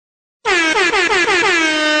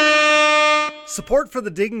Support for the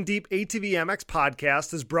Digging Deep ATV MX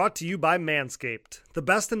podcast is brought to you by Manscaped, the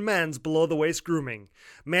best in men's below-the-waist grooming.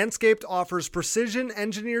 Manscaped offers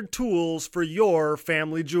precision-engineered tools for your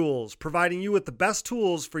family jewels, providing you with the best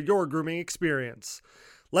tools for your grooming experience.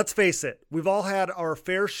 Let's face it, we've all had our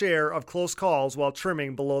fair share of close calls while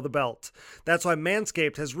trimming below the belt. That's why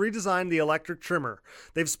Manscaped has redesigned the electric trimmer.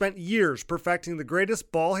 They've spent years perfecting the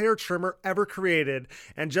greatest ball hair trimmer ever created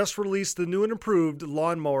and just released the new and improved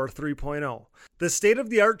Lawnmower 3.0. This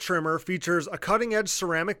state-of-the-art trimmer features a cutting-edge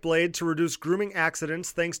ceramic blade to reduce grooming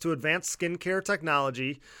accidents thanks to advanced skincare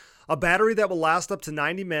technology, a battery that will last up to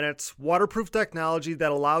 90 minutes, waterproof technology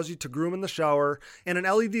that allows you to groom in the shower, and an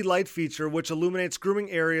LED light feature which illuminates grooming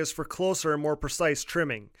areas for closer and more precise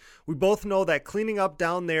trimming. We both know that cleaning up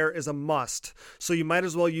down there is a must, so you might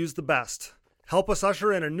as well use the best. Help us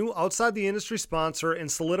usher in a new outside-the-industry sponsor and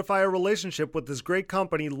solidify a relationship with this great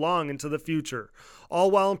company long into the future, all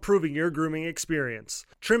while improving your grooming experience.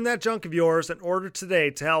 Trim that junk of yours and order today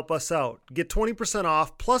to help us out. Get 20%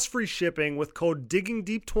 off plus free shipping with code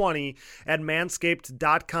DIGGINGDEEP20 at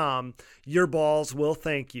manscaped.com. Your balls will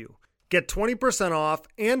thank you. Get 20% off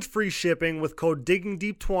and free shipping with code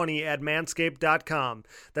DIGGINGDEEP20 at manscaped.com.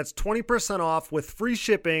 That's 20% off with free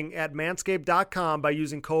shipping at manscaped.com by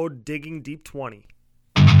using code DIGGINGDEEP20.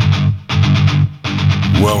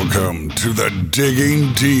 Welcome to the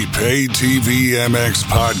Digging Deep ATV MX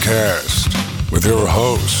podcast with your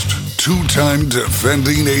host, two-time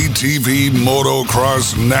defending ATV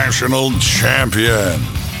motocross national champion,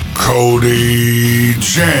 Cody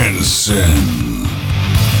Jensen.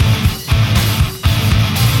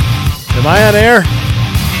 Am I on air?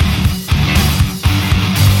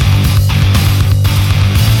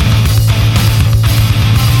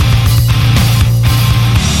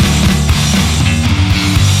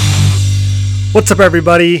 What's up,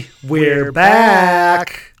 everybody? We're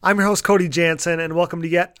back. I'm your host, Cody Jansen, and welcome to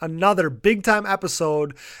yet another big-time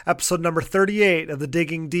episode number 38 of the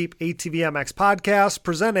Digging Deep ATV MX podcast,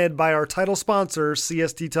 presented by our title sponsor,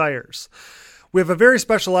 CST Tires. We have a very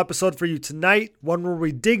special episode for you tonight, one where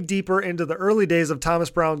we dig deeper into the early days of Thomas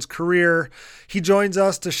Brown's career. He joins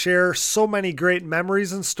us to share so many great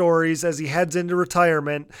memories and stories as he heads into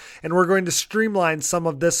retirement, and we're going to streamline some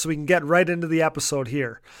of this so we can get right into the episode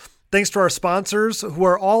here. Thanks to our sponsors who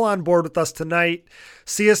are all on board with us tonight.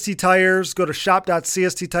 CST Tires, go to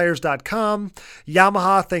shop.csttires.com.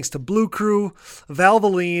 Yamaha, thanks to Blue Crew.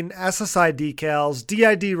 Valvoline, SSI Decals,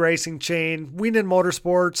 DID Racing Chain, Wienen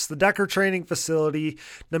Motorsports, the Decker Training Facility,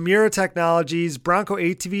 Namura Technologies, Bronco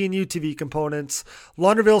ATV and UTV Components,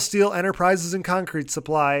 Launderville Steel Enterprises and Concrete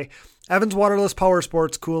Supply, Evans Waterless Power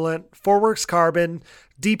Sports Coolant, Forworks Carbon,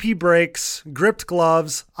 DP Brakes, Gripped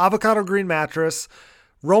Gloves, Avocado Green Mattress,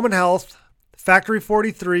 Roman Health, Factory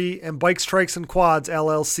 43, and Bikes, Trikes, and Quads,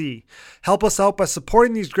 LLC. Help us out by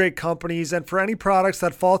supporting these great companies, and for any products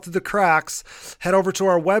that fall through the cracks, head over to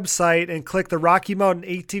our website and click the Rocky Mountain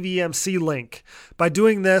ATVMC link. By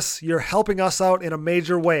doing this, you're helping us out in a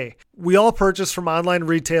major way. We all purchase from online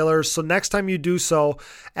retailers, so next time you do so,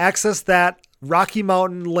 access that Rocky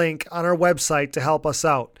Mountain link on our website to help us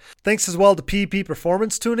out. Thanks as well to PP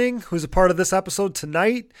Performance Tuning, who's a part of this episode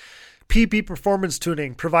tonight. PP Performance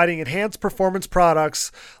Tuning, providing enhanced performance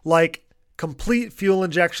products like complete fuel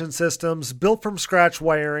injection systems, built from scratch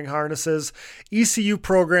wiring harnesses, ECU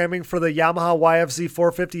programming for the Yamaha YFZ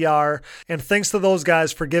 450R, and thanks to those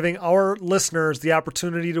guys for giving our listeners the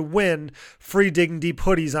opportunity to win free Digging Deep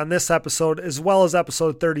hoodies on this episode, as well as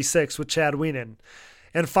episode 36 with Chad Wienen.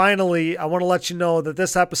 And finally, I want to let you know that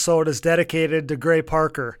this episode is dedicated to Gray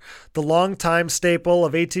Parker. The longtime staple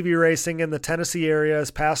of ATV racing in the Tennessee area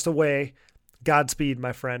has passed away. Godspeed,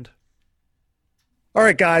 my friend. All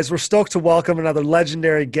right, guys, we're stoked to welcome another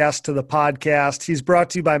legendary guest to the podcast. He's brought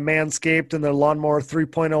to you by Manscaped and their Lawnmower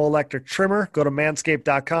 3.0 electric trimmer. Go to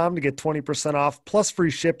manscaped.com to get 20% off plus free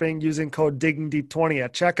shipping using code DIGGINGDEEP20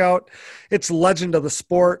 at checkout. It's legend of the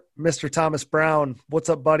sport, Mr. Thomas Brown. What's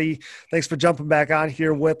up, buddy? Thanks for jumping back on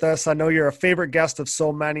here with us. I know you're a favorite guest of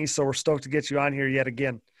so many, so we're stoked to get you on here yet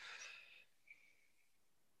again.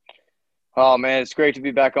 Oh, man, it's great to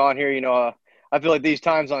be back on here. I feel like these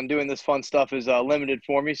times on doing this fun stuff is limited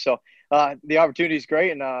for me. So the opportunity is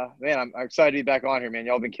great. And, man, I'm excited to be back on here, man.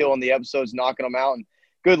 Y'all been killing the episodes, knocking them out, and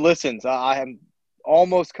good listens. I am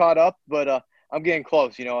almost caught up, but I'm getting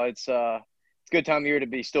close. It's a good time of year to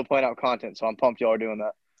be still playing out content. So I'm pumped y'all are doing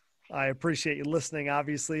that. I appreciate you listening.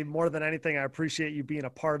 Obviously, more than anything, I appreciate you being a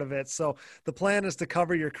part of it. So the plan is to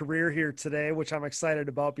cover your career here today, which I'm excited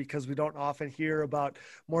about because we don't often hear about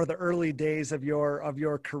more of the early days of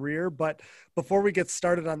your career. But before we get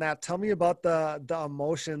started on that, tell me about the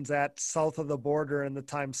emotions at South of the Border and the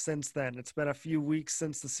time since then. It's been a few weeks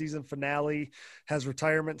since the season finale. Has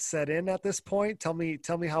retirement set in at this point? Tell me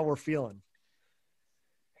how we're feeling.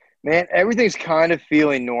 Man, everything's kind of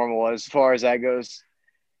feeling normal as far as that goes.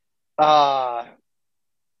 Uh,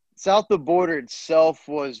 South of the Border itself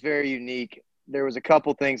was very unique. There was a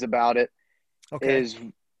couple things about it. Okay. Is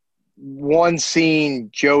one seeing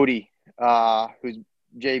Jody, who's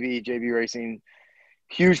JB Racing,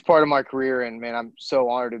 huge part of my career, and man, I'm so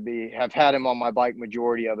honored to have had him on my bike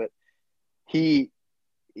majority of it.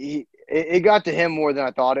 It got to him more than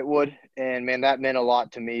I thought it would, and man, that meant a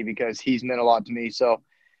lot to me because he's meant a lot to me. So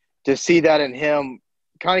to see that in him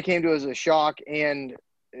kind of came to as a shock, and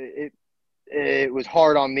it was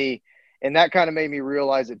hard on me. And that kind of made me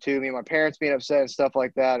realize it too. My parents being upset and stuff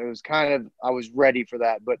like that, it was kind of, I was ready for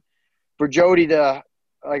that. But for Jody to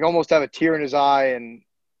like almost have a tear in his eye, and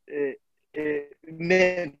it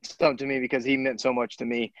meant something to me because he meant so much to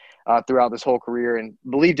me throughout this whole career and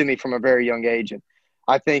believed in me from a very young age. And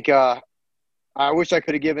I think I wish I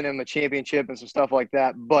could have given him a championship and some stuff like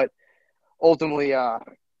that. But ultimately,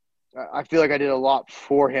 I feel like I did a lot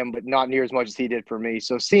for him, but not near as much as he did for me.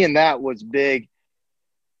 So seeing that was big.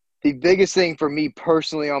 The biggest thing for me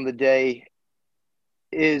personally on the day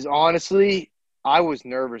is honestly, I was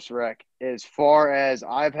nervous, Rick, as far as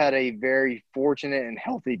I've had a very fortunate and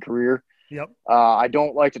healthy career. Yep. I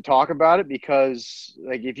don't like to talk about it because,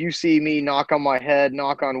 like, if you see me knock on my head,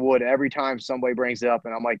 knock on wood, every time somebody brings it up,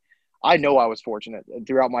 and I'm like, I know I was fortunate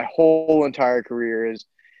throughout my whole entire career. Is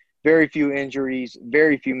very few injuries,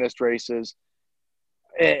 very few missed races,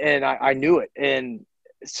 and I knew it. And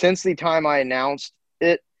since the time I announced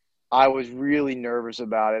it, I was really nervous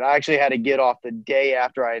about it. I actually had to get off the day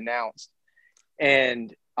after I announced,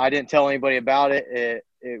 and I didn't tell anybody about it.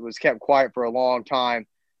 It was kept quiet for a long time,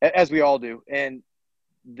 as we all do. And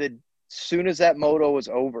the soon as that moto was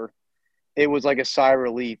over, it was like a sigh of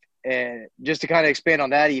relief. And just to kind of expand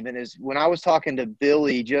on that even is when I was talking to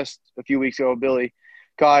Billy just a few weeks ago, Billy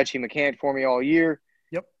Koch, he mechanicked for me all year.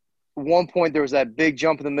 Yep. At one point, there was that big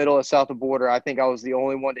jump in the middle at South of the Border. I think I was the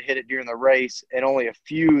only one to hit it during the race and only a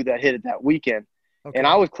few that hit it that weekend. Okay. And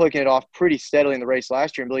I was clicking it off pretty steadily in the race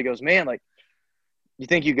last year. And Billy goes, man, like, you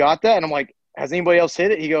think you got that? And I'm like, has anybody else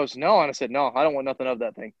hit it? He goes, no. And I said, no, I don't want nothing of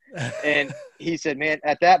that thing. And he said, man,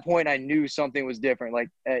 at that point, I knew something was different. Like,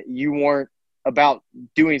 you weren't about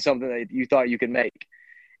doing something that you thought you could make.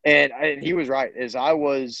 And he was right.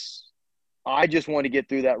 I just wanted to get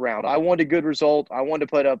through that round. I wanted a good result. I wanted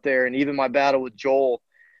to put up there. And even my battle with Joel,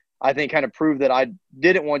 I think, kind of proved that I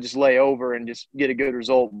didn't want to just lay over and just get a good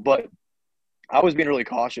result. But I was being really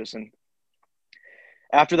cautious. And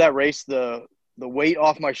after that race, the weight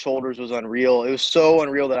off my shoulders was unreal. It was so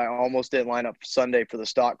unreal that I almost didn't line up Sunday for the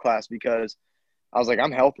stock class because I was like,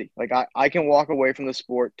 I'm healthy. Like, I can walk away from the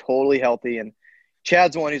sport totally healthy. And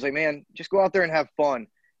Chad's one, he's like, man, just go out there and have fun.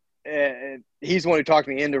 And he's the one who talked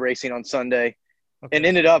me into racing on Sunday. Okay. And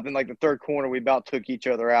ended up in like the third corner, we about took each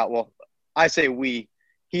other out. Well, I say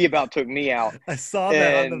he about took me out. I saw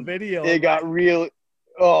that on the video. It got real.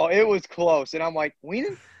 Oh, it was close. And I'm like,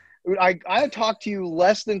 I had talked to you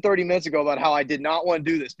less than 30 minutes ago about how I did not want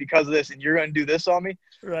to do this because of this, and you're going to do this on me.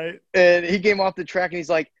 Right. And he came off the track and he's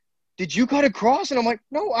like, did you cut across? And I'm like,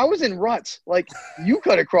 no, I was in ruts. Like, you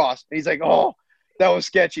cut across. And he's like, oh, that was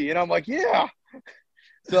sketchy. And I'm like, yeah.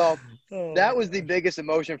 So that was the biggest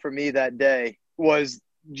emotion for me that day, was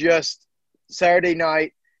just Saturday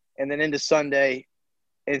night and then into Sunday.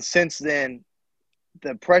 And since then,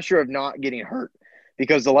 the pressure of not getting hurt,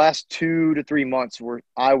 because the last 2 to 3 months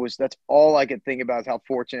that's all I could think about is how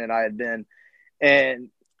fortunate I had been. And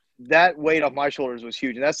that weight off my shoulders was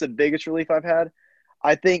huge. And that's the biggest relief I've had.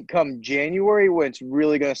 I think come January, when it's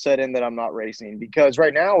really going to set in that I'm not racing, because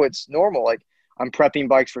right now it's normal. Like, I'm prepping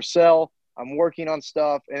bikes for sale. I'm working on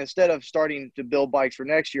stuff. And instead of starting to build bikes for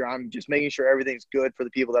next year, I'm just making sure everything's good for the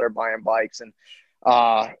people that are buying bikes. And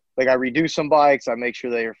like, I redo some bikes. I make sure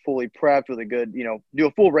they are fully prepped with a good, do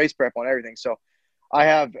a full race prep on everything. So I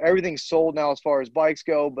have everything sold now as far as bikes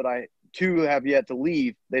go, but two have yet to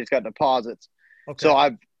leave. They just got deposits. Okay. So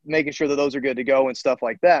I'm making sure that those are good to go and stuff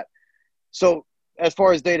like that. So as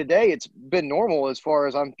far as day to day, it's been normal as far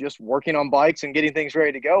as I'm just working on bikes and getting things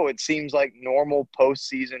ready to go. It seems like normal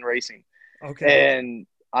postseason racing. Okay. And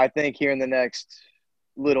I think here in the next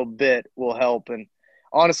little bit will help. And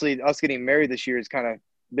honestly, us getting married this year is kind of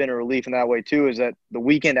been a relief in that way too, is that the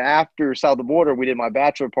weekend after South of the Border, we did my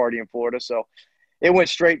bachelor party in Florida. So it went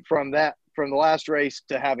straight from the last race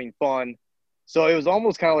to having fun. So it was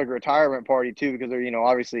almost kind of like a retirement party too, because they're,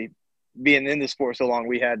 obviously being in the sport so long,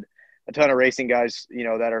 we had a ton of racing guys,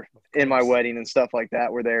 that are in my wedding and stuff like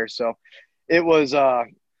that were there. So it was,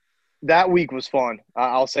 that week was fun.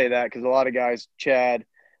 I'll say that, because a lot of guys, Chad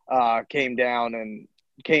came down, and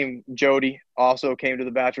Jody also came to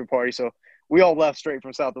the bachelor party. So we all left straight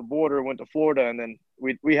from South of the Border, went to Florida, and then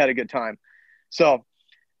we had a good time. So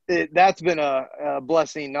that's been a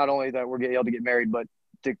blessing, not only that we're able to get married, but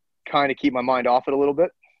to kind of keep my mind off it a little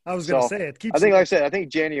bit. I was going to say, it keeps. I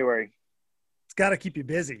think January. It's got to keep you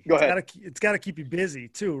busy. Go ahead. It's got to keep you busy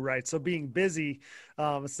too, right? So being busy,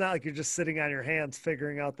 it's not like you're just sitting on your hands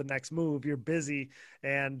figuring out the next move. You're busy,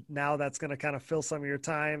 and now that's going to kind of fill some of your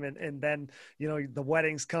time. And then, the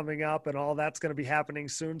wedding's coming up and all that's going to be happening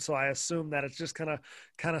soon. So I assume that it's just going to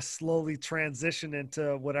kind of slowly transition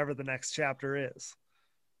into whatever the next chapter is.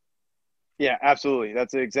 Yeah, absolutely.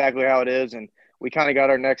 That's exactly how it is. And we kind of got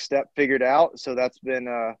our next step figured out. So that's been,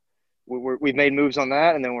 we've made moves on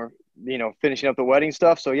that, and then we're, finishing up the wedding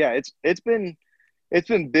stuff. So yeah, it's been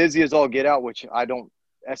busy as all get out, which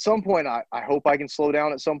at some point, I hope I can slow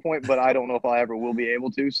down at some point, but I don't know if I ever will be able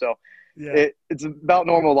to. So yeah, it's about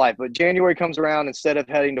normal life. But January comes around, instead of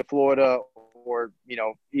heading to Florida, or,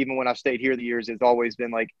 even when I've stayed here the years, it's always been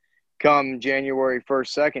like, come January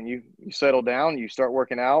 1st, 2nd, you settle down, you start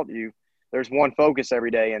working out, there's one focus every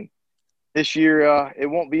day. And this year, it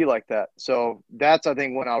won't be like that. So that's, I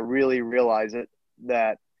think, when I'll really realize it,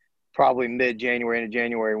 that probably mid-January into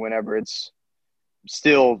January, whenever it's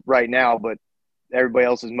still right now, but everybody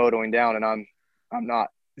else is motoing down and I'm not.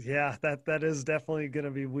 Yeah, that is definitely going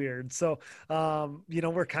to be weird. So,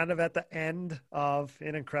 we're kind of at the end of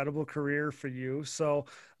an incredible career for you. So,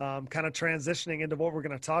 kind of transitioning into what we're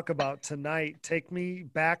going to talk about tonight, take me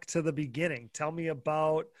back to the beginning. Tell me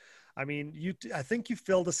about, I think you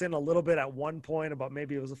filled us in a little bit at one point about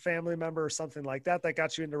maybe it was a family member or something like that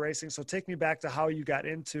got you into racing. So take me back to how you got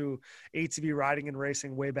into ATV riding and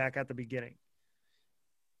racing way back at the beginning.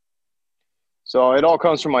 So it all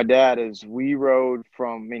comes from my dad. As we rode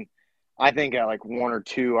from, I think at like 1 or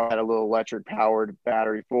 2, I had a little electric powered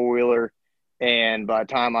battery 4-wheeler. And by the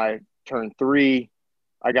time I turned 3,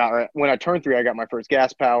 I got my first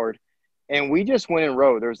gas powered. And we just went and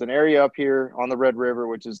rode. There's an area up here on the Red River,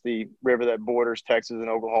 which is the river that borders Texas and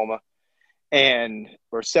Oklahoma,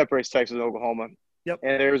 or separates Texas and Oklahoma. Yep.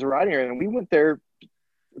 And there was a riding area, and we went there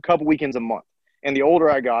a couple weekends a month. And the older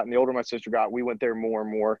I got and the older my sister got, we went there more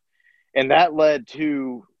and more. And that led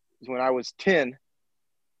to, when I was 10,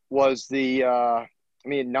 was 9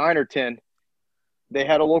 or 10, they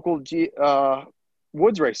had a local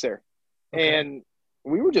woods race there. Okay. And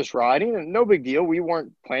we were just riding, and no big deal. We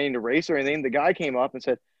weren't planning to race or anything. The guy came up and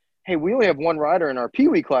said, "Hey, we only have one rider in our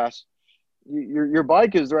Pee-wee class. Your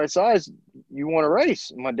bike is the right size. You want to race?"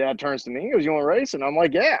 And my dad turns to me and goes, "You want to race?" And I'm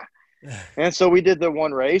like, "Yeah." And so we did the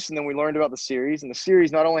one race, and then we learned about the series. And the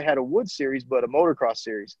series not only had a wood series, but a motocross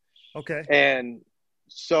series. Okay. And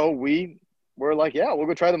so we were like, "Yeah, we'll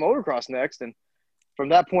go try the motocross next." And from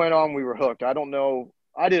that point on, we were hooked. I don't know.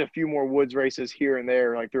 I did a few more woods races here and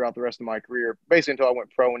there, like throughout the rest of my career, basically until I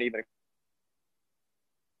went pro, and even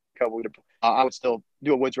a couple of, I would still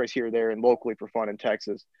do a woods race here or there and locally for fun in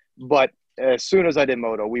Texas. But as soon as I did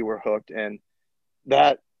moto, we were hooked. And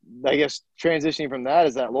that, I guess, transitioning from that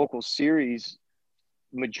is that local series,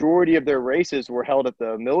 majority of their races were held at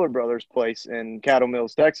the Miller Brothers place in Cattle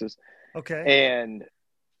Mills, Texas. Okay.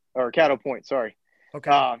 Or Cattle Point, sorry.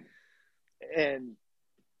 Okay. And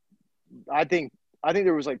I think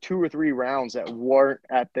there was like 2 or 3 rounds that weren't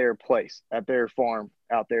at their place, at their farm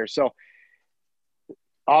out there. So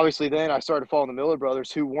obviously then I started following the Miller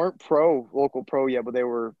Brothers, who weren't local pro yet, but they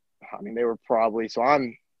were probably, so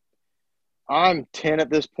I'm 10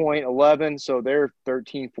 at this point, 11. So they're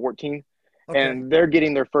 13, 14. Okay. And they're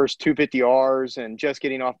getting their first 250Rs and just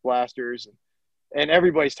getting off blasters. And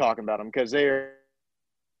everybody's talking about them because they're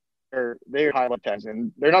high level tags,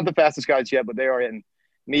 and they're not the fastest guys yet, but they are. In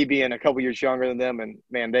me being a couple years younger than them, and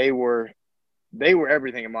man, they were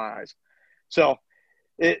everything in my eyes. So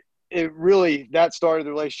it really, that started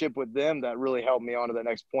the relationship with them that really helped me on to the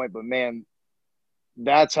next point. But man,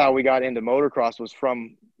 that's how we got into motocross, was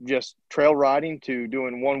from just trail riding to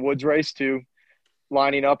doing one woods race to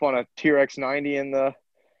lining up on a TRX 90 on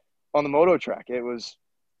the moto track. It was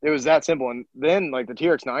that simple. And then like the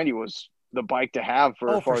TRX 90 was the bike to have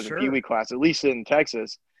as far as the Pee-wee class, at least in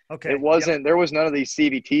Texas. Okay. It wasn't, there was none of these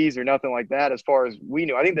CVTs or nothing like that as far as we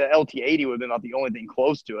knew. I think the LT80 would have been about the only thing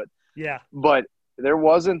close to it. Yeah. But there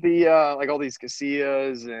wasn't the like all these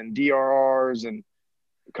Casillas and DRRs and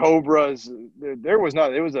Cobras. There was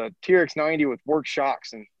not. It was a TRX 90 with work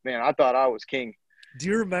shocks, and man, I thought I was king. Do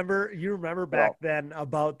you remember? You remember back then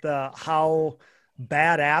about how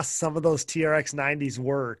badass some of those TRX 90s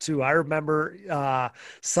were too. I remember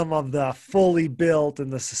some of the fully built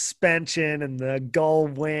and the suspension and the gull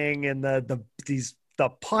wing and the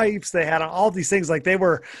pipes they had on all these things. Like they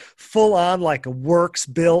were full on like works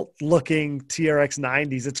built looking TRX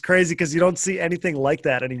 90s. It's crazy because you don't see anything like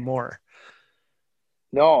that anymore.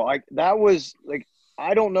 No, like that was like,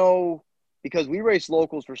 I don't know, because we raced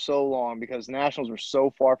locals for so long because nationals were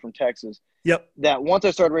so far from Texas. Yep. That once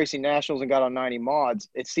I started racing nationals and got on 90 mods,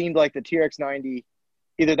 it seemed like the TRX 90,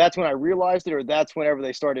 either that's when I realized it or that's whenever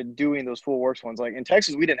they started doing those full works ones. Like in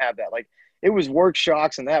Texas, we didn't have that. Like it was work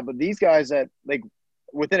shocks and that, but these guys that like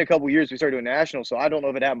within a couple of years we started doing nationals. So I don't know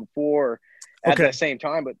if it happened before or at the same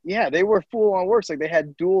time, but yeah, they were full on works. Like they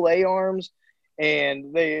had dual A arms.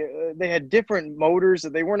 And they had different motors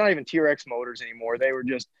that they were not even TRX motors anymore. They were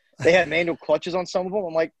just, they had manual clutches on some of them.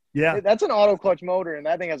 I'm like, yeah, that's an auto clutch motor, and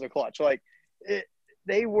that thing has a clutch. Like,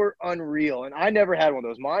 they were unreal. And I never had one of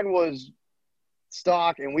those. Mine was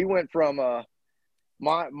stock, and we went from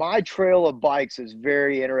my trail of bikes is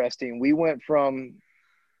very interesting. We went from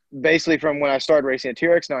basically from when I started racing a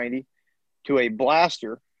TRX 90 to a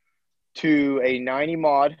Blaster to a 90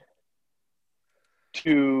 mod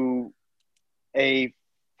to a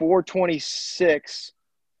 426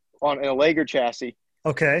 on a Lager chassis.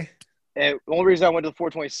 Okay. And the only reason I went to the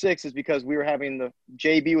 426 is because we were having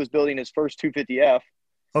JB was building his first 250F.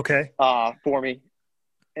 Okay. For me.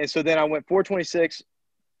 And so then I went 426,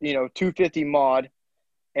 250 mod,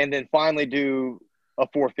 and then finally do a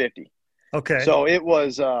 450. Okay. So it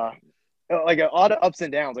was like a lot of ups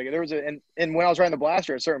and downs. Like there was and when I was riding the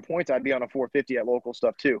Blaster at certain points, I'd be on a 450 at local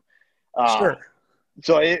stuff too. Sure.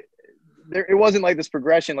 So it wasn't like this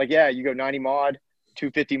progression. Like, yeah, you go 90 mod,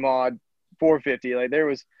 250 mod, 450. Like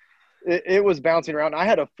it was bouncing around. I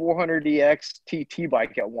had a 400EX TT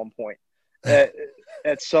bike at one point.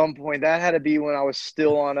 At some point, that had to be when I was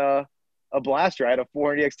still on a Blaster. I had a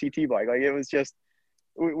 400EX TT bike. Like it was just,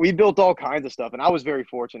 we built all kinds of stuff, and I was very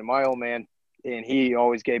fortunate. My old man, and he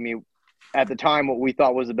always gave me at the time what we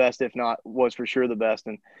thought was the best, if not was for sure the best,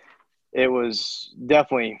 and it was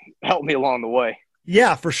definitely helped me along the way.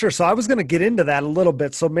 Yeah, for sure. So I was going to get into that a little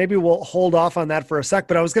bit. So maybe we'll hold off on that for a sec,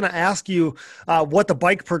 but I was going to ask you what the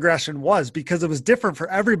bike progression was, because it was different for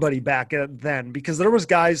everybody back then, because there was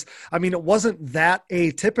guys, I mean, it wasn't that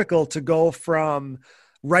atypical to go from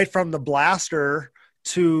the Blaster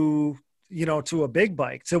to a big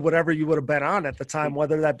bike, to whatever you would have been on at the time,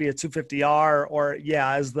 whether that be a 250R or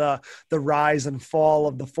as the rise and fall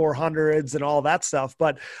of the 400s and all that stuff.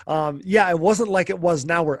 But it wasn't like it was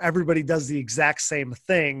now where everybody does the exact same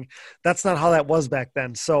thing. That's not how that was back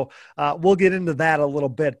then. So we'll get into that a little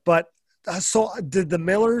bit, but so did the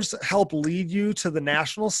Millers help lead you to the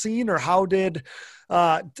national scene, or how did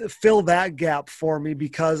fill that gap for me?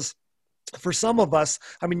 Because for some of us,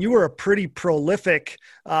 I mean, you were a pretty prolific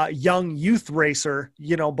young youth racer,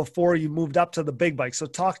 before you moved up to the big bike. So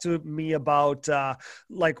talk to me about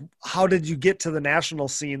how did you get to the national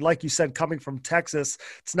scene? Like you said, coming from Texas,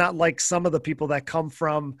 it's not like some of the people that come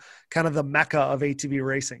from kind of the mecca of ATV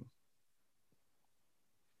racing.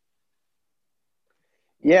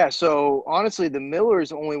 Yeah, so honestly, the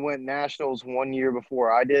Millers only went nationals 1 year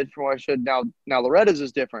before I did, from what I should. Now Loretta's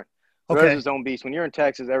is different. Loretta's his own beast. When you're in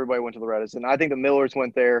Texas, everybody went to Loretta's. And I think the Millers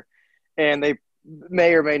went there, and they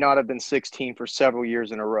may or may not have been 16 for several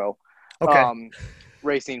years in a row,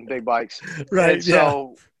 racing big bikes. Right, and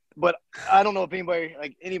so, but I don't know if anybody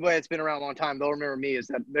that's been around a long time, they'll remember me, is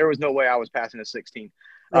that there was no way I was passing a 16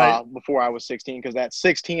 before I was 16, because at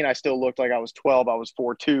 16, I still looked like I was 12. I was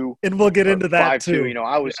 4'2". And we'll get into that 5'2", too.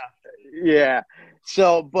 I was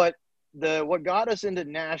So, but what got us into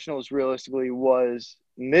nationals realistically was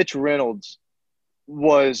Mitch Reynolds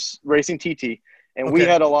was racing TT, and we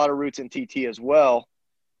had a lot of roots in TT as well.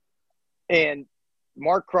 And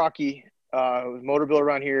Mark Crockey, was a motor builder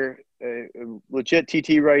around here, a legit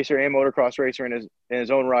TT racer and motocross racer in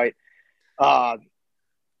his own right.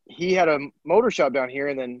 He had a motor shop down here,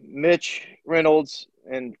 and then Mitch Reynolds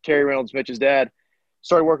and Terry Reynolds, Mitch's dad,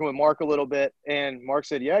 started working with Mark a little bit. And Mark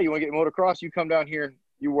said, "Yeah, you want to get motocross? You come down here and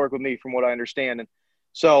you work with me," from what I understand. And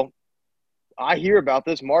so I hear about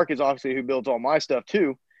this. Mark is obviously who builds all my stuff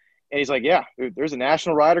too. And he's like, "Yeah, dude, there's a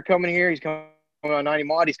national rider coming here. He's coming on 90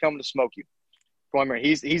 mod. He's coming to smoke you."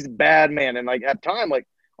 He's a bad man. And like at the time, like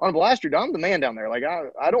on a Blaster, I'm the man down there. Like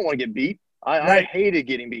I don't want to get beat. I hated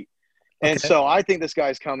getting beat. And Okay. so I think this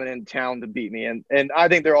guy's coming in town to beat me. And I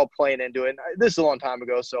think they're all playing into it. And this is a long time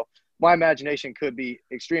ago, so my imagination could be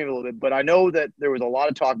extreme a little bit. But I know that there was a lot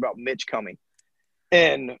of talk about Mitch coming.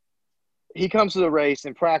 And he comes to the race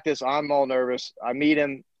in practice. I'm all nervous. I meet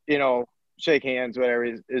him, shake hands, whatever.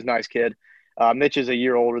 He's a nice kid. Mitch is a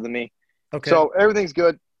year older than me. Okay. So everything's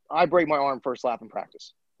good. I break my arm first lap in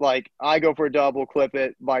practice. Like, I go for a double, clip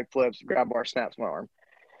it, bike flips, grab bar, snaps my arm.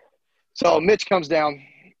 So Mitch comes down.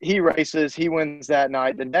 He races. He wins that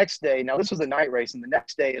night. The next day, now this was the night race, and the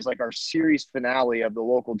next day is like our series finale of the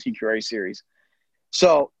local TQRA series.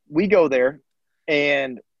 So we go there,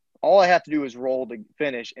 and all I have to do is roll to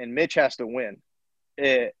finish, and Mitch has to win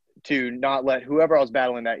to not let whoever I was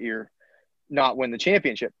battling that year not win the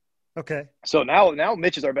championship. Okay. So now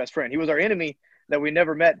Mitch is our best friend. He was our enemy that we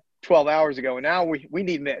never met 12 hours ago, and now we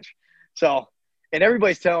need Mitch. So, and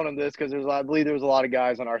everybody's telling him this because I believe there was a lot of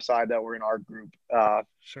guys on our side that were in our group.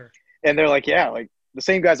 Sure. And they're like, yeah, like the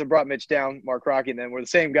same guys that brought Mitch down, Mark Rocky, and then were the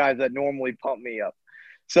same guys that normally pump me up.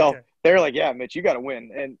 So Okay. they're like, yeah, Mitch, you got to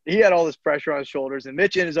win. And he had all this pressure on his shoulders, and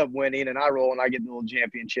Mitch ends up winning, and I roll, and I get the little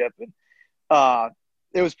championship. And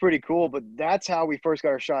it was pretty cool, but that's how we first got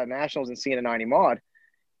our shot at nationals in seeing a 90 mod.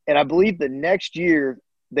 And I believe the next year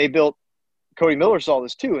they built – Cody Miller saw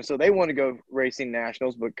this too, and so they wanted to go racing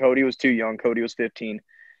nationals, but Cody was too young. Cody was 15.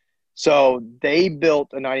 So they built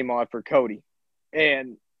a 90 mod for Cody,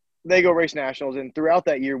 and they go race nationals. And throughout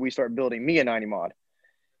that year, we start building me a 90 mod.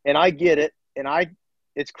 And I get it, and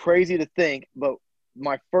it's crazy to think, but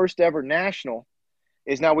my first ever national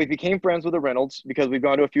is now we became friends with the Reynolds because we've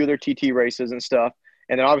gone to a few of their TT races and stuff.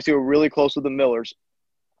 And then obviously we're really close with the Millers.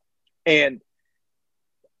 And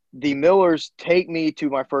the Millers take me to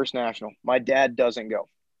my first national. My dad doesn't go,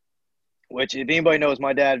 which if anybody knows,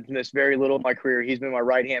 my dad missed very little of my career. He's been my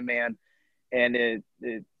right-hand man, and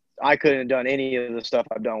I couldn't have done any of the stuff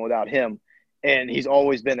I've done without him. And he's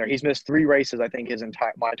always been there. He's missed 3 races, I think,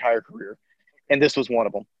 my entire career, and this was one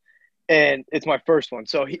of them. And it's my first one.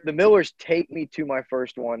 So the Millers take me to my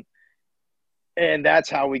first one, and that's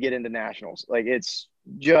how we get into nationals. Like, it's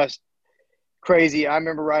just crazy. I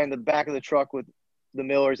remember riding the back of the truck with the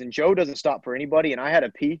Millers, and Joe doesn't stop for anybody, and I had a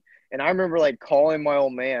pee. And I remember, like, calling my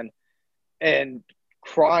old man and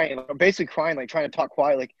crying, basically crying, like, trying to talk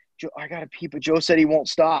quiet, like, Joe, I got to pee, but Joe said he won't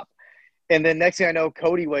stop. And then next thing I know,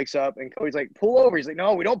 Cody wakes up, and Cody's like, pull over. He's like,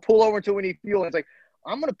 no, we don't pull over until we need fuel. And it's like,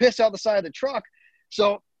 I'm going to piss out the side of the truck.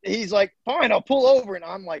 So he's like, fine, I'll pull over. And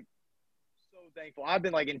I'm like, so thankful. I've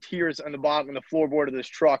been like in tears on the bottom of the floorboard of this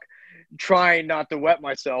truck, trying not to wet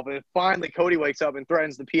myself. And finally, Cody wakes up and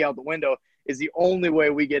threatens to pee out the window. Is the only way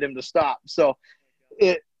we get him to stop. So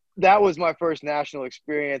that was my first national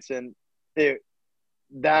experience, and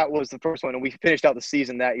that was the first one. And we finished out the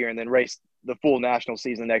season that year and then raced the full national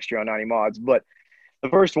season next year on 90 mods. But the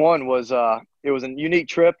first one was it was a unique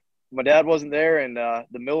trip. My dad wasn't there, and the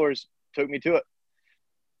Millers took me to it.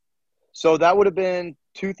 So that would have been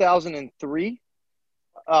 2003.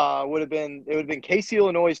 It would have been Casey,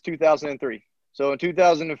 Illinois, 2003. So in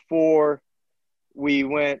 2004, we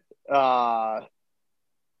followed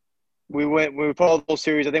the whole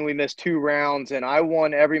series. I think we missed 2 rounds, and I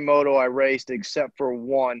won every moto I raced except for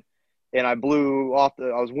one. And I blew off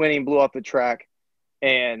the track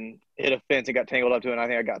and hit a fence and got tangled up to it. And I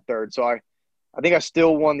think I got third. So I think I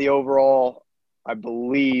still won the overall, I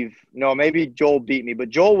believe. No, maybe Joel beat me, but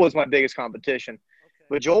Joel was my biggest competition. Okay.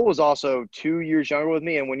 But Joel was also 2 years younger with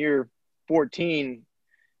me. And when you're 14,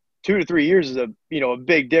 2 to 3 years is a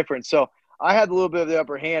big difference. So I had a little bit of the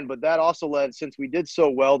upper hand, but that also led, since we did so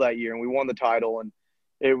well that year and we won the title, and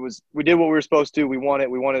we did what we were supposed to. We won it.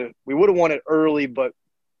 We would have won it early, but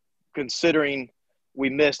considering we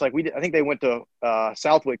missed, I think they went to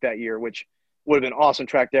Southwick that year, which would have been an awesome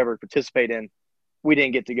track to ever participate in. We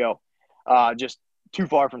didn't get to go, just too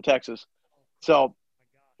far from Texas. So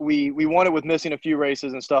we won it with missing a few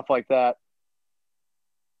races and stuff like that.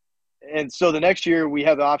 And so the next year we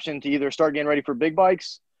have the option to either start getting ready for big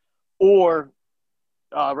bikes or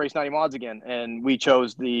race 90 mods again. And we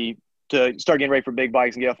chose to start getting ready for big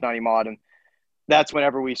bikes and get off 90 mod. And that's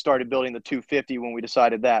whenever we started building the 250 when we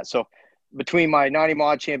decided that. So between my 90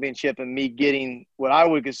 mod championship and me getting what I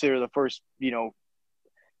would consider the first,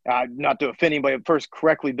 not to offend anybody, but first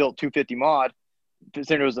correctly built 250 mod,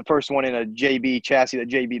 considering it was the first one in a JB chassis that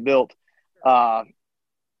JB built,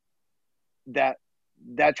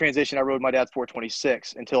 that transition, I rode my dad's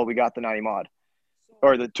 426 until we got the 90 mod.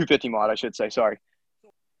 Or the 250 mod, I should say, sorry.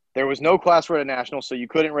 There was no class for a national, so I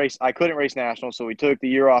couldn't race nationals, so we took the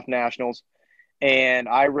year off nationals, and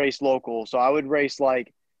I raced local. So I would race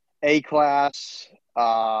like A class,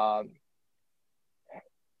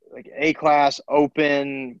 like A class,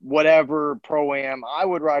 open, whatever, pro-am. I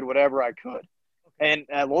would ride whatever I could. And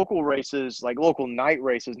at local races, like local night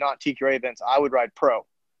races, not TQA events, I would ride pro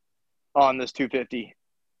on this 250.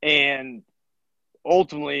 And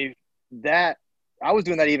ultimately that I was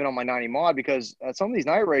doing that even on my 90 mod, because at some of these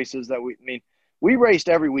night races that we raced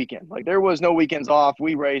every weekend. Like there was no weekends off.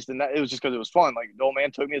 We raced, and it was just because it was fun. Like the old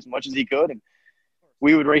man took me as much as he could, and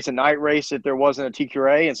we would race a night race if there wasn't a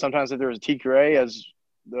TQA, and sometimes if there was a TQA,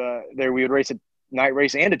 we would race a night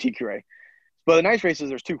race and a TQA. But the night races,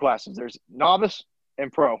 there's two classes. There's novice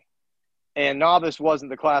and pro, and novice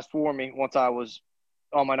wasn't the class for me once I was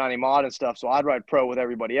on my 90 mod and stuff. So I'd ride pro with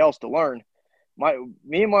everybody else to learn.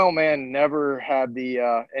 Me and my old man never had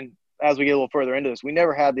and as we get a little further into this, we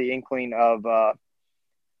never had the inkling of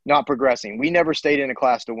not progressing. We never stayed in a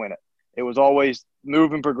class to win it. It was always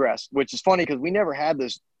move and progress, which is funny because we never had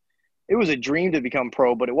this. It was a dream to become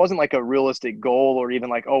pro, but it wasn't like a realistic goal or even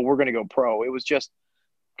like, oh, we're going to go pro. It was just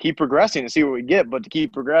keep progressing and see what we get. But to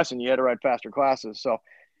keep progressing, you had to ride faster classes. So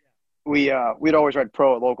we'd always ride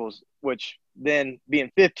pro at locals, which then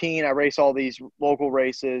being 15, I race all these local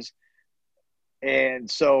races. And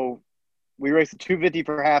so we raced the 250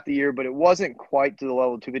 for half the year, but it wasn't quite to the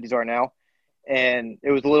level the 250s are now. And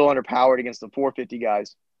it was a little underpowered against the 450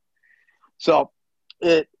 guys. So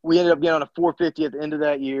we ended up getting on a 450 at the end of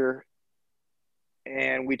that year.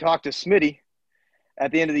 And we talked to Smitty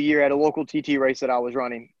at the end of the year at a local TT race that I was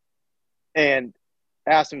running, and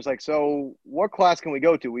asked him, it's like, so what class can we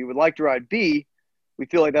go to? We would like to ride B. We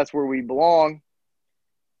feel like that's where we belong,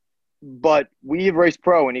 but we've raced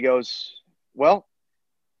pro. And he goes, well,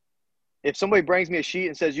 if somebody brings me a sheet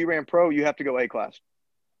and says you ran pro, you have to go A class.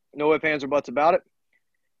 No ifs, ands, or buts about it.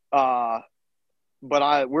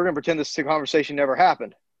 But we're going to pretend this conversation never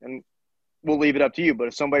happened, and we'll leave it up to you. But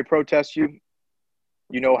if somebody protests you,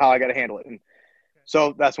 you know how I got to handle it. And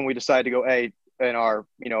so that's when we decided to go A in our,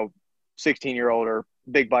 16-year-old or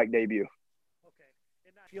big bike debut. Okay.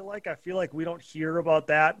 And I feel like we don't hear about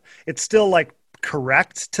that. It's still like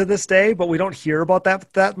correct to this day, but we don't hear about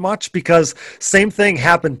that much, because same thing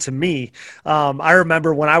happened to me. I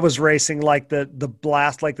remember when I was racing like the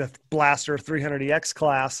Blaster 300EX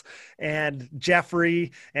class, and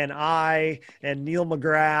Jeffrey and I and Neil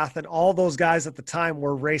McGrath and all those guys at the time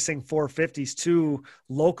were racing 450s too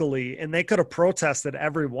locally, and they could have protested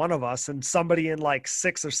every one of us, and somebody in like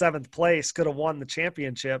 6th or 7th place could have won the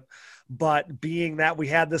championship. But being that we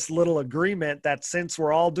had this little agreement that since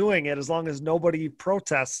we're all doing it, as long as nobody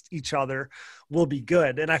protests each other, we'll be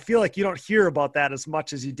good. And I feel like you don't hear about that as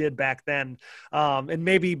much as you did back then. And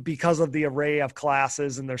maybe because of the array of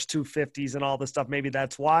classes and there's 250s and all this stuff, maybe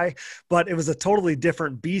that's why. But it was a totally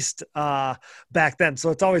different beast back then. So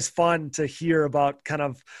it's always fun to hear about kind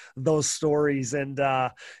of those stories and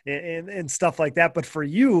stuff like that. But for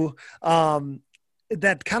you,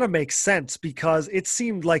 that kind of makes sense, because it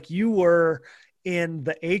seemed like you were in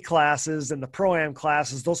the A classes and the Pro-Am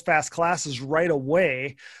classes, those fast classes right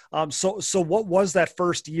away. So what was that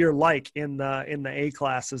first year like in the A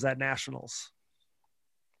classes at Nationals?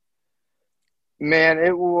 Man,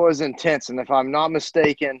 it was intense. And if I'm not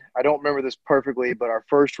mistaken, I don't remember this perfectly, but our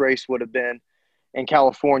first race would have been in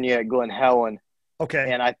California at Glen Helen. Okay.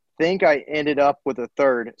 And I think I ended up with a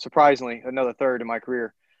third, surprisingly, another third in my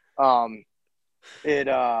career.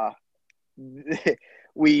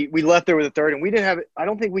 We left there with a third, and we didn't have, I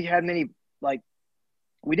don't think we had many, like,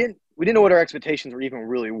 we didn't know what our expectations were even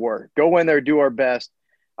really were. Go in there, do our best.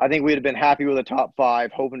 I think we'd have been happy with a top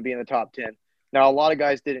 5, hoping to be in the top 10. Now, a lot of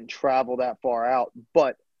guys didn't travel that far out,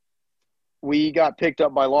 but we got picked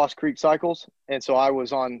up by Lost Creek Cycles. And so I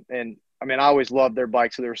was on, and I mean, I always loved their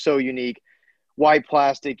bikes. So they were so unique. White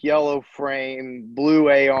plastic, yellow frame, blue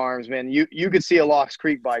A-arms, man. You could see a Lost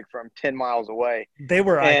Creek bike from 10 miles away. They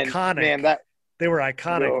were iconic. Man, they were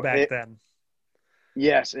iconic back then.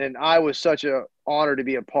 Yes, and I was such an honor to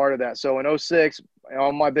be a part of that. So in 06,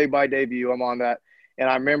 on my big bike debut, I'm on that. And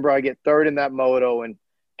I remember I get third in that moto, and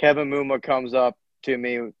Kevin Muma comes up to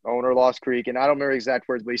me, owner of Lost Creek, and I don't remember exact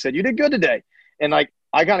words, but he said, "You did good today." And like,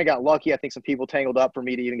 I kind of got lucky. I think some people tangled up for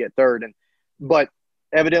me to even get third. But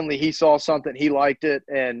evidently he saw something, he liked it,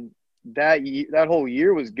 and that whole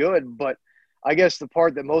year was good. But I guess the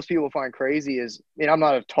part that most people find crazy is, I mean, I'm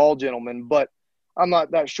not a tall gentleman, but I'm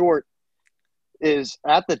not that short, is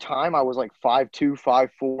at the time I was like 5'2",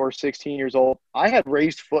 5'4", 16 years old. I had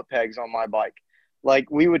raised foot pegs on my bike.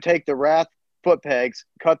 Like, we would take the Wrath foot pegs,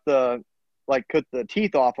 cut the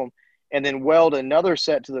teeth off them, and then weld another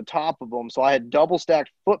set to the top of them. So I had double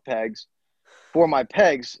stacked foot pegs for my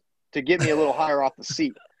pegs to get me a little higher off the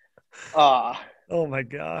seat. Oh my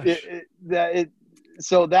gosh.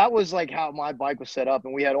 So that was like how my bike was set up.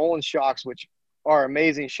 And we had Öhlins shocks, which are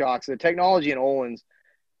amazing shocks. The technology in Öhlins,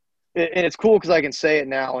 and it's cool because I can say it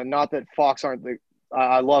now, and not that Fox aren't the –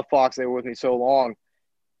 I love Fox. They were with me so long.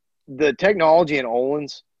 The technology in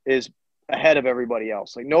Öhlins is ahead of everybody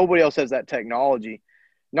else. Like, nobody else has that technology.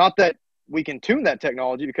 Not that we can tune that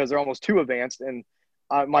technology because they're almost too advanced. And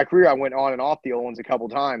my career, I went on and off the Öhlins a couple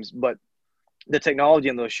times. But the technology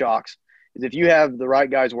in those shocks is, if you have the right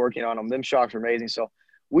guys working on them shocks are amazing. So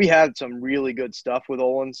we had some really good stuff with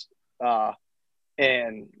Öhlins,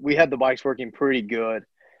 and we had the bikes working pretty good.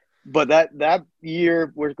 But that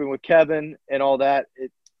year, working with Kevin and all that,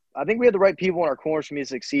 I think we had the right people in our corners for me to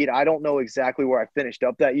succeed. I don't know exactly where I finished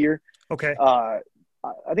up that year. Okay. I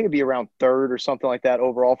think it'd be around third or something like that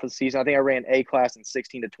overall for the season. I think I ran A class in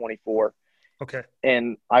 16 to 24. Okay.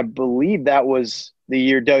 And I believe that was the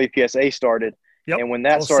year WPSA started. Yep. And when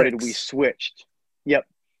that started, 06. we switched. Yep.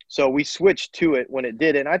 So we switched to it when it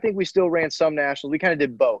did. And I think we still ran some nationals. We kind of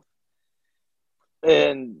did both.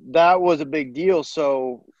 And that was a big deal.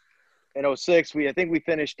 So in 06, I think we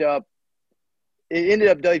finished up. It ended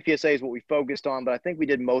up WPSA is what we focused on, but I think we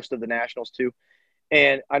did most of the nationals too.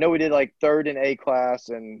 And I know we did like third in A class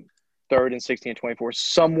and third in 16 and 24,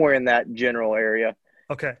 somewhere in that general area.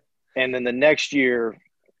 Okay. And then the next year,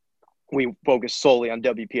 we focused solely on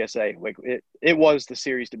WPSA. Like, it was the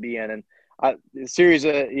series to be in. And the series, the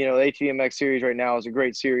ATVMX series right now is a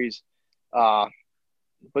great series. But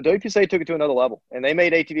WPSA took it to another level, and they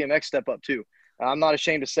made ATVMX step up too. I'm not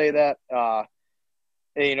ashamed to say that.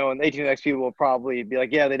 And ATVMX people will probably be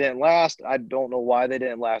like, yeah, they didn't last. I don't know why they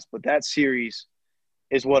didn't last, but that series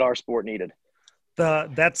is what our sport needed.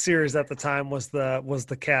 That series at the time was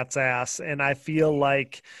the cat's ass. And I feel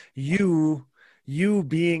like you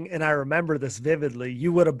being, and I remember this vividly,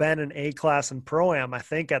 you would have been in A class and Pro-Am, I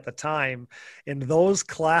think, at the time. And those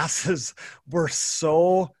classes were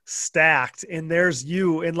so stacked. And there's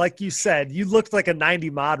you. And like you said, you looked like a 90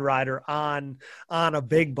 mod rider on a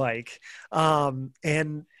big bike.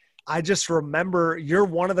 And I just remember you're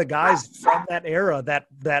one of the guys from that era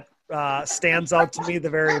that stands out to me the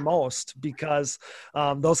very most, because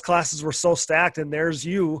those classes were so stacked. And there's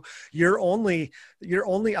you're only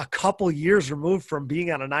a couple years removed from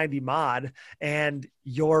being on a 90 mod, and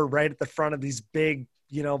you're right at the front of these big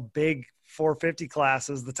 450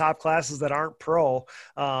 classes, the top classes that aren't pro.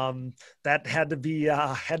 That had to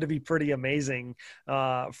be pretty amazing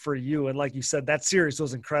for you. And like you said, that series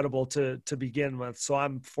was incredible to begin with. So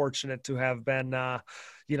I'm fortunate to have been,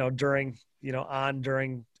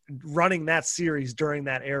 during running that series during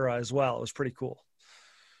that era as well. It was pretty cool.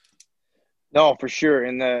 No, for sure.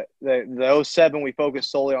 In the 07, we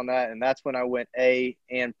focused solely on that, and that's when I went A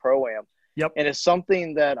and Pro-Am. Yep. And it's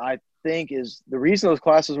something that I think is the reason those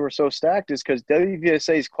classes were so stacked is because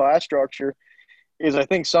WPSA's class structure is, I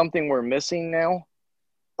think, something we're missing now.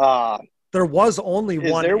 There was only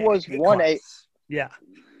one. There was one A. Yeah.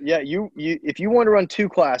 Yeah. You if you want to run two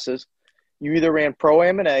classes, you either ran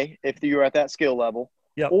Pro-Am and A if you were at that skill level.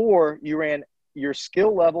 Yep. Or you ran your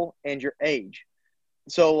skill level and your age.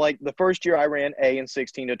 So, like, the first year I ran A in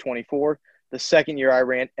 16 to 24. The second year I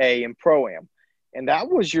ran A in Pro-Am. And that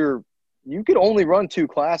was you could only run two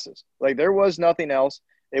classes. Like, there was nothing else.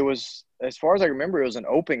 It was, as far as I remember, it was an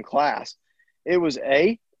open class. It was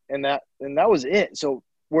A, and that was it. So,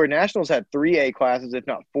 where nationals had 3 A classes, if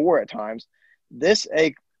not 4 at times, this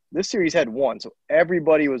series had 1. So,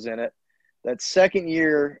 everybody was in it. That second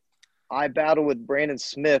year, I battled with Brandon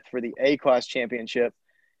Smith for the A-class championship.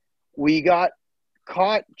 We got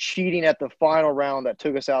caught cheating at the final round that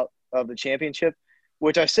took us out of the championship,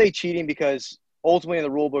 which I say cheating because ultimately in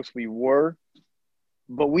the rule books we were,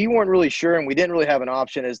 but we weren't really sure, and we didn't really have an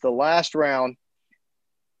option. Is the last round,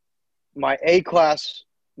 my A-class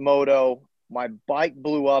moto, my bike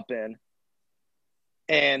blew up in,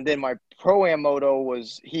 and then my Pro-Am moto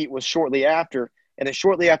was shortly after, and then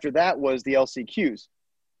shortly after that was the LCQs.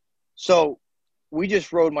 So we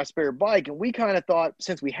just rode my spare bike, and we kind of thought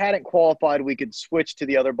since we hadn't qualified, we could switch to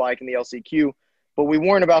the other bike in the LCQ, but we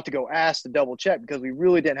weren't about to go ask to double check because we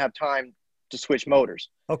really didn't have time to switch motors.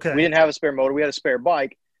 Okay. We didn't have a spare motor. We had a spare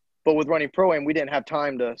bike, but with running Pro-Am, we didn't have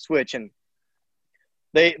time to switch. And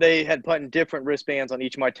they had put in different wristbands on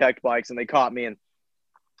each of my tech bikes, and they caught me. And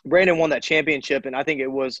Brandon won that championship, and I think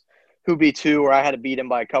it was who beat 2, or I had to beat him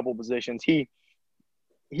by a couple positions. He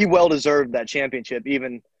well deserved that championship,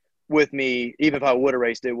 even with me. Even if I would have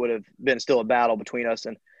raced, it would have been still a battle between us,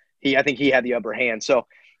 and I think he had the upper hand. So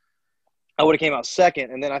I would have came out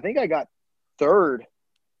second, and then I think I got third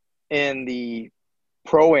in the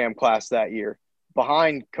Pro-Am class that year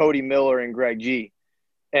behind Cody Miller and Greg G.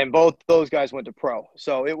 And both those guys went to pro.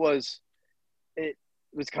 So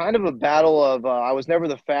was kind of a battle of I was never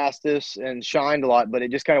the fastest and shined a lot, but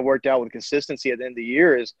it just kind of worked out with consistency at the end of the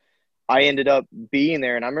year. Is I ended up being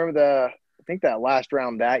there, and I remember I think that last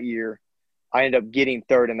round that year, I ended up getting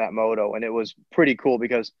third in that moto, and it was pretty cool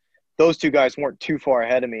because those two guys weren't too far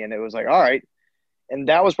ahead of me, and it was like, all right. And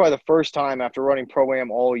that was probably the first time after running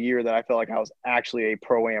Pro-Am all year that I felt like I was actually a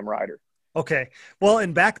Pro-Am rider. Okay. Well,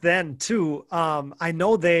 and back then too, I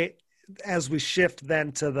know as we shift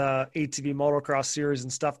then to the ATV motocross series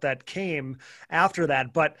and stuff that came after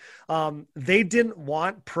that, but they didn't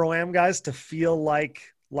want Pro-Am guys to feel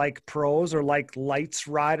like pros or like lights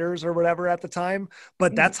riders or whatever at the time.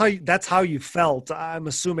 But that's how you felt, I'm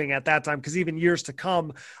assuming, at that time. Because even years to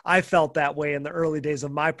come, I felt that way in the early days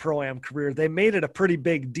of my Pro-Am career. They made it a pretty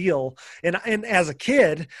big deal. And as a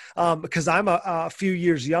kid, because I'm a few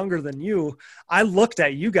years younger than you, I looked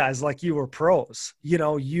at you guys like you were pros. You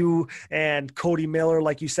know, you and Cody Miller,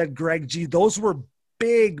 like you said, Greg G, those were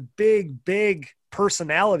big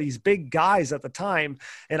personalities, big guys at the time.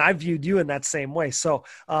 And I viewed you in that same way. So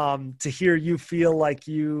to hear you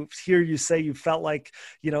say you felt like,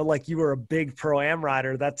 you know, like you were a big Pro-Am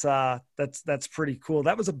rider, that's pretty cool.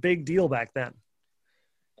 That was a big deal back then.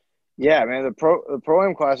 Yeah, man, the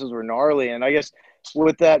Pro-Am classes were gnarly. And I guess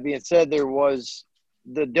with that being said, the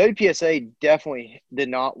WPSA definitely did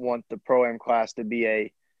not want the Pro-Am class to be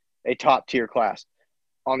a top tier class.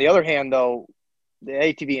 On the other hand, though, the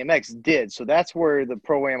ATV MX did. So that's where the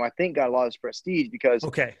Pro-Am, I think, got a lot of prestige because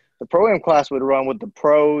the Pro-Am class would run with the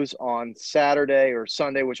pros on Saturday or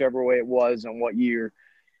Sunday, whichever way it was and what year.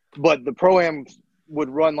 But the Pro-Am would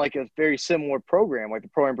run like a very similar program, like the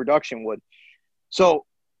Pro-Am production would. So,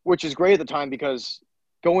 which is great at the time because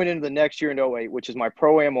going into the next year in 2008, which is my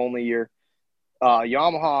Pro-Am only year,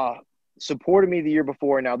 Yamaha supported me the year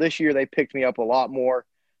before. Now this year they picked me up a lot more.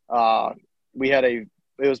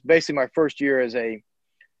 It was basically my first year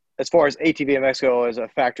as far as ATV-MX go, as a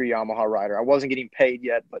factory Yamaha rider. I wasn't getting paid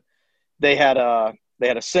yet, but they had a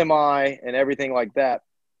semi and everything like that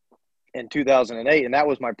in 2008, and that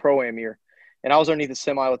was my Pro-Am year. And I was underneath the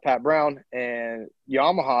semi with Pat Brown, and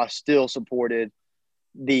Yamaha still supported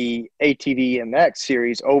the ATV-MX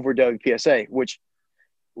series over WPSA, which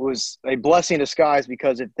was a blessing in disguise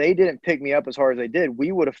because if they didn't pick me up as hard as they did,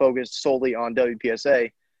 we would have focused solely on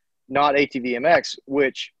WPSA, not ATV-MX,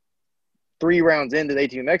 which 3 rounds into the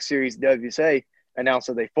ATV-MX series, the WPSA announced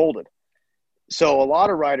that they folded. So a lot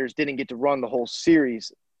of riders didn't get to run the whole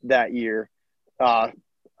series that year. I'd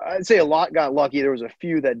say a lot got lucky. There was a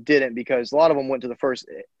few that didn't because a lot of them went to the first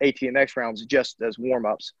ATV-MX rounds just as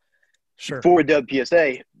warm-ups for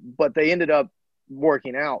WPSA, but they ended up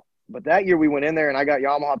working out. But that year we went in there and I got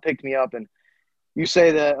Yamaha picked me up, and you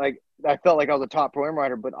say that like I felt like I was a top Pro-Am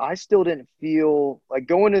rider, but I still didn't feel like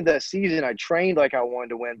going into that season. I trained like I wanted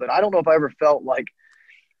to win, but I don't know if I ever felt like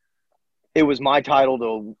it was my title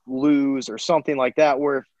to lose or something like that.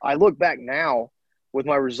 Where if I look back now with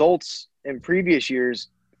my results in previous years,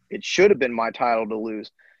 it should have been my title to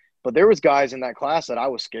lose. But there was guys in that class that I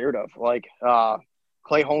was scared of, like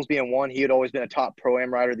Clay Holmes being one. He had always been a top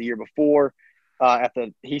Pro-Am rider the year before.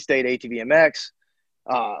 He stayed ATV-MX.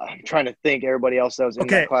 I'm trying to think everybody else that was in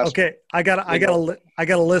that class. Okay. I got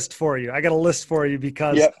a list for you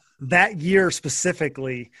because that year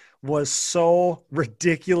specifically was so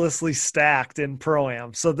ridiculously stacked in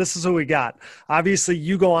Pro-Am. So this is who we got. Obviously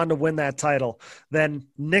you go on to win that title. Then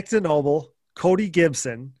Nick DeNoble, Cody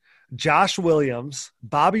Gibson, Josh Williams,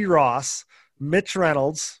 Bobby Ross, Mitch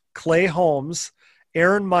Reynolds, Clay Holmes,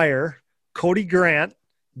 Aaron Meyer, Cody Grant,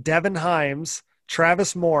 Devin Himes,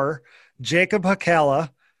 Travis Moore, Jacob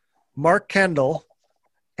Hakala, Mark Kendall,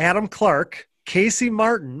 Adam Clark, Casey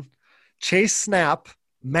Martin, Chase Snap,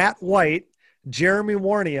 Matt White, Jeremy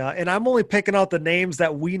Warnia, and I'm only picking out the names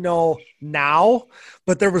that we know now,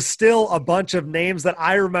 but there was still a bunch of names that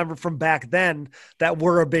I remember from back then that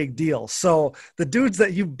were a big deal. So the dudes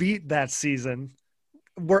that you beat that season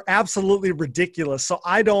were absolutely ridiculous. So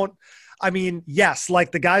yes,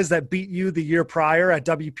 like the guys that beat you the year prior at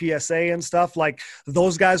WPSA and stuff, like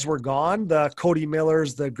those guys were gone, the Cody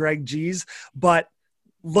Millers, the Greg G's, but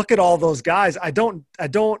look at all those guys. I don't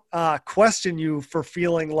question you for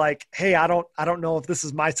feeling like, hey, I don't know if this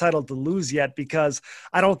is my title to lose yet, because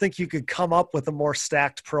I don't think you could come up with a more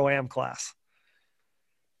stacked Pro-Am class.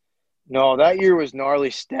 No, that year was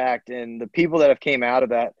gnarly stacked, and the people that have came out of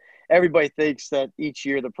that, everybody thinks that each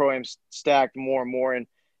year the Pro-Am stacked more and more, and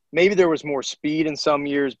maybe there was more speed in some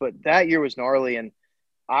years, but that year was gnarly. And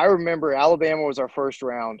I remember Alabama was our first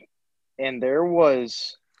round, and there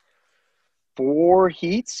was 4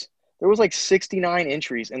 heats. There was like 69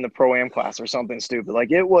 entries in the Pro-Am class or something stupid.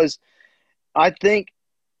 Like it was, I think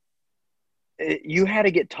you had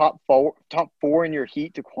to get top four in your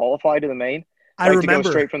heat to qualify to the main, I like to go remember.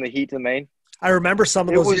 straight from the heat to the main. I remember some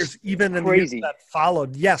of It those years, was even in the years crazy. that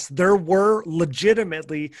followed. Yes, there were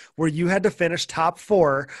legitimately where you had to finish top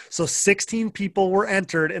four. So 16 people were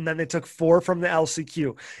entered, and then they took four from the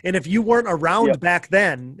LCQ. And if you weren't around Yep. back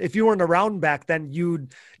then, you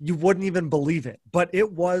wouldn't even believe it. But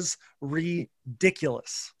it was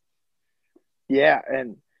ridiculous. Yeah,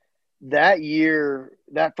 and that year,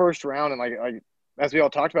 that first round, and as we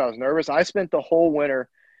all talked about, I was nervous. I spent the whole winter,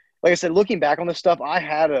 like I said, looking back on this stuff, I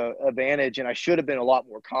had a advantage, and I should have been a lot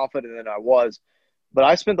more confident than I was. But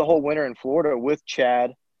I spent the whole winter in Florida with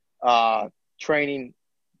Chad, training.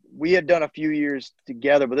 We had done a few years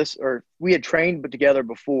together, we had trained together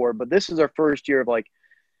before, but this is our first year of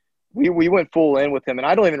we went full in with him, and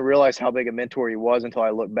I don't even realize how big a mentor he was until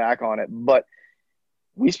I look back on it. But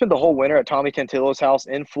we spent the whole winter at Tommy Cantillo's house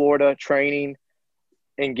in Florida training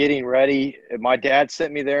and getting ready. And my dad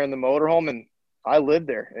sent me there in the motorhome, and I lived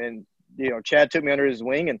there. And, Chad took me under his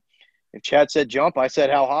wing, and if Chad said jump, I said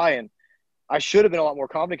how high. And I should have been a lot more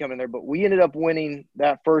confident coming there, but we ended up winning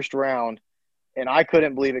that first round, and I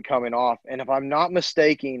couldn't believe it coming off. And if I'm not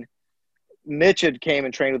mistaken, Mitch had came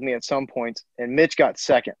and trained with me at some points, and Mitch got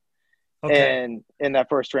second. Okay. And in that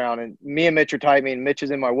first round, and me and Mitch are tight. I mean, Mitch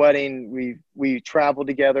is in my wedding. We traveled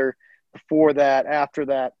together before that, after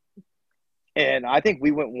that, and I think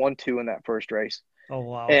we went 1-2 in that first race. Oh,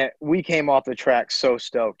 wow. And we came off the track so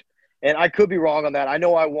stoked. And I could be wrong on that. I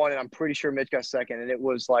know I won, and I'm pretty sure Mitch got second. And it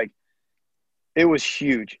was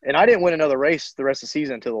huge. And I didn't win another race the rest of the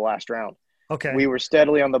season until the last round. Okay. We were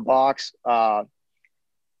steadily on the box.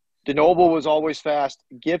 DeNoble was always fast.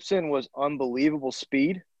 Gibson was unbelievable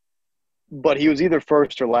speed, but he was either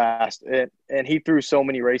first or last. And he threw so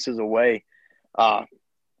many races away,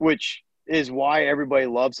 which is why everybody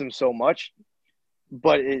loves him so much.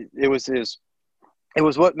 But it was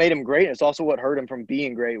what made him great. It's also what hurt him from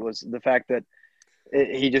being great, was the fact that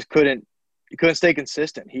he just couldn't stay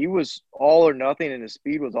consistent. He was all or nothing, and his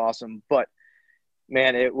speed was awesome. But,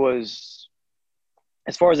 man, it was –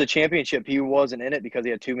 as far as the championship, he wasn't in it because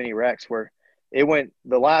he had too many wrecks, where it went –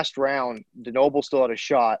 the last round, DeNoble still had a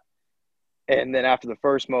shot. And then after the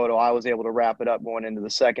first moto, I was able to wrap it up going into the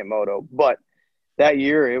second moto. But that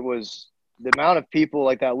year, it was – the amount of people,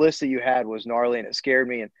 like that list that you had was gnarly, and it scared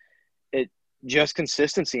me. And it just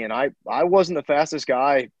consistency. And I wasn't the fastest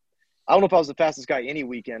guy. I don't know if I was the fastest guy any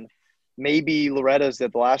weekend. Maybe Loretta's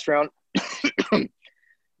at the last round.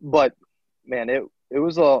 But, man, it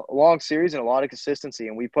was a long series and a lot of consistency.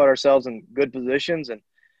 And we put ourselves in good positions. And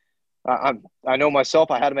I know myself,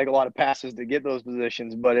 I had to make a lot of passes to get those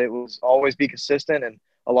positions, but it was always be consistent and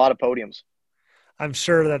a lot of podiums. I'm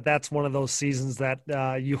sure that that's one of those seasons that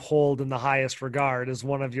you hold in the highest regard as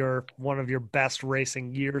one of your best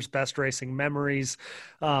racing years, best racing memories.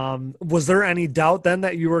 Was there any doubt then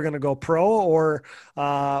that you were going to go pro, or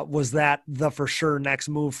was that the for sure next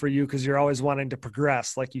move for you because you're always wanting to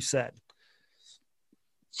progress, like you said?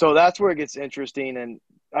 So that's where it gets interesting. And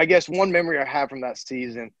I guess one memory I have from that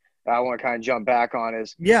season I want to kind of jump back on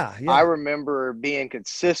is I remember being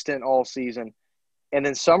consistent all season. And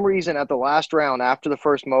then some reason at the last round after the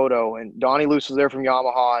first moto, and Donnie Luce was there from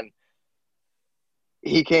Yamaha, and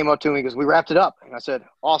he came up to me because we wrapped it up. And I said,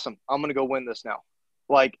 awesome, I'm going to go win this now.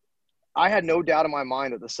 Like, I had no doubt in my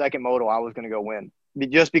mind that the second moto I was going to go win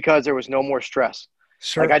just because there was no more stress.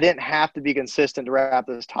 Sure. Like, I didn't have to be consistent to wrap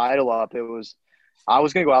this title up. I was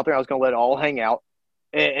going to go out there. I was going to let it all hang out.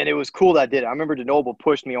 And it was cool that I did it. I remember DeNoble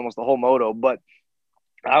pushed me almost the whole moto, but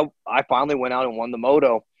I finally went out and won the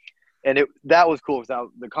moto. And that was cool because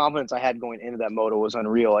the confidence I had going into that moto was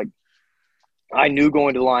unreal. Like, I knew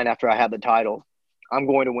going to the line after I had the title, I'm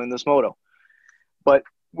going to win this moto. But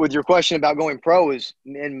with your question about going pro, is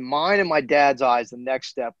in mine and my dad's eyes, the next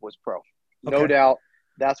step was pro. No doubt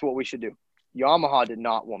that's what we should do. Yamaha did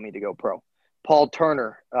not want me to go pro. Paul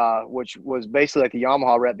Turner, which was basically like the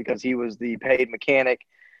Yamaha rep because he was the paid mechanic.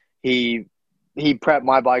 He prepped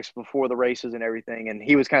my bikes before the races and everything, and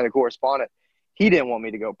he was kind of the correspondent. He didn't want me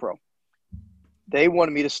to go pro. They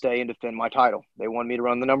wanted me to stay and defend my title. They wanted me to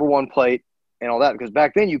run the number one plate and all that, because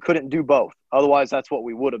back then you couldn't do both. Otherwise, that's what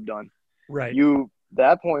we would have done. Right.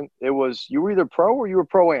 That point, it was you were either pro or you were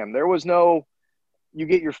pro-am. There was no you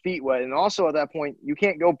get your feet wet. And also at that point, you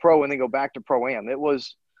can't go pro and then go back to pro-am. It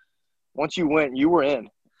was once you went, you were in.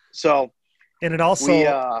 So and it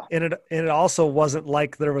also it also wasn't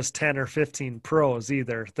like there was 10 or 15 pros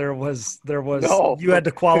either. There was no, you had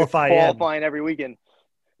to qualifying every weekend.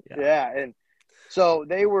 Yeah. And so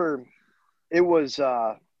it was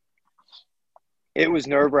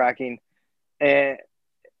nerve-wracking. And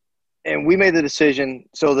And we made the decision.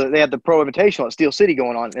 So that they had the Pro Invitational at Steel City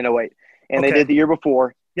going on in '08, and they Okay. did the year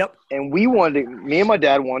before. Yep. And me and my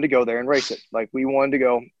dad wanted to go there and race it. Like, we wanted to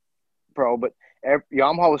go pro, but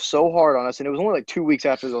Yamaha was so hard on us, and it was only like 2 weeks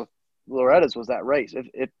after the Loretta's was that race.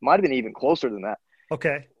 It might have been even closer than that.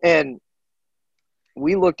 Okay. And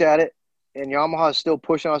we looked at it, and Yamaha is still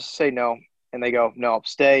pushing us to say no. And they go, no,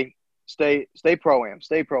 stay pro-am,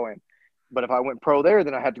 stay pro-am. But if I went pro there,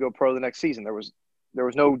 then I had to go pro the next season. There was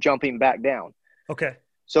no jumping back down. Okay.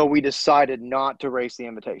 So we decided not to race the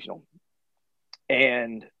Invitational.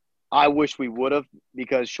 And I wish we would have,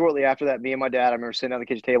 because shortly after that, me and my dad, I remember sitting down at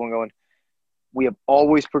the kitchen table and going, we have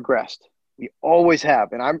always progressed. We always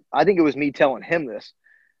have. And I think it was me telling him this.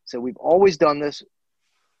 So we've always done this.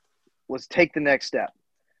 Let's take the next step.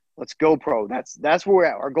 Let's go pro. That's where we're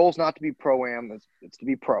at. Our goal is not to be pro-am. It's to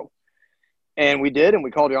be pro. And we did, and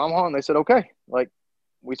we called Yamaha, and they said, okay, like,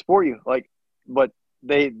 we support you. Like, but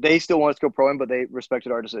they still want us to go pro-am, but they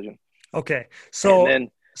respected our decision. Okay. So, and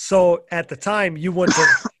then, so at the time you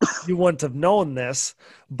wouldn't have known this,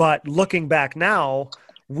 but looking back now,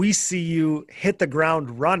 we see you hit the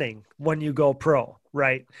ground running when you go pro,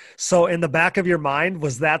 right? So in the back of your mind,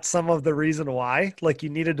 was that some of the reason why, like, you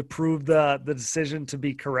needed to prove the decision to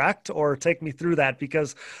be correct? Or take me through that,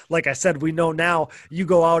 because like I said, we know now you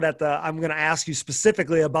go out I'm going to ask you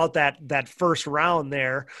specifically about that first round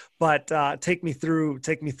there, but take me through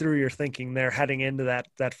your thinking there heading into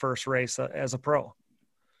that first race as a pro.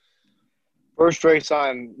 first race,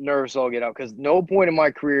 I'm nervous I'll get out, because no point in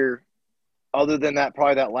my career, other than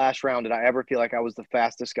probably that last round, did I ever feel like I was the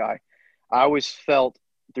fastest guy. I always felt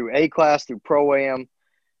through A class, through pro-am,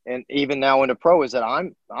 and even now into pro, is that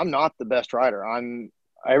I'm not the best rider.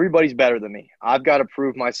 Everybody's better than me. I've got to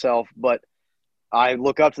prove myself, but I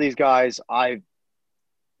look up to these guys.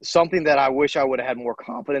 Something that I wish I would have had more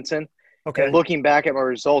confidence in. Okay. And looking back at my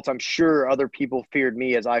results, I'm sure other people feared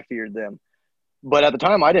me as I feared them. But at the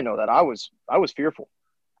time, I didn't know that. I was fearful.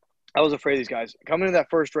 I was afraid of these guys. Coming into that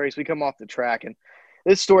first race, we come off the track, and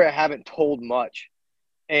this story I haven't told much,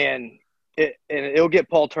 and it'll get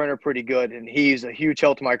Paul Turner pretty good, and he's a huge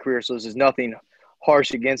help to my career, so this is nothing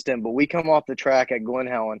harsh against him. But we come off the track at Glen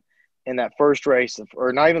Helen in that first race,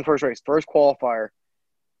 or not even first race, first qualifier,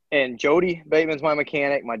 and Jody Bateman's my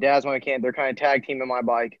mechanic, my dad's my mechanic. They're kind of tag teaming my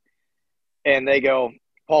bike, and they go,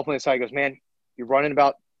 Paul from the side goes, man, you're running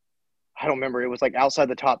about, I don't remember, it was like outside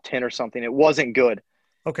the top 10 or something. It wasn't good.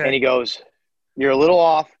 Okay. And he goes, you're a little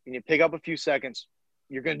off, and you pick up a few seconds,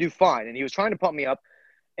 you're going to do fine. And he was trying to pump me up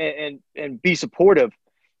and be supportive.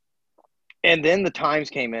 And then the times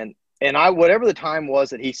came in, and whatever the time was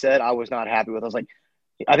that he said, I was not happy with.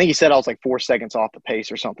 I think he said I was like 4 seconds off the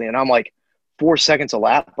pace or something. And I'm like, 4 seconds a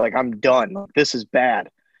lap? Like, I'm done. This is bad.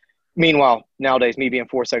 Meanwhile, nowadays, me being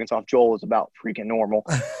 4 seconds off Joel is about freaking normal.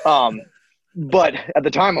 But at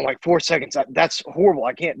the time, I'm like, 4 seconds, that's horrible.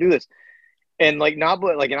 I can't do this. And and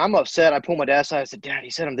I'm upset. I pulled my dad aside. I said, Dad,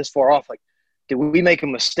 he said I'm this far off. Like, did we make a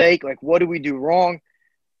mistake? Like, what did we do wrong?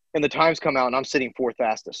 And the times come out, and I'm sitting fourth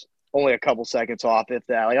fastest, only a couple seconds off, if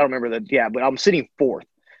that. Like, I don't remember but I'm sitting fourth.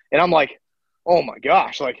 And I'm like, oh my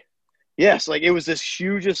gosh, like, yes, like, it was this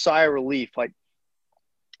hugest sigh of relief. Like,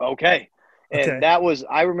 okay. And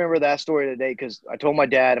I remember that story today, because I told my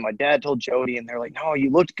dad, and my dad told Jody, and they're like, no,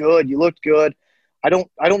 you looked good. You looked good. I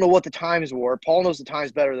don't know what the times were. Paul knows the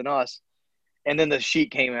times better than us. And then the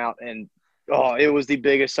sheet came out, and it was the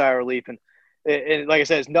biggest sigh of relief. And like I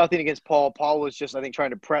said, it's nothing against Paul. Paul was just, I think,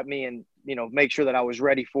 trying to prep me and, make sure that I was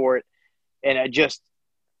ready for it. And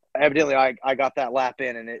evidently I got that lap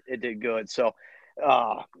in, and it did good. So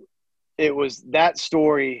it was that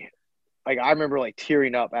story. Like, I remember like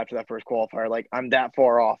tearing up after that first qualifier. Like, I'm that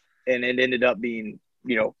far off, and it ended up being,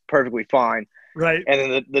 perfectly fine. Right. And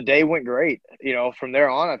then the day went great. From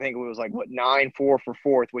there on, I think it was like 9-4 for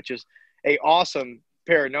fourth, which is a awesome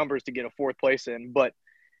pair of numbers to get a fourth place in. But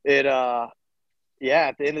it, at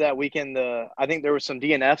the end of that weekend, I think there was some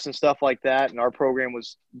DNFs and stuff like that, and our program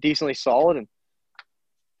was decently solid, and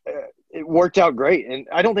it worked out great. And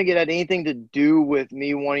I don't think it had anything to do with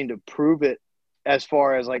me wanting to prove it, as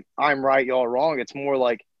far as like, I'm right, y'all wrong. It's more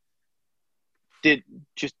like,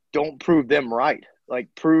 just don't prove them right. Like,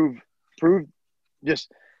 prove,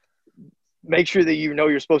 just make sure that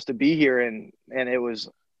you're supposed to be here. And it was,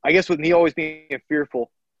 I guess, with me always being fearful,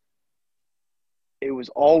 it was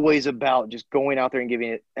always about just going out there and giving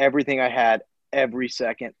it everything I had every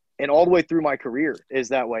second. And all the way through my career is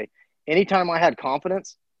that way. Anytime I had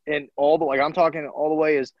confidence, and I'm talking all the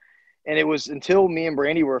way and it was until me and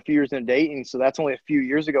Brandy were a few years into dating, so that's only a few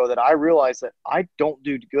years ago, that I realized that I don't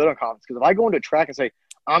do good on confidence. Because if I go into a track and say,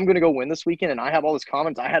 I'm going to go win this weekend, and I have all this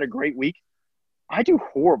confidence, I had a great week, I do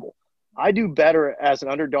horrible. I do better as an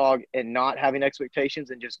underdog and not having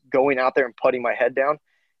expectations and just going out there and putting my head down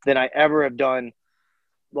than I ever have done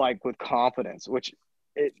like with confidence, which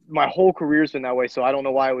my whole career's been that way. So I don't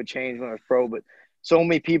know why it would change when I was pro, but so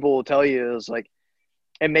many people will tell you is like,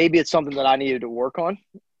 and maybe it's something that I needed to work on,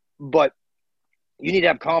 but you need to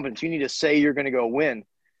have confidence. You need to say you're going to go win.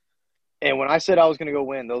 And when I said I was going to go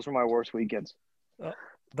win, those were my worst weekends.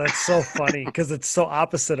 That's so funny because it's so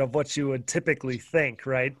opposite of what you would typically think,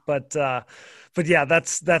 right? But yeah,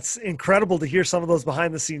 that's incredible to hear some of those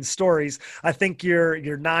behind the scenes stories. I think your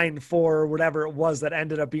 9-4, whatever it was that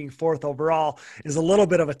ended up being fourth overall, is a little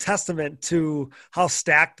bit of a testament to how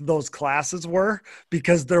stacked those classes were,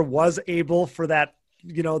 because there was able for that,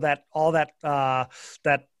 that all that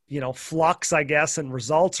flux, I guess, and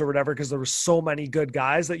results or whatever, because there were so many good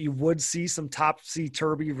guys that you would see some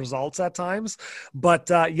topsy-turvy results at times. But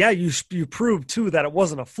yeah, you proved too that it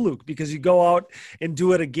wasn't a fluke, because you go out and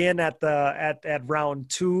do it again at round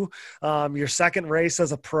 2, your second race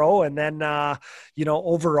as a pro, and then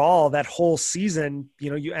overall that whole season,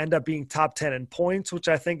 you end up being top 10 in points, which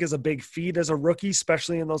I think is a big feat as a rookie,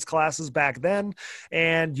 especially in those classes back then.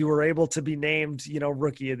 And you were able to be named,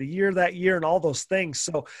 rookie of the year that year and all those things.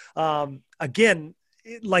 So again,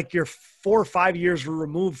 like you're 4 or 5 years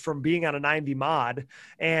removed from being on a 90 mod,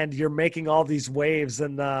 and you're making all these waves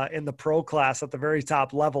in the pro class at the very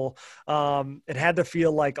top level. It had to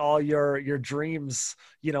feel like all your dreams,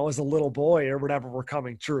 as a little boy or whatever, were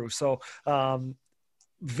coming true. So,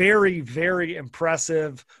 very, very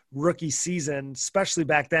impressive rookie season, especially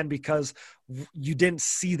back then, because you didn't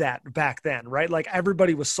see that back then, right? Like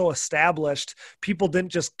everybody was so established. People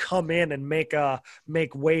didn't just come in and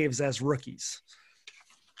make waves as rookies.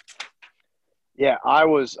 Yeah, I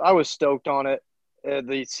was stoked on it.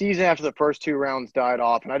 The season after the first 2 rounds died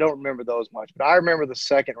off, and I don't remember those much, but I remember the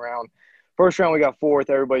second round. First round we got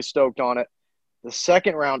 4th. Everybody's stoked on it. The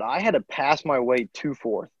second round, I had to pass my way to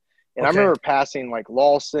 4th. And okay. I remember passing like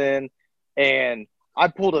Lawson, and I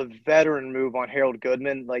pulled a veteran move on Harold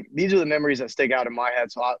Goodman. Like, these are the memories that stick out in my head,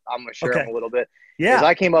 so I'm going to share them a little bit. Yeah. Because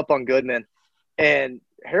I came up on Goodman, and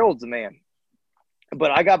Harold's the man.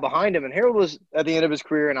 But I got behind him, and Harold was at the end of his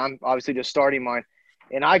career, and I'm obviously just starting mine.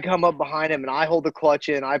 And I come up behind him, and I hold the clutch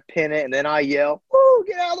in, I pin it, and then I yell, "Woo,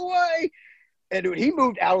 get out of the way!" And, dude, he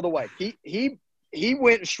moved out of the way. He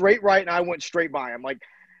went straight right, and I went straight by him. Like,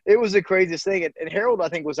 it was the craziest thing. And Harold, I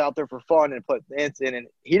think, was out there for fun and put ants in, and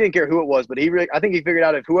he didn't care who it was, but I think he figured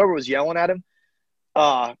out if whoever was yelling at him,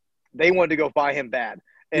 they wanted to go by him bad.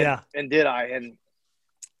 And did I? And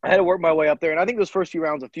I had to work my way up there. And I think those first few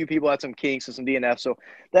rounds, a few people had some kinks and some DNF, so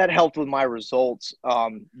that helped with my results.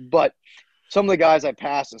 But some of the guys I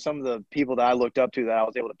passed and some of the people that I looked up to that I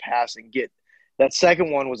was able to pass and get, that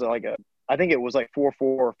second one was like I think it was like 4-4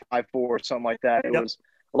 or 5-4 or something like that. It was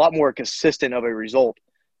a lot more consistent of a result.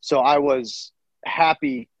 So I was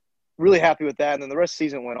happy, really happy with that. And then the rest of the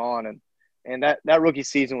season went on, and that rookie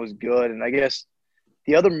season was good. And I guess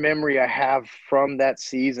the other memory I have from that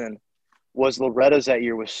season was Loretta's that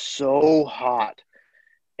year was so hot.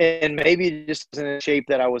 And maybe just in the shape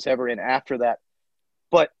that I was ever in after that.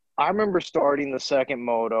 But I remember starting the second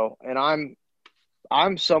moto, and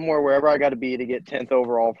I'm somewhere wherever I got to be to get 10th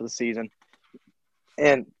overall for the season.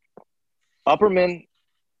 And Upperman,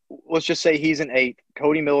 let's just say he's in 8th,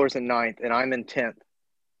 Cody Miller's in 9th, and I'm in 10th.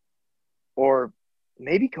 Or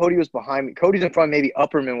maybe Cody was behind me. Cody's in front, maybe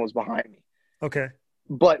Upperman was behind me. Okay.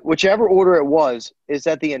 But whichever order it was, is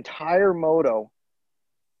that the entire moto,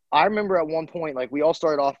 I remember at one point, like, we all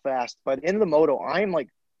started off fast. By the end of the moto, I am, like,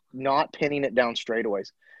 not pinning it down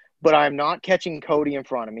straightaways. But I'm not catching Cody in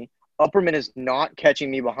front of me. Upperman is not catching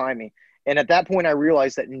me behind me. And at that point, I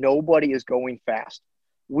realized that nobody is going fast.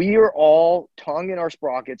 We are all tongue in our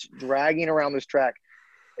sprockets, dragging around this track.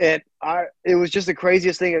 And it was just the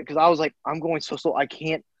craziest thing, because I was like, I'm going so slow. I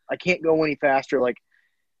can't go any faster. Like,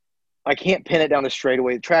 I can't pin it down the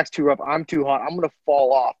straightaway. The track's too rough. I'm too hot. I'm going to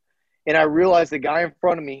fall off. And I realized the guy in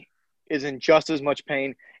front of me is in just as much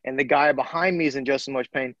pain, and the guy behind me is in just as much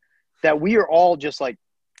pain, that we are all just like,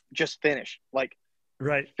 just finish. Like,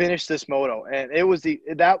 right, finish this moto. And it was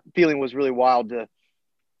that feeling was really wild, to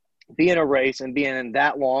be in a race and being in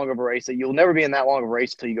that long of a race, that you'll never be in that long of a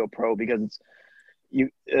race until you go pro, because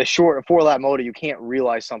it's a 4-lap moto. You can't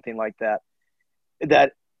realize something like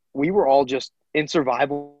that we were all just in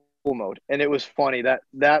survival mode. And it was funny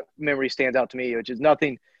that memory stands out to me, which is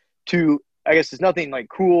nothing I guess it's nothing like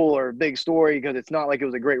cool or big story, because it's not like it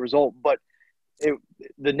was a great result, but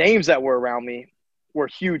the names that were around me were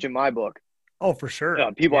huge in my book. Oh, for sure.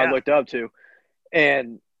 People I looked up to.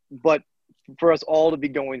 But for us all to be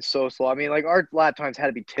going so slow. I mean, like our lap times had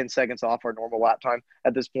to be 10 seconds off our normal lap time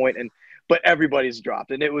at this point, but everybody's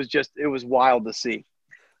dropped, and it was wild to see.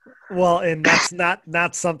 Well, and that's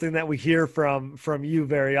not something that we hear from you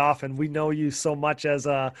very often. We know you so much as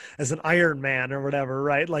an Iron Man or whatever,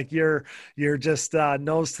 right? Like you're just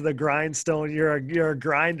nose to the grindstone. You're a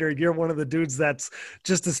grinder. You're one of the dudes that's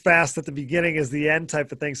just as fast at the beginning as the end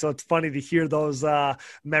type of thing. So it's funny to hear those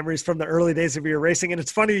memories from the early days of your racing, and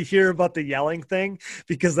it's funny to hear about the yelling thing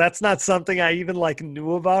because that's not something I even like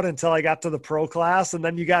knew about until I got to the pro class, and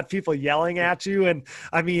then you got people yelling at you, and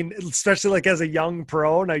I mean, especially like as a young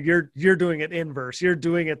pro. Now you're doing it inverse. You're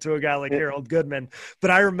doing it to a guy like Harold Goodman.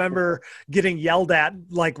 But I remember getting yelled at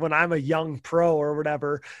like when I'm a young pro or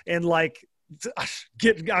whatever, and like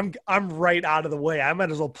I'm right out of the way. I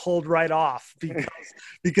might as well pulled right off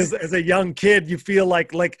because as a young kid you feel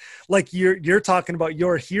like you're talking about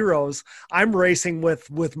your heroes. I'm racing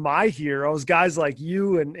with my heroes, guys like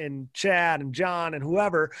you and Chad and John and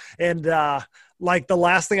whoever, and like the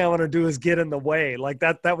last thing I want to do is get in the way. Like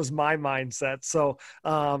that was my mindset. So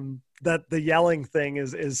that the yelling thing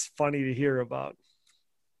is funny to hear about.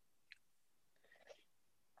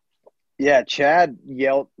 Yeah, Chad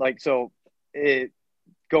yelled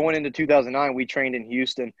going into 2009, we trained in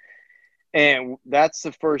Houston, and that's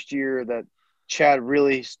the first year that Chad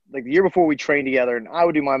really, like the year before we trained together, and I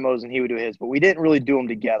would do my motos and he would do his, but we didn't really do them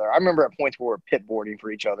together. I remember at points where we were pit boarding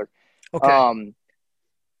for each other. Okay.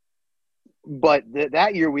 But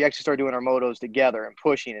that year we actually started doing our motos together and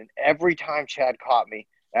pushing. And every time Chad caught me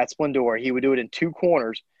at Splendor, he would do it in two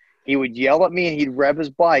corners. He would yell at me and he'd rev his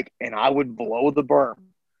bike, and I would blow the berm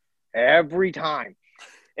every time.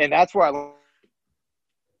 And that's where I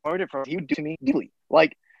learned it from. He would do it to me deeply.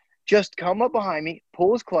 Like, just come up behind me,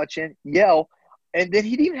 pull his clutch in, yell, and then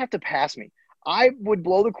he'd even have to pass me. I would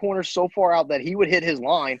blow the corner so far out that he would hit his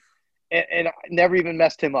line and I never even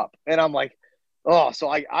messed him up. And I'm like, oh, so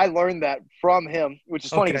I learned that from him, which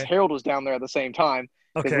is funny because Harold was down there at the same time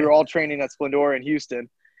because we were all training at Splendor in Houston.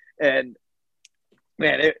 And,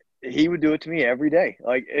 man, he would do it to me every day.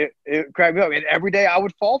 Like, it cracked me up. And every day I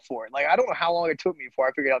would fall for it. Like, I don't know how long it took me before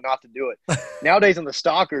I figured out not to do it. Nowadays on the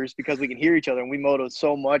Stalkers, because we can hear each other, and we motoed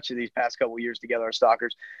so much of these past couple of years together, our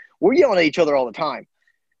Stalkers, we're yelling at each other all the time.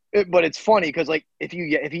 But it's funny because, like, if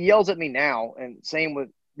he yells at me now, and same with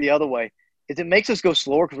the other way, is it makes us go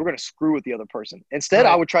slower because we're going to screw with the other person. Instead,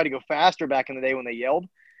 I would try to go faster back in the day when they yelled.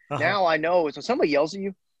 Now I know is when somebody yells at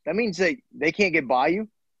you, that means they can't get by you.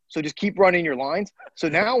 So just keep running your lines. So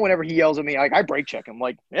now whenever he yells at me, I brake check him.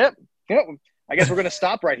 Like, yep, I guess we're going to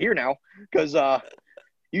stop right here now because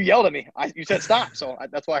you yelled at me. You said stop, so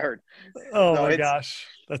that's what I heard. Oh, so my gosh.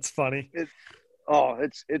 That's funny.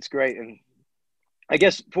 It's great. And I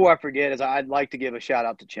guess before I forget, I'd like to give a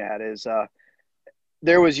shout-out to Chad.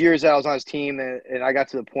 There was years that I was on his team, and I got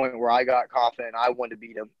to the point where I got confident I wanted to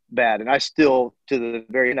beat him bad. And I still, to the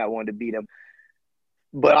very end, I wanted to beat him.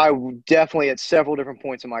 But I definitely, at several different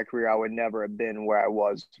points in my career, I would never have been where I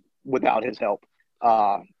was without his help.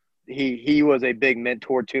 He was a big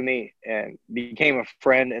mentor to me and became a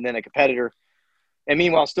friend and then a competitor. And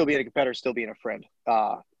meanwhile, still being a competitor, still being a friend.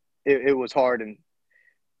 It was hard. And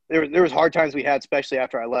there was hard times we had, especially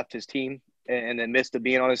after I left his team and then missed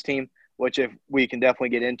being on his team, which if we can definitely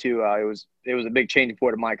get into, it was a big changing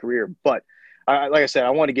point of my career. But like I said, I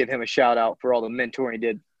want to give him a shout out for all the mentoring he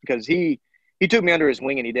did because he took me under his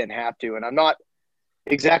wing and he didn't have to. And I'm not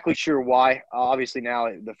exactly sure why. Obviously now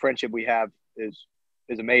the friendship we have is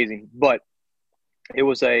amazing, but it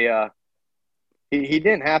was he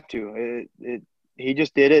didn't have to. He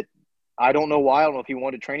just did it. I don't know why. I don't know if he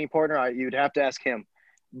wanted a training partner. You'd have to ask him,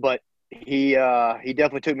 but he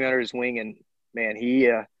definitely took me under his wing, and man, he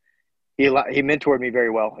mentored me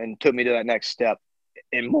very well and took me to that next step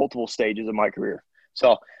in multiple stages of my career.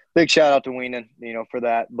 So big shout out to Weenan, for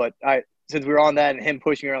that. But since we were on that and him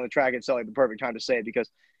pushing me around the track, it's like the perfect time to say it because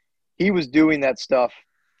he was doing that stuff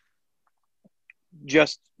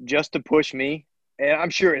just to push me. And I'm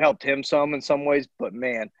sure it helped him some in some ways, but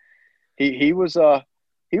man, he was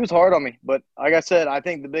hard on me. But like I said, I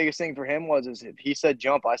think the biggest thing for him was if he said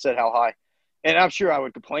jump, I said how high. And I'm sure I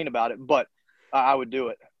would complain about it, but I would do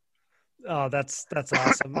it. Oh, that's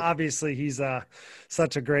awesome. Obviously he's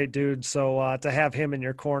such a great dude. So to have him in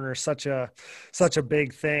your corner, such a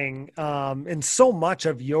big thing. And so much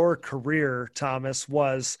of your career, Thomas,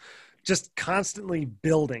 was just constantly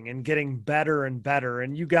building and getting better and better.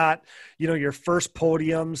 And you got, your first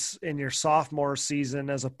podiums in your sophomore season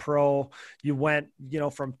as a pro. You went,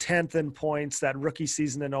 from 10th in points that rookie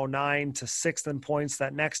season in 2009 to 6th in points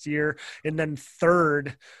that next year. And then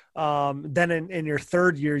third Then in your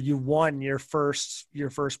third year, you won your first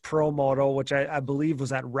pro moto, which I believe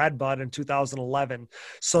was at Redbud in 2011.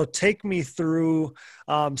 So take me through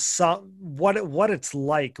what it's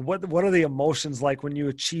like. What are the emotions like when you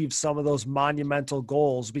achieve some of those monumental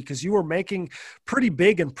goals? Because you were making pretty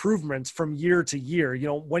big improvements from year to year. You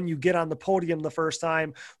know, when you get on the podium the first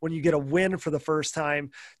time, when you get a win for the first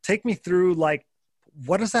time, take me through like,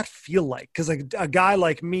 what does that feel like? Because a guy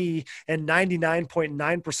like me and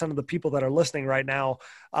 99.9% of the people that are listening right now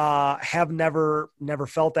have never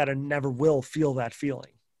felt that and never will feel that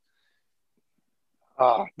feeling.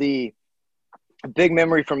 The big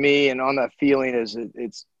memory for me and on that feeling is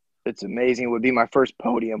it's amazing. It would be my first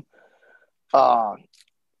podium.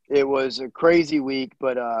 It was a crazy week,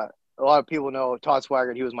 but a lot of people know Todd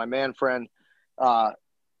Swaggart. He was my man friend,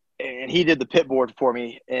 and he did the pit board for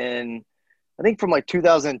me. And I think from like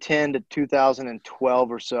 2010 to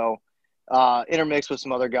 2012 or so, intermixed with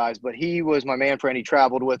some other guys. But he was my man friend. He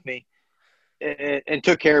traveled with me and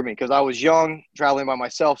took care of me because I was young, traveling by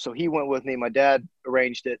myself. So he went with me. My dad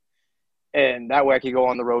arranged it. And that way I could go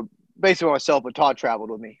on the road basically by myself, but Todd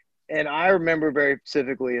traveled with me. And I remember very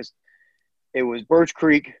specifically it was Birch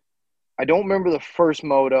Creek. I don't remember the first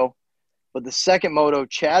moto, but the second moto,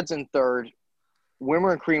 Chad's in third,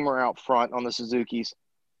 Wimmer and Creamer out front on the Suzukis.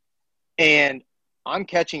 And I'm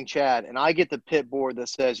catching Chad, and I get the pit board that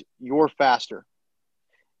says, "You're faster."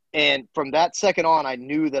 And from that second on, I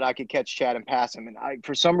knew that I could catch Chad and pass him. And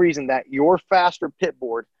for some reason, that "You're faster" pit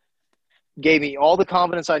board gave me all the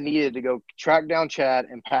confidence I needed to go track down Chad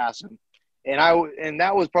and pass him. And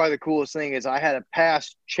that was probably the coolest thing is I had to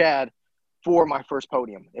pass Chad for my first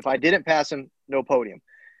podium. If I didn't pass him, no podium.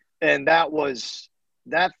 And that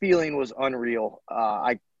feeling was unreal.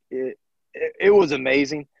 It was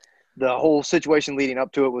amazing. The whole situation leading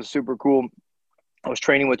up to it was super cool. I was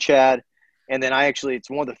training with Chad, and then it's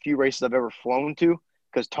one of the few races I've ever flown to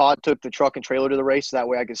because Todd took the truck and trailer to the race so that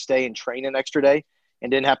way I could stay and train an extra day and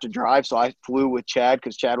didn't have to drive. So I flew with Chad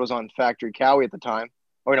because Chad was on Factory Cowie at the time.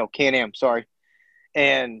 Or no, Can-Am, sorry.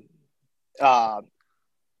 And so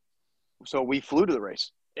we flew to the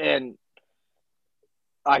race. And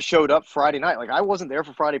I showed up Friday night. Like, I wasn't there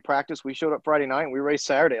for Friday practice. We showed up Friday night, and we raced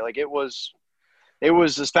Saturday. Like, it was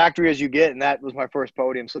as factory as you get, and that was my first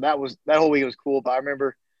podium. So that whole week was cool. But I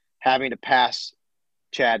remember having to pass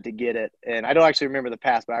Chad to get it. And I don't actually remember the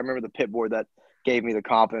pass, but I remember the pit board that gave me the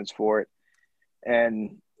confidence for it.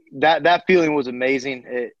 And that feeling was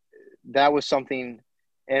amazing. That was something,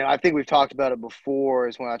 and I think we've talked about it before,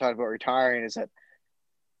 is when I talked about retiring, is that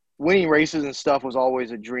winning races and stuff was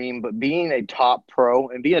always a dream, but being a top pro,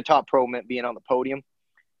 and being a top pro meant being on the podium,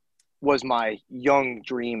 was my young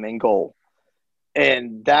dream and goal.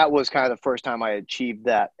 And that was kind of the first time I achieved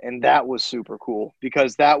that. And that was super cool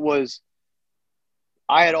because I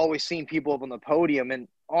had always seen people up on the podium, and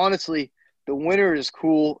honestly, the winner is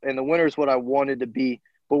cool, and the winner is what I wanted to be.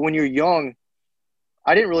 But when you're young,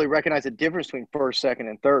 I didn't really recognize the difference between first, second,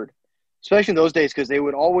 and third, especially in those days because it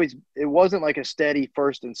wasn't like a steady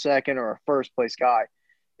first and second or a first place guy.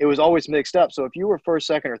 It was always mixed up. So if you were first,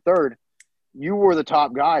 second, or third, you were the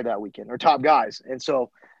top guy that weekend or top guys. And so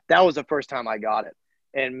that was the first time I got it.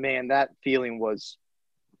 And, man, that feeling was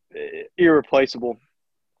irreplaceable.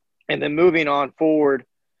 And then moving on forward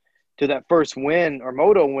to that first win or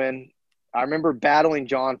moto win, I remember battling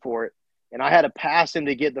John for it, and I had to pass him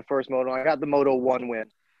to get the first moto. I got the Moto 1 win,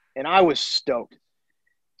 and I was stoked.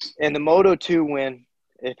 And the Moto 2 win,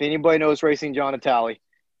 if anybody knows Racing John Natale,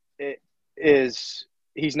 he's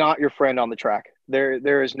not your friend on the track.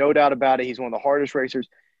 There is no doubt about it. He's one of the hardest racers.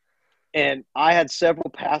 And I had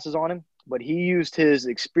several passes on him, but he used his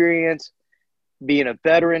experience being a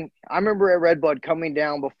veteran. I remember at Redbud coming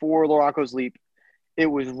down before Laraco's Leap, it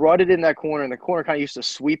was rutted in that corner, and the corner kind of used to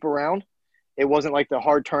sweep around. It wasn't like the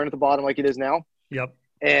hard turn at the bottom like it is now. Yep.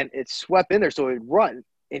 And it swept in there, so it run.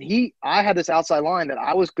 And I had this outside line that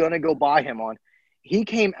I was going to go by him on. He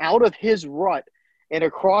came out of his rut and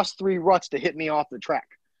across 3 ruts to hit me off the track.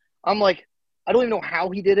 I'm like, I don't even know how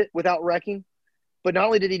he did it without wrecking. But not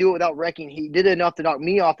only did he do it without wrecking, he did it enough to knock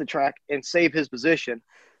me off the track and save his position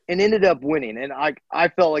and ended up winning. And I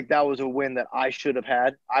felt like that was a win that I should have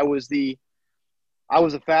had. I was the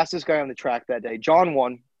fastest guy on the track that day. John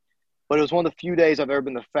won, but it was one of the few days I've ever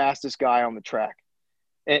been the fastest guy on the track.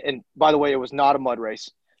 And by the way, it was not a mud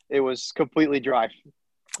race. It was completely dry.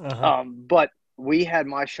 Uh-huh. But we had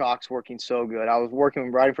my shocks working so good. I was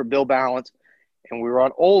riding for Bill Balance, and we were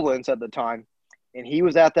on Olin's at the time. And he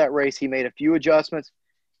was at that race. He made a few adjustments,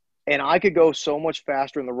 and I could go so much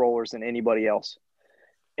faster in the rollers than anybody else.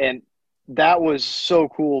 And that was so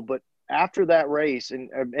cool. But after that race, and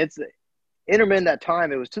Intermin that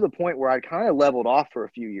time, it was to the point where I'd kind of leveled off for a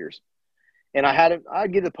few years. And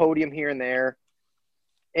I'd get the podium here and there,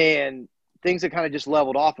 and things had kind of just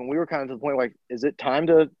leveled off. And we were kind of to the point like, is it time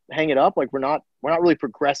to hang it up? Like we're not really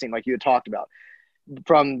progressing like you had talked about.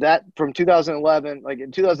 From 2011, like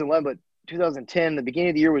in 2011, but 2010, the beginning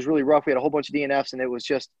of the year was really rough. We had a whole bunch of DNFs, and it was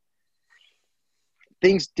just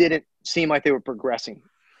things didn't seem like they were progressing.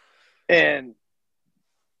 And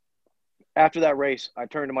after that race, I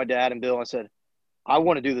turned to my dad and Bill and said, I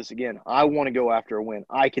want to do this again. I want to go after a win.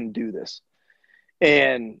 I can do this.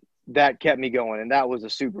 And that kept me going. And that was a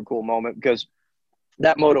super cool moment because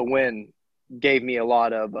that moto win gave me a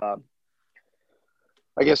lot of, a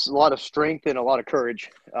lot of strength and a lot of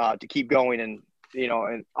courage to keep going. And,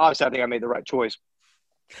 and obviously I think I made the right choice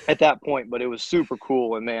at that point, but it was super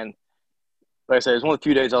cool. And man, like I said, it was one of the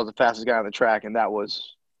few days I was the fastest guy on the track. And that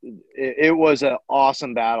was, it was an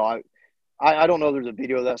awesome battle. I don't know if there's a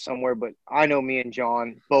video of that somewhere, but I know me and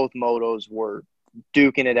John, both motos, were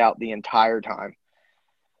duking it out the entire time.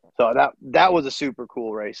 So that was a super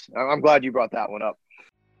cool race. I'm glad you brought that one up.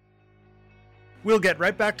 We'll get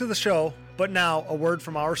right back to the show, but now a word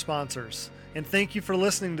from our sponsors. And thank you for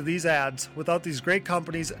listening to these ads. Without these great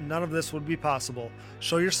companies, none of this would be possible.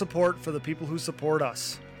 Show your support for the people who support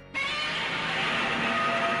us.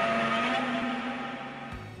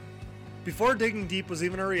 Before Digging Deep was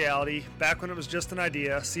even a reality, back when it was just an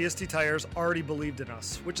idea, CST Tires already believed in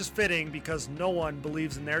us, which is fitting because no one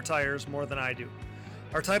believes in their tires more than I do.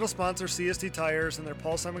 Our title sponsor, CST Tires, and their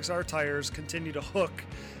Pulse MXR tires continue to hook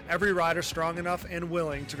every rider strong enough and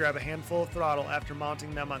willing to grab a handful of throttle after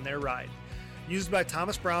mounting them on their ride. Used by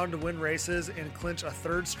Thomas Brown to win races and clinch a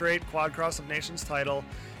third straight Quad Cross of Nations title,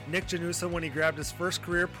 Nick Janusa when he grabbed his first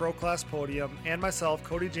career Pro Class podium, and myself,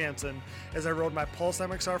 Cody Jansen, as I rode my Pulse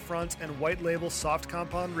MXR fronts and white label soft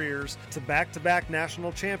compound rears to back-to-back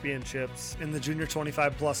national championships in the Junior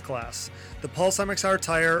 25 Plus class. The Pulse MXR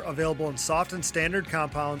tire, available in soft and standard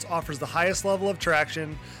compounds, offers the highest level of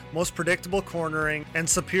traction, most predictable cornering, and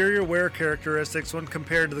superior wear characteristics when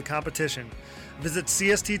compared to the competition. Visit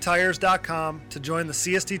CSTTires.com to join the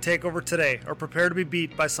CST takeover today, or prepare to be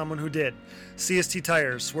beat by someone who did. CST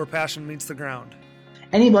Tires, where passion meets the ground.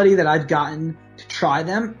 Anybody that I've gotten to try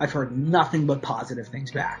them, I've heard nothing but positive things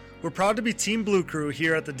back. We're proud to be Team Blue Crew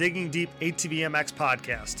here at the Digging Deep ATVMX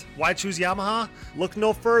podcast. Why choose Yamaha? Look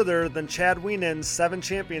no further than Chad Wienen's 7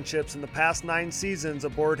 championships in the past 9 seasons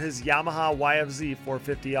aboard his Yamaha YFZ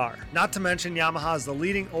 450R. Not to mention, Yamaha is the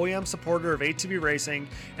leading OEM supporter of ATV racing,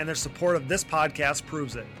 and their support of this podcast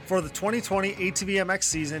proves it. For the 2020 ATVMX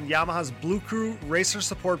season, Yamaha's Blue Crew Racer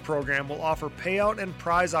Support Program will offer payout and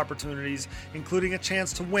prize opportunities, including a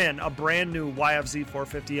chance to win a brand new YFZ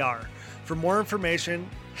 450R. For more information,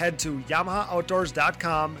 head to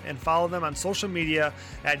YamahaOutdoors.com and follow them on social media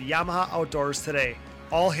at Yamaha Outdoors today.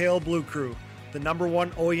 All hail Blue Crew, the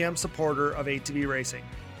 #1 OEM supporter of ATV racing.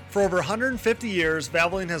 For over 150 years,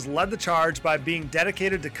 Valvoline has led the charge by being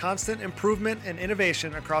dedicated to constant improvement and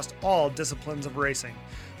innovation across all disciplines of racing.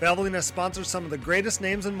 Valvoline has sponsored some of the greatest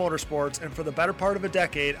names in motorsports, and for the better part of a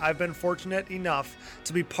decade, I've been fortunate enough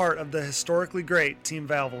to be part of the historically great Team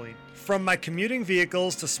Valvoline. From my commuting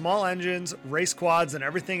vehicles to small engines, race quads, and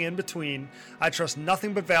everything in between, I trust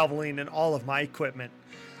nothing but Valvoline in all of my equipment.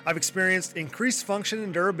 I've experienced increased function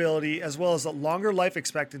and durability, as well as a longer life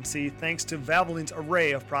expectancy thanks to Valvoline's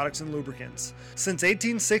array of products and lubricants. Since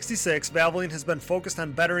 1866, Valvoline has been focused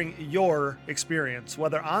on bettering your experience,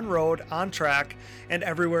 whether on road, on track, and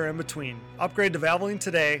everywhere in between. Upgrade to Valvoline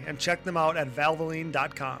today and check them out at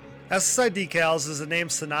valvoline.com. SSI Decals is a name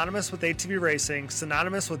synonymous with ATV racing,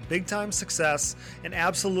 synonymous with big-time success, and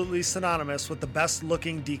absolutely synonymous with the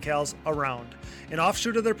best-looking decals around. An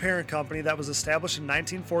offshoot of their parent company that was established in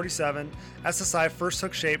 1947, SSI first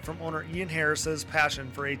took shape from owner Ian Harris's passion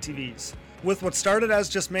for ATVs. With what started as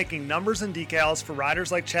just making numbers and decals for riders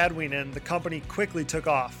like Chad Wienen, the company quickly took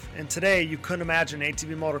off, and today you couldn't imagine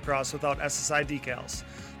ATV motocross without SSI decals.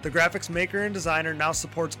 The graphics maker and designer now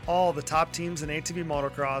supports all the top teams in ATV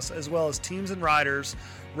motocross, as well as teams and riders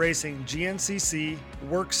racing GNCC,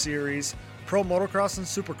 Work Series, Pro Motocross and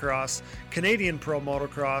Supercross, Canadian Pro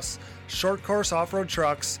Motocross, short course off-road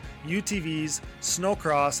trucks, UTVs,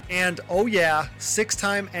 snowcross, and, oh yeah,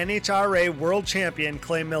 6-time NHRA World Champion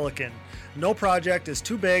Clay Milliken. No project is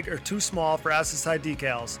too big or too small for SSI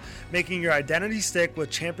Decals, making your identity stick with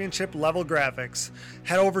championship-level graphics.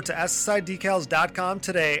 Head over to SSIDecals.com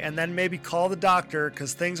today and then maybe call the doctor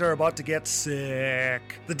because things are about to get sick.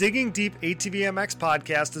 The Digging Deep ATVMX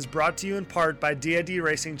podcast is brought to you in part by DID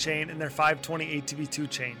Racing Chain and their 520 ATV2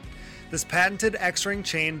 chain. This patented X-ring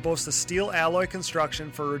chain boasts a steel alloy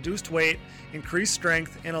construction for reduced weight, increased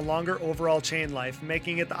strength, and a longer overall chain life,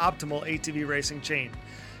 making it the optimal ATV racing chain.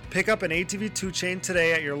 Pick up an ATV2 chain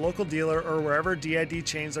today at your local dealer or wherever DID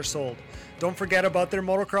chains are sold. Don't forget about their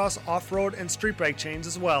motocross, off-road, and street bike chains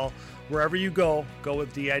as well. Wherever you go, go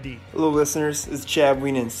with DID. Hello listeners, this is Chad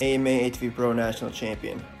Wienans, AMA ATV Pro National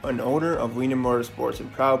Champion, an owner of Wienen Motorsports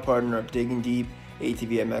and proud partner of Digging Deep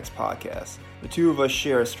ATV MX podcast. The two of us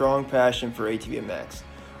share a strong passion for ATV MX.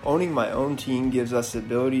 Owning my own team gives us the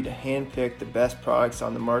ability to handpick the best products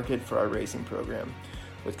on the market for our racing program.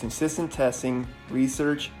 With consistent testing,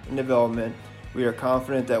 research, and development, we are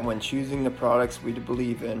confident that when choosing the products we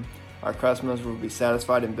believe in, our customers will be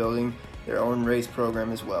satisfied in building their own race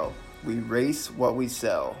program as well. We race what we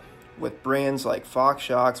sell. With brands like Fox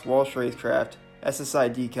Shocks, Walsh Racecraft,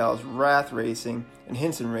 SSI Decals, Wrath Racing, and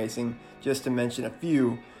Hinson Racing, just to mention a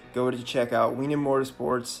few, go to check out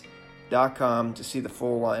wienenmotorsports.com to see the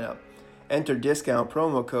full lineup. Enter discount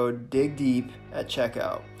promo code DIGDEEP at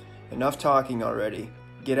checkout. Enough talking already.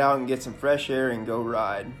 Get out and get some fresh air and go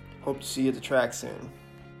ride. Hope to see you at the track soon.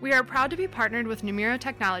 We are proud to be partnered with Numera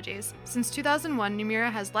Technologies. Since 2001,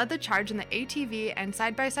 Numera has led the charge in the ATV and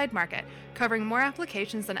side-by-side market, covering more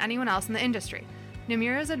applications than anyone else in the industry.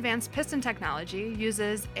 Numera's advanced piston technology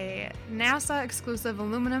uses a NASA-exclusive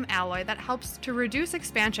aluminum alloy that helps to reduce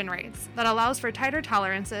expansion rates, that allows for tighter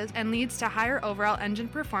tolerances, and leads to higher overall engine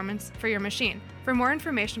performance for your machine. For more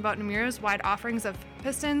information about Numera's wide offerings of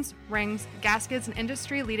pistons, rings, gaskets, and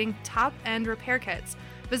industry-leading top-end repair kits,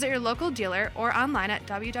 visit your local dealer or online at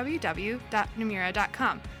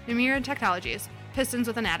www.numera.com. Numera Technologies, pistons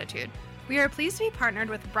with an attitude. We are pleased to be partnered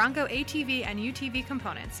with Bronco ATV and UTV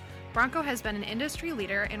Components. Bronco has been an industry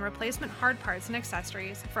leader in replacement hard parts and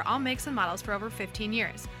accessories for all makes and models for over 15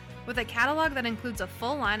 years. With a catalog that includes a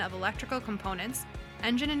full line of electrical components,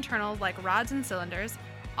 engine internals like rods and cylinders,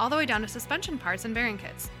 all the way down to suspension parts and bearing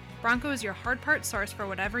kits, Bronco is your hard part source for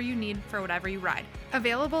whatever you need for whatever you ride.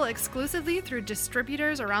 Available exclusively through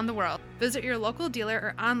distributors around the world. Visit your local dealer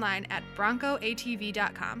or online at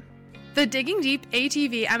broncoatv.com. The Digging Deep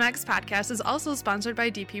ATV MX podcast is also sponsored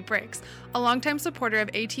by DP Brakes, a longtime supporter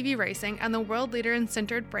of ATV racing and the world leader in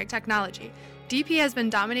sintered brake technology. DP has been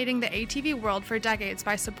dominating the ATV world for decades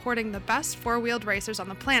by supporting the best four-wheeled racers on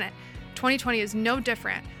the planet. 2020 is no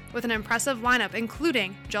different, with an impressive lineup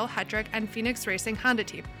including Joel Hetrick and Phoenix Racing Honda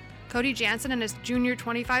Team, Cody Jansen and his Junior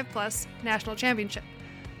 25+ National Championship,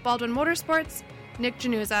 Baldwin Motorsports, Nick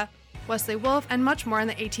Januza, Wesley Wolf, and much more in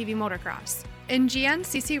the ATV motocross. In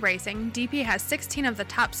GNCC Racing, DP has 16 of the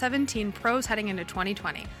top 17 pros heading into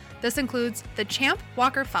 2020. This includes the champ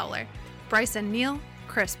Walker Fowler, Bryson Neal,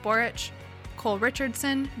 Chris Borich, Cole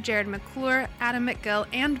Richardson, Jared McClure, Adam McGill,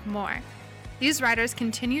 and more. These riders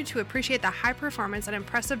continue to appreciate the high performance and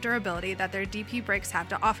impressive durability that their DP brakes have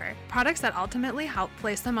to offer, products that ultimately help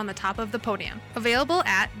place them on the top of the podium. Available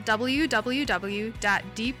at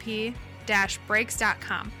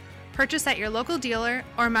www.dp-brakes.com. Purchase at your local dealer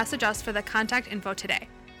or message us for the contact info today.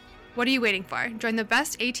 What are you waiting for? Join the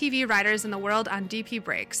best ATV riders in the world on DP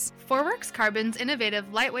Brakes. Forworks Carbon's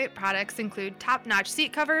innovative lightweight products include top-notch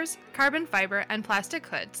seat covers, carbon fiber, and plastic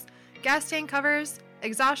hoods, gas tank covers,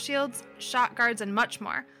 exhaust shields, shock guards, and much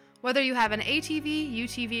more. Whether you have an ATV,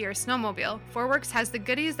 UTV, or snowmobile, Forworks has the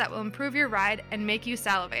goodies that will improve your ride and make you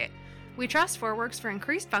salivate. We trust Forworks for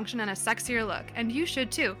increased function and a sexier look, and you should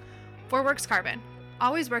too. Forworks Carbon,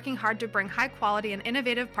 always working hard to bring high quality and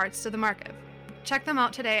innovative parts to the market. Check them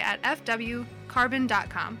out today at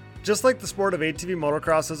fwcarbon.com. Just like the sport of ATV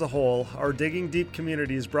motocross as a whole, our Digging Deep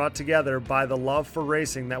community is brought together by the love for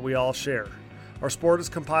racing that we all share. Our sport is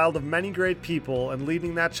compiled of many great people, and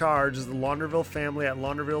leading that charge is the Launderville family at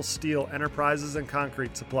Launderville Steel Enterprises and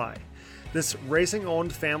Concrete Supply. This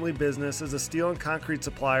racing-owned family business is a steel and concrete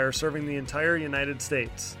supplier serving the entire United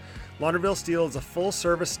States. Launderville Steel is a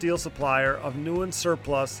full-service steel supplier of new and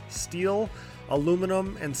surplus steel,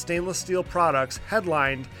 aluminum, and stainless steel products,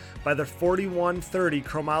 headlined by their 4130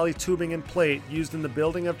 chromoly tubing and plate used in the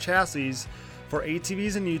building of chassis for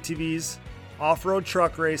ATVs and UTVs, off-road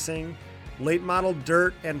truck racing, late model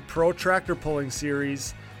dirt and pro tractor pulling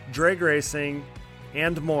series, drag racing,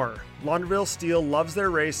 and more. Launderville Steel loves their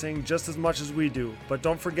racing just as much as we do, but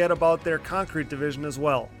don't forget about their concrete division as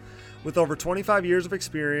well. With over 25 years of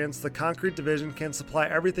experience, the Concrete Division can supply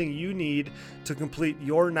everything you need to complete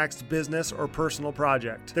your next business or personal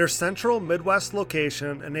project. Their central Midwest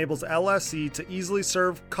location enables LSE to easily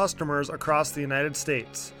serve customers across the United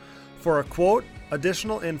States. For a quote,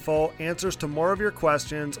 additional info, answers to more of your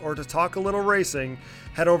questions, or to talk a little racing,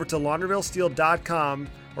 head over to laundervillesteel.com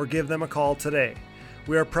or give them a call today.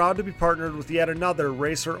 We are proud to be partnered with yet another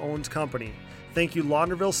racer-owned company. Thank you,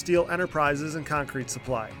 Launderville Steel Enterprises and Concrete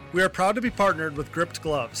Supply. We are proud to be partnered with Gript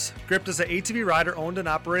Gloves. Gript is an ATV rider-owned and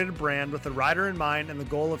operated brand with the rider in mind and the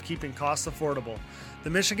goal of keeping costs affordable. The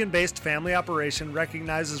Michigan-based family operation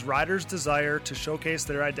recognizes riders' desire to showcase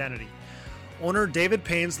their identity. Owner David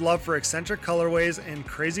Payne's love for eccentric colorways and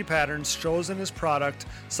crazy patterns shows in his product,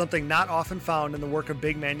 something not often found in the work of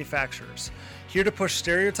big manufacturers. Here to push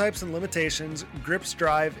stereotypes and limitations, Gript's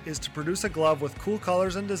drive is to produce a glove with cool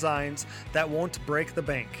colors and designs that won't break the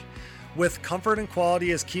bank. With comfort and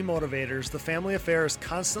quality as key motivators, the family affair is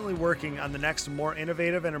constantly working on the next more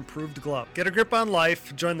innovative and improved glove. Get a grip on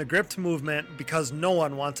life, join the Gript movement, because no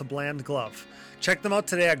one wants a bland glove. Check them out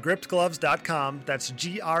today at griptgloves.com, that's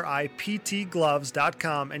GRIPT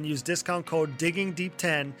gloves.com, and use discount code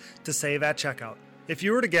DIGGINGDEEP10 to save at checkout. If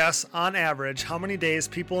you were to guess, on average, how many days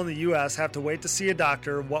people in the U.S. have to wait to see a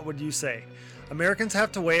doctor, what would you say? Americans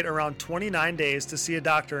have to wait around 29 days to see a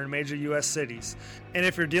doctor in major U.S. cities. And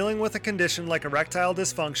if you're dealing with a condition like erectile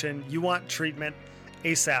dysfunction, you want treatment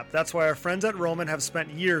ASAP. That's why our friends at Roman have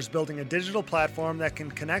spent years building a digital platform that can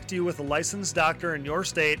connect you with a licensed doctor in your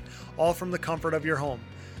state, all from the comfort of your home.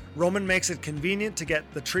 Roman makes it convenient to get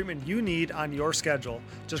the treatment you need on your schedule.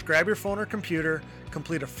 Just grab your phone or computer,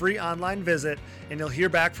 complete a free online visit, and you'll hear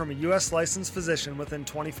back from a U.S. licensed physician within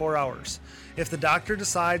 24 hours. If the doctor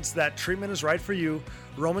decides that treatment is right for you,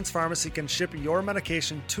 Roman's Pharmacy can ship your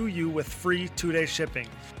medication to you with free 2-day shipping.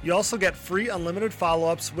 You also get free unlimited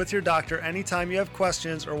follow-ups with your doctor anytime you have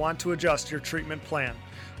questions or want to adjust your treatment plan.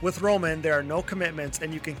 With Roman, there are no commitments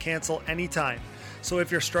and you can cancel anytime. So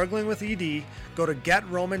if you're struggling with ED, go to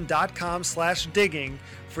getroman.com/digging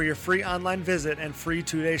for your free online visit and free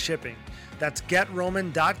 2-day shipping. That's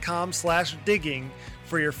getroman.com/digging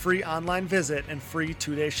for your free online visit and free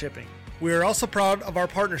 2-day shipping. We are also proud of our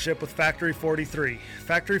partnership with Factory 43.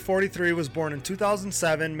 Factory 43 was born in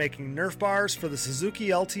 2007, making Nerf bars for the Suzuki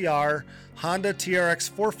LTR, Honda TRX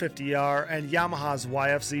 450R, and Yamaha's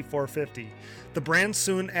YFZ 450. The brand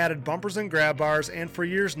soon added bumpers and grab bars, and for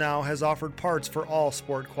years now has offered parts for all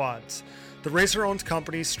sport quads. The racer-owned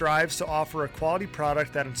company strives to offer a quality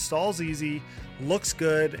product that installs easy, looks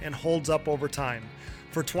good, and holds up over time.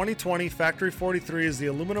 For 2020, Factory 43 is the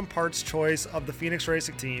aluminum parts choice of the Phoenix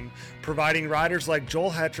Racing Team, providing riders like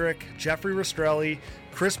Joel Hetrick, Jeffrey Rastrelli,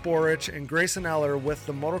 Chris Borich, and Grayson Eller with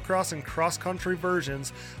the motocross and cross-country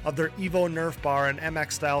versions of their Evo Nerf bar and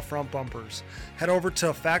MX-style front bumpers. Head over to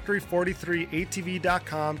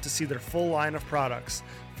factory43atv.com to see their full line of products.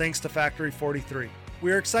 Thanks to Factory 43.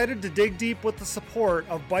 We are excited to dig deep with the support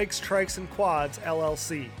of Bikes, Trikes, and Quads,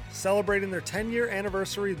 LLC. Celebrating their 10-year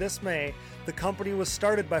anniversary this May, the company was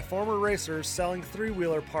started by former racers selling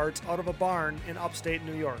three-wheeler parts out of a barn in upstate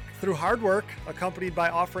New York. Through hard work, accompanied by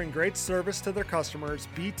offering great service to their customers,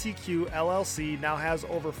 BTQ LLC now has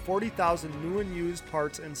over 40,000 new and used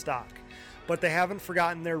parts in stock. But they haven't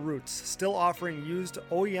forgotten their roots, still offering used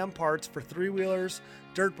OEM parts for three-wheelers,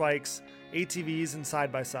 dirt bikes, ATVs, and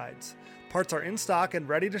side-by-sides. Parts are in stock and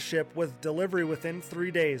ready to ship with delivery within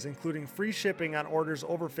 3 days, including free shipping on orders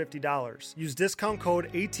over $50. Use discount code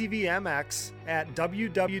ATVMX at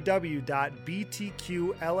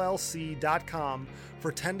www.btqllc.com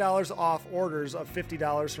for $10 off orders of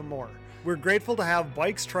 $50 or more. We're grateful to have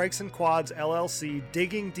Bikes, Trikes, and Quads LLC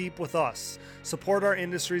digging deep with us. Support our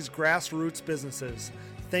industry's grassroots businesses.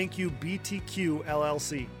 Thank you, BTQ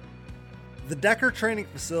LLC. The Decker Training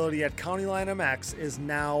Facility at County Line MX is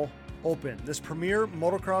now open. This premier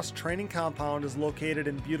motocross training compound is located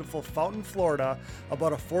in beautiful Fountain, Florida,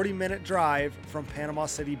 about a 40-minute drive from Panama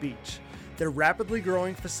City Beach. Their rapidly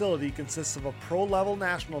growing facility consists of a pro-level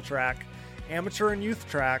national track, amateur and youth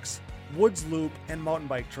tracks, woods loop, and mountain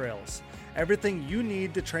bike trails. Everything you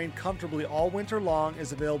need to train comfortably all winter long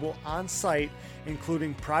is available on site,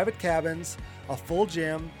 including private cabins, a full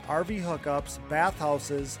gym, RV hookups,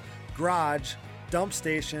 bathhouses, garage, dump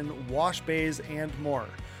station, wash bays, and more.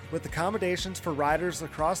 With accommodations for riders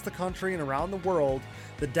across the country and around the world,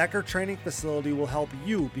 the Decker Training Facility will help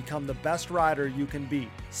you become the best rider you can be.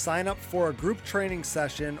 Sign up for a group training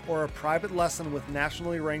session or a private lesson with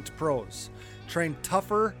nationally ranked pros. Train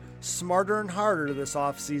tougher, smarter, and harder this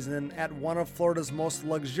off-season at one of Florida's most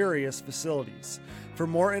luxurious facilities. For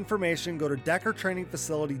more information, go to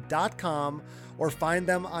DeckerTrainingFacility.com or find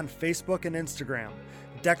them on Facebook and Instagram.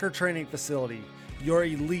 Decker Training Facility, your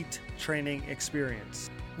elite training experience.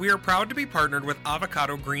 We are proud to be partnered with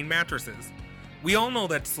Avocado Green Mattresses. We all know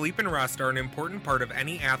that sleep and rest are an important part of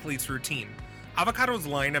any athlete's routine. Avocado's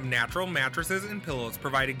line of natural mattresses and pillows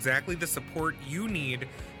provide exactly the support you need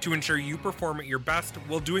to ensure you perform at your best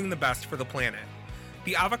while doing the best for the planet.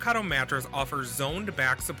 The Avocado mattress offers zoned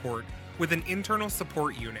back support with an internal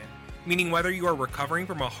support unit, meaning whether you are recovering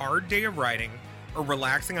from a hard day of riding or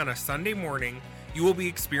relaxing on a Sunday morning, you will be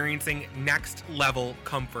experiencing next level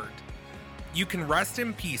comfort. You can rest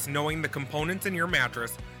in peace knowing the components in your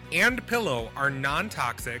mattress and pillow are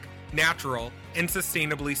non-toxic, natural, and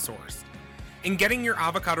sustainably sourced. And getting your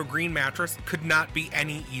Avocado Green mattress could not be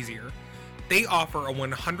any easier. They offer a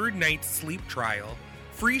 100-night sleep trial,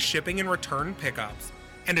 free shipping and return pickups,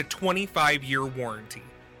 and a 25-year warranty.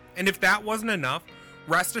 And if that wasn't enough,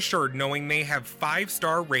 rest assured knowing they have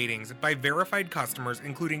 5-star ratings by verified customers,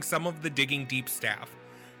 including some of the Digging Deep staff.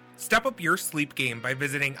 Step up your sleep game by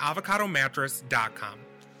visiting avocadomattress.com.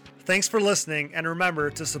 Thanks for listening, and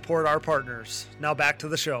remember to support our partners. Now back to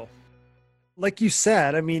the show. Like you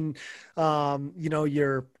said, I mean,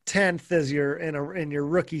 you're 10th as you're in your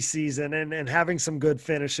rookie season and having some good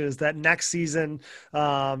finishes. That next season, you're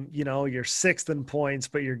 6th in points,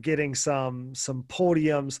 but you're getting some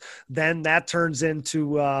podiums. Then that turns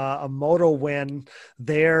into a moto win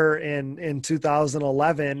there in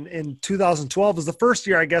 2011. In 2012 is the first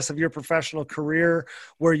year, I guess, of your professional career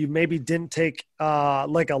where you maybe didn't take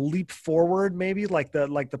like a leap forward, maybe like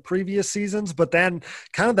the previous seasons, but then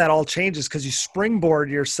kind of that all changes because you springboard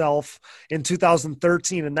yourself in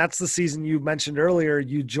 2013, and that's the season you mentioned earlier.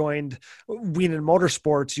 You joined Wienen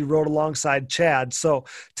Motorsports. You rode alongside Chad. So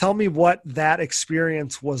tell me what that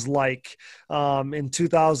experience was like in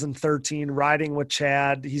 2013, riding with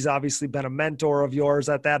Chad. He's obviously been a mentor of yours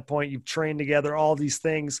at that point. You've trained together, all these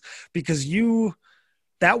things, because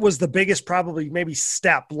that was the biggest, probably maybe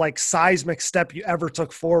seismic step you ever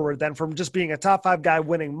took forward. Then from just being a top 5 guy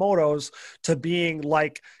winning motos to being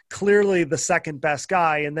like clearly the second best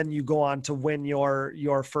guy. And then you go on to win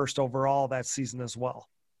your first overall that season as well.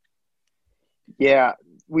 Yeah,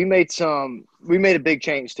 we made a big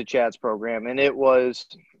change to Chad's program, and it was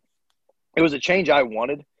a change I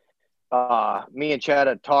wanted. Me and Chad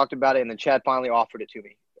had talked about it, and then Chad finally offered it to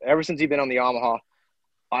me. Ever since he'd been on the Yamaha,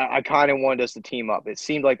 I kind of wanted us to team up. It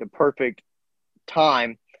seemed like the perfect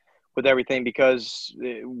time with everything because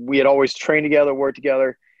we had always trained together, worked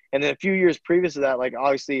together. And then a few years previous to that, like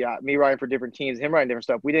obviously me riding for different teams, him riding different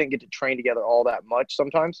stuff, we didn't get to train together all that much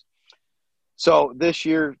sometimes. So this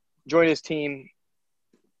year, joined his team,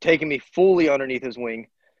 taking me fully underneath his wing.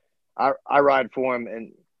 I ride for him,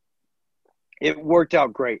 and it worked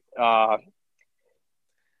out great. And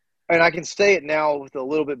I can say it now with a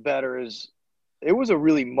little bit better is it was a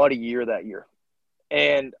really muddy year that year.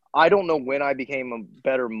 And I don't know when I became a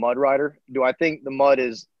better mud rider. Do I think the mud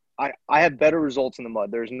is – I had better results in the mud.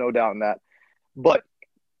 There's no doubt in that. But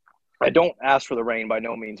I don't ask for the rain by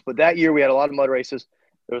no means. But that year we had a lot of mud races.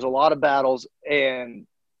 There was a lot of battles. And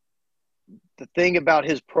the thing about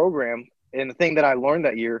his program and the thing that I learned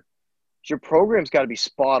that year is your program's got to be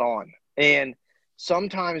spot on. And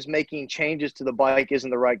sometimes making changes to the bike isn't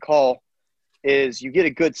the right call. Is you get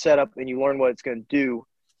a good setup and you learn what it's going to do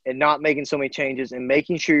and not making so many changes and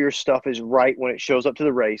making sure your stuff is right when it shows up to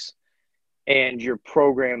the race and your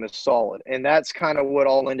program is solid. And that's kind of what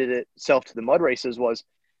all lended itself to the mud races was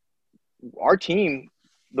our team,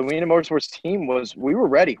 the Wienen Motorsports team we were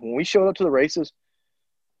ready. When we showed up to the races,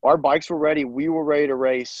 our bikes were ready. We were ready to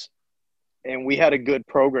race and we had a good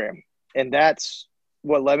program. And that's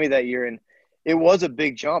what led me that year. And it was a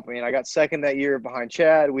big jump. I mean, I got second that year behind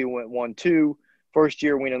Chad. We went 1-2. First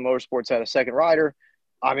year, Wienen Motorsports had a second rider.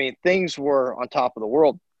 I mean, things were on top of the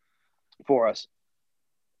world for us.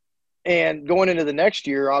 And going into the next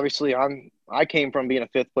year, obviously, I came from being a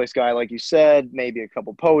fifth-place guy, like you said, maybe a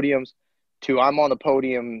couple podiums, to I'm on the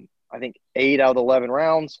podium, I think, 8 out of the 11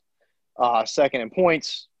 rounds, second in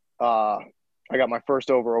points. I got my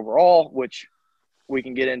first overall, which we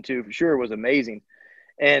can get into for sure, was amazing.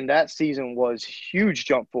 And that season was huge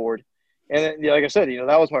jump forward. And then, like I said,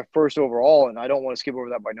 that was my first overall, and I don't want to skip over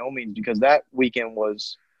that by no means because that weekend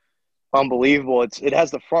was unbelievable. It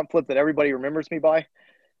has the front flip that everybody remembers me by.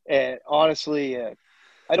 And honestly,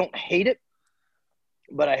 I don't hate it,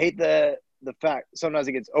 but I hate the fact sometimes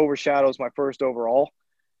it gets overshadows my first overall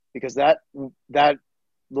because that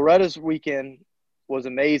Loretta's weekend was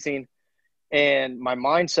amazing, and my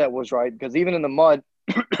mindset was right because even in the mud –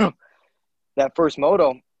 that first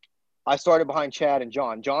moto, I started behind Chad and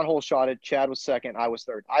John. John hole-shotted. Chad was second. I was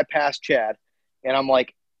third. I passed Chad, and I'm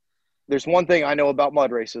like, there's one thing I know about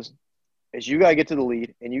mud races is you got to get to the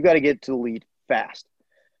lead, and you got to get to the lead fast.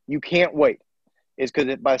 You can't wait. It's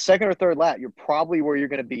because by the second or third lap, you're probably where you're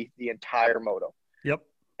going to be the entire moto. Yep.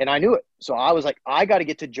 And I knew it. So I was like, I got to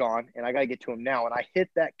get to John, and I got to get to him now. And I hit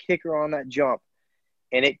that kicker on that jump,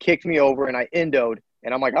 and it kicked me over, and I endoed.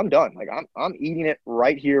 And I'm like, I'm done. Like, I'm eating it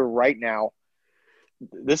right here, right now.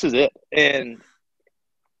 this is it. And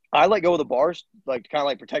I let go of the bars, like to kind of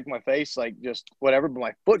like protect my face, like just whatever, but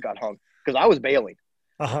my foot got hung because I was bailing.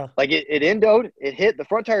 Like it endoed, it hit, the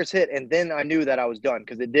front tires hit, and then I knew that I was done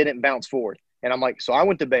because it didn't bounce forward. And I'm like, so I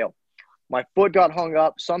went to bail. My foot got hung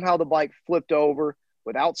up. Somehow the bike flipped over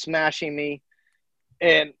without smashing me.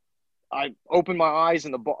 And I opened my eyes,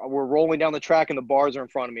 and we're rolling down the track, and the bars are in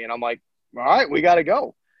front of me. And I'm like, all right, we got to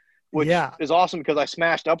go, which is awesome because I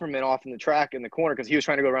smashed Upperman off in the track in the corner because he was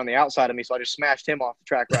trying to go around the outside of me. So I just smashed him off the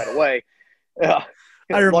track right away. I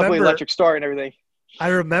remember, luckily electric start and everything. I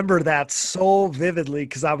remember that so vividly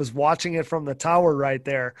because I was watching it from the tower right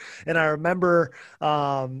there. And I remember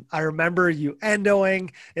you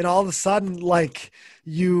endoing, and all of a sudden, like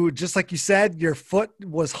just like you said, your foot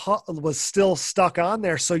was still stuck on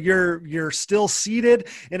there. So you're still seated,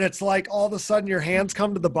 and it's like all of a sudden your hands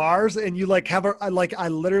come to the bars, and you like I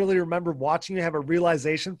literally remember watching you have a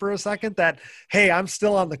realization for a second that, hey, I'm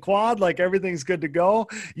still on the quad. Like everything's good to go.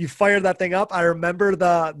 You fire that thing up. I remember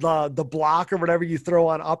the block or whatever you throw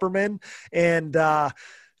on Upperman, and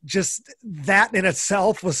just that in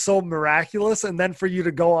itself was so miraculous. And then for you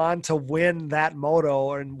to go on to win that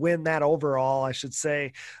moto and win that overall, I should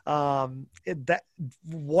say, what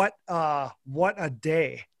a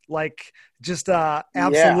day, like just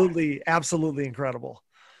absolutely incredible.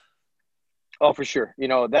 Oh, for sure. You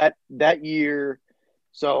know, that year,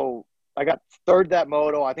 so I got third that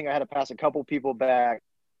moto. I think I had to pass a couple people back.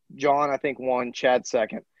 John, I think, won, Chad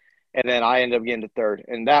second. And then I ended up getting to third.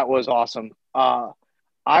 And that was awesome.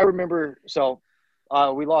 I remember,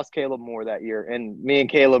 we lost Caleb Moore that year. And me and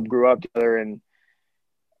Caleb grew up together. And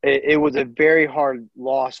it was a very hard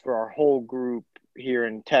loss for our whole group here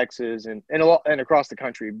in Texas and across the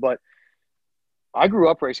country. But I grew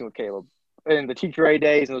up racing with Caleb. In the TQA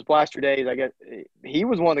days and those blaster days, he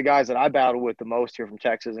was one of the guys that I battled with the most here from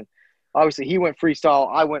Texas. And obviously he went freestyle,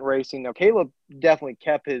 I went racing. Now Caleb definitely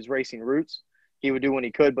kept his racing roots. He would do when he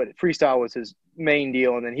could, but freestyle was his main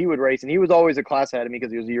deal. And then he would race, and he was always a class ahead of me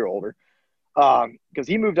because he was a year older. Because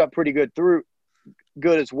he moved up pretty good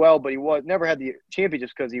as well, but he never had the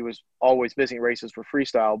championships because he was always missing races for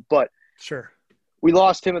freestyle. But sure, we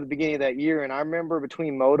lost him at the beginning of that year. And I remember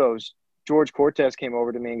between motos, George Cortez came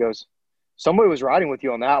over to me and goes, somebody was riding with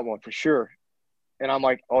you on that one for sure. And I'm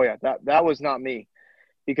like, oh yeah, that was not me,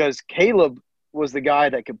 because Caleb was the guy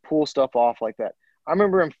that could pull stuff off like that. I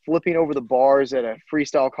remember him flipping over the bars at a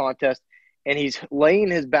freestyle contest, and he's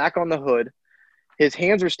laying his back on the hood. His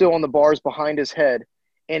hands are still on the bars behind his head,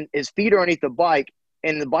 and his feet are underneath the bike,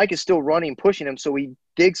 and the bike is still running, pushing him. So he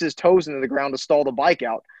digs his toes into the ground to stall the bike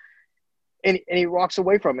out, and he rocks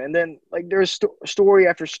away from it. And then like there's story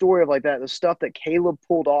after story of like that, the stuff that Caleb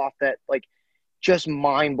pulled off that like just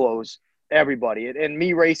mind blows everybody. And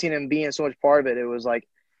me racing and being so much part of it, it was like,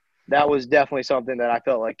 that was definitely something that I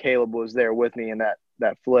felt like Caleb was there with me in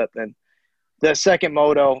that flip. And the second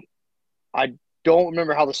moto, I don't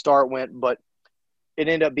remember how the start went, but it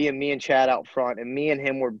ended up being me and Chad out front, and me and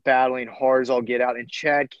him were battling hard as all get out. And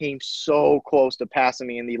Chad came so close to passing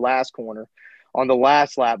me in the last corner on the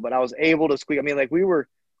last lap, but I was able to squeak. I mean, like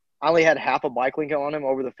I only had half a bike link on him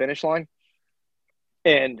over the finish line,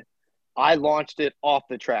 and I launched it off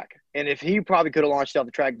the track. And if he probably could have launched off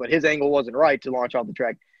the track, but his angle wasn't right to launch off the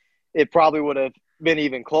track, it probably would have been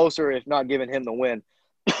even closer if not given him the win.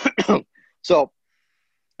 So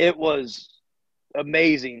it was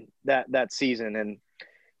amazing that season. And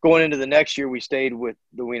going into the next year, we stayed with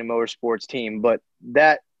the Wiener Motorsports team. But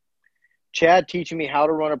that Chad teaching me how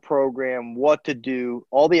to run a program, what to do,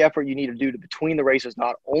 all the effort you need to do between the races,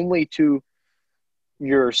 not only to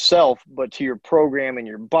yourself, but to your program and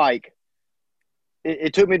your bike,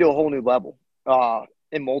 it took me to a whole new level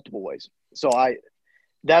in multiple ways. So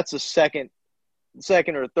that's the second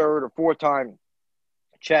or third or fourth time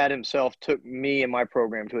Chad himself took me and my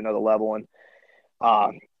program to another level. And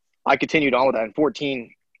I continued on with that. In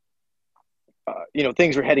 14,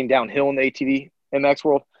 things were heading downhill in the ATV MX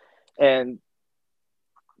world. And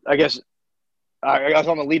I guess I'm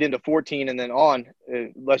going to lead into 14 and then on,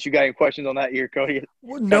 unless you got any questions on that year, Cody.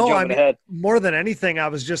 No, I mean, more than anything, I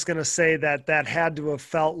was just going to say that had to have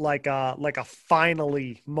felt like a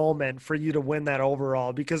finally moment for you to win that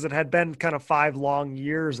overall, because it had been kind of 5 long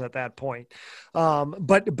years at that point.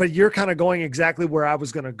 But you're kind of going exactly where I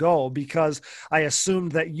was going to go, because I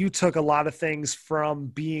assumed that you took a lot of things from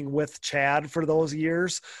being with Chad for those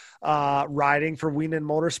years, riding for Wiener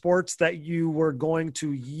Motorsports, that you were going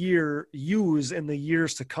to use in the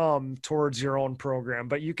years to come towards your own program.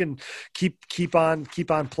 But you can keep on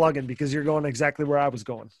plugging, because you're going exactly where I was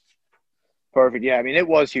going. Perfect. Yeah. I mean, it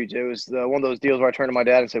was huge. It was one of those deals where I turned to my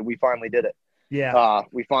dad and said, we finally did it. Yeah.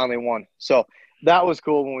 We finally won. So that was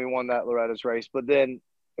cool when we won that Loretta's race. But then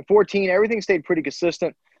in 14, everything stayed pretty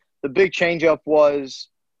consistent. The big change-up was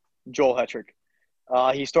Joel Hetrick.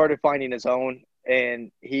 He started finding his own,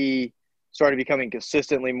 and he started becoming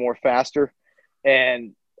consistently more faster.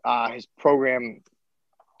 And his program,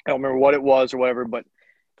 I don't remember what it was or whatever, but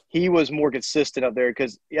he was more consistent up there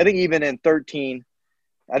because I think even in 13,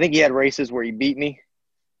 I think he had races where he beat me,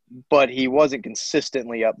 but he wasn't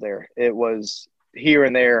consistently up there. It was here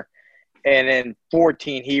and there. And in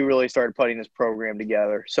 14, he really started putting his program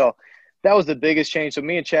together. So that was the biggest change. So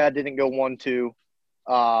me and Chad didn't go 1-2.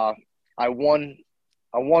 I won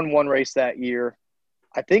one race that year.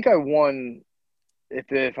 I think I won,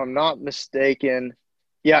 if I'm not mistaken.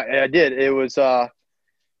 Yeah, I did. It was one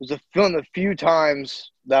of the few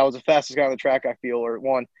times that I was the fastest guy on the track, I feel, or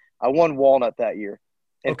won. I won Walnut that year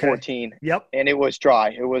in 14. Yep. And it was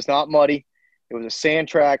dry. It was not muddy. It was a sand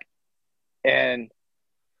track. And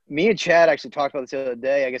me and Chad actually talked about this the other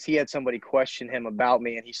day. I guess he had somebody question him about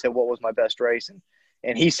me, and he said, what was my best race?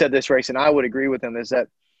 And he said this race, and I would agree with him, is that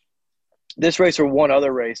this race or one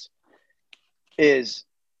other race is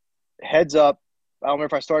heads up. I don't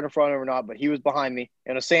remember if I started in front of him or not, but he was behind me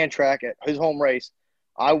in a sand track at his home race.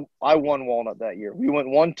 I won Walnut that year. We went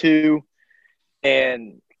 1-2,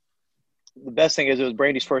 and the best thing is it was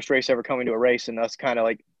Brandy's first race ever coming to a race, and us kind of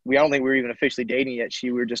like I don't think we were even officially dating yet.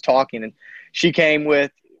 We were just talking, and she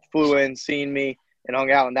flew in, seen me, and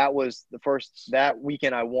hung out, and that was that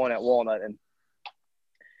weekend I won at Walnut, and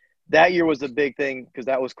that year was the big thing because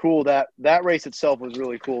that was cool. That race itself was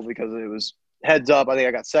really cool because it was heads up. I think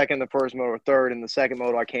I got second the first moto or third, and the second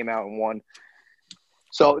moto I came out and won.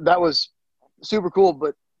 So that was super cool.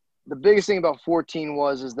 But the biggest thing about 14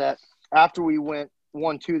 is that after we went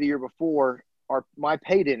 1-2 the year before, my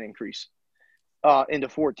pay didn't increase into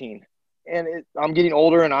 14. And I'm getting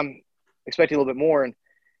older and I'm expecting a little bit more. And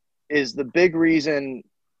is the big reason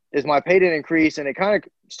is my pay didn't increase, and it kind of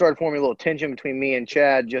started forming a little tension between me and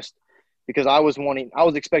Chad just because I was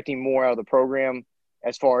expecting more out of the program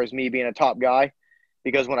as far as me being a top guy,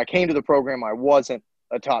 because when I came to the program, I wasn't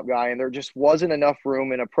a top guy, and there just wasn't enough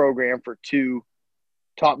room in a program for two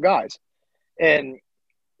top guys. And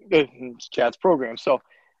it's Chad's program. So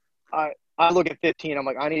I look at 15, I'm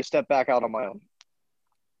like, I need to step back out on my own.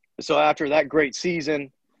 So after that great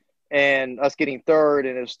season and us getting third,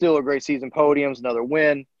 and it was still a great season, podiums, another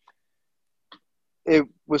win, it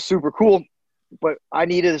was super cool, but I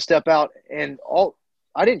needed to step out, and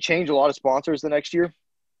I didn't change a lot of sponsors the next year,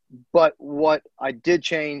 but what I did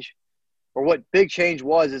change, or what big change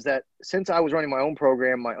is that since I was running my own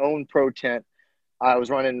program, my own pro tent, I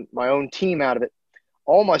was running my own team out of it,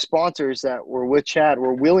 all my sponsors that were with Chad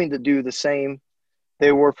were willing to do the same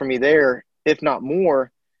they were for me there, if not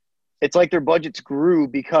more. It's like their budgets grew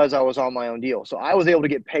because I was on my own deal. So I was able to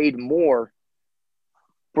get paid more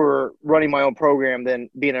for running my own program than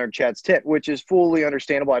being under Chad's tent, which is fully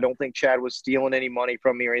understandable. I don't think Chad was stealing any money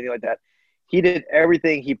from me or anything like that. He did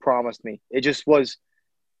everything he promised me. It just was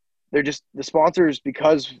 – they're just – the sponsors,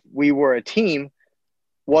 because we were a team,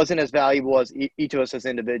 wasn't as valuable as each of us as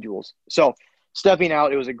individuals. So stepping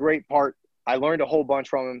out, it was a great part. I learned a whole bunch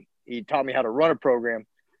from him. He taught me how to run a program,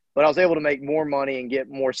 but I was able to make more money and get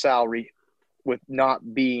more salary with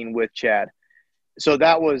not being with Chad. So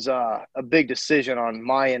that was a big decision on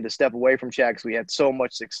my end to step away from Chad because we had so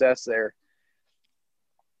much success there.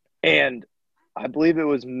 And I believe it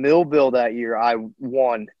was Millville that year I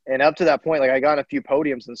won. And up to that point, like I got a few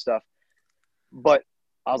podiums and stuff. But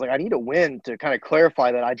I was like, I need to win to kind of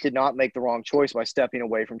clarify that I did not make the wrong choice by stepping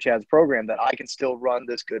away from Chad's program, that I can still run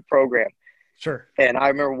this good program. Sure. And I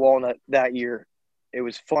remember Walnut that year. It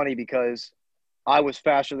was funny because I was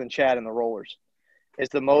faster than Chad in the rollers.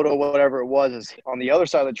 It's the moto, whatever it was, is on the other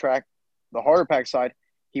side of the track, the harder pack side,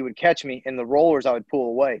 he would catch me. In the rollers, I would pull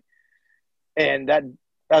away. And that,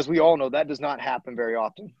 as we all know, that does not happen very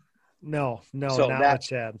often. No, so not with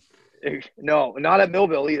Chad. No, not at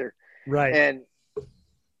Millville either. Right. And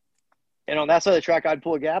on that side of the track, I'd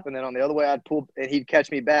pull a gap, and then on the other way, I'd pull, and he'd catch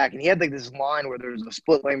me back. And he had like this line where there was a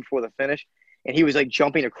split lane before the finish, and he was like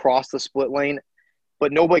jumping across the split lane,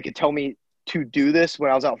 but nobody could tell me to do this when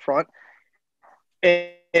I was out front.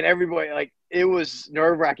 And everybody, like, it was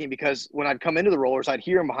nerve-wracking because when I'd come into the rollers, I'd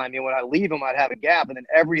hear him behind me. And when I leave him, I'd have a gap. And then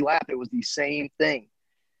every lap, it was the same thing.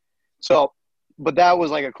 So, but that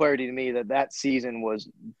was like a clarity to me that season was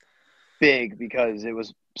big because it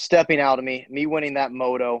was stepping out of me winning that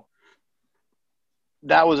moto.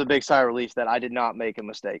 That was a big sigh of relief that I did not make a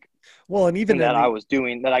mistake. Well, and even that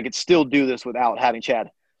I could still do this without having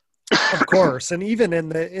Chad. Of course. And even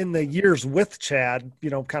in the years with Chad,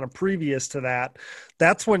 kind of previous to that,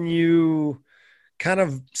 that's when you kind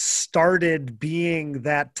of started being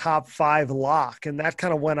that top 5 lock. And that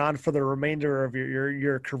kind of went on for the remainder of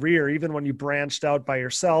your career, even when you branched out by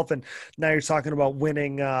yourself. And now you're talking about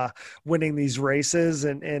winning these races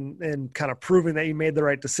and kind of proving that you made the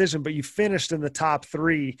right decision, but you finished in the top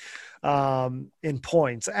 3 in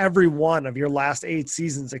points every one of your last 8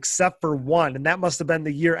 seasons except for one, and that must have been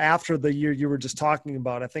the year after the year you were just talking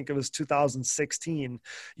about. I think it was 2016.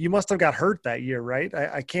 You must have got hurt that year, right?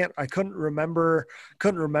 I couldn't remember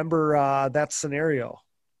that scenario.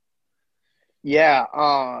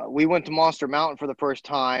 Yeah, we went to Monster Mountain for the first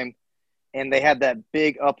time, and they had that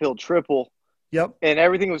big uphill triple. Yep. And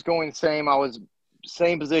everything was going the same. I was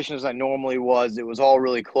same position as I normally was. It was all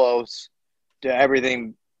really close to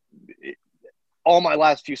everything. All my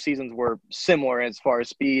last few seasons were similar as far as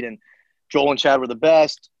speed, and Joel and Chad were the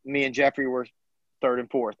best. Me and Jeffrey were 3rd and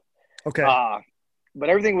 4th. Okay. But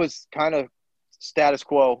everything was kind of status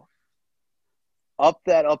quo. Up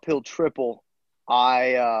that uphill triple,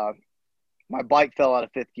 my bike fell out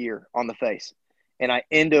of 5th gear on the face, and I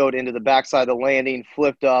endoed into the backside of the landing,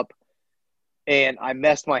 flipped up, and I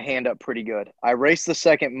messed my hand up pretty good. I raced the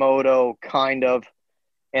second moto, kind of,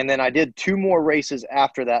 and then I did 2 more races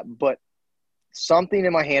after that, but something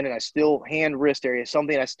in my hand, and hand wrist area,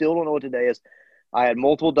 something I still don't know what today is. I had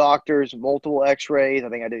multiple doctors, multiple x-rays. I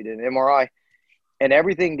think I did an MRI, and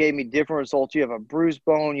everything gave me different results. You have a bruised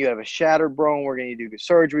bone, you have a shattered bone. We're going to do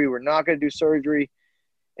surgery. We're not going to do surgery.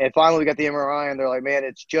 And finally we got the MRI, and they're like, man,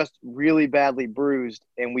 it's just really badly bruised.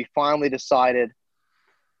 And we finally decided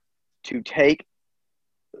to take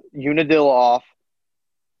Unadilla off.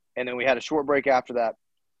 And then we had a short break after that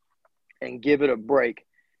and give it a break.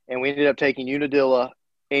 And we ended up taking Unadilla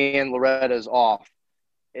and Loretta's off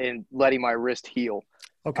and letting my wrist heal.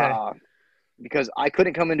 Okay. Because I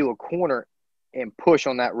couldn't come into a corner and push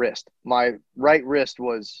on that wrist. My right wrist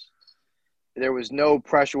there was no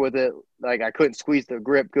pressure with it. Like, I couldn't squeeze the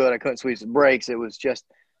grip good. I couldn't squeeze the brakes. It was just,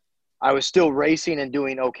 I was still racing and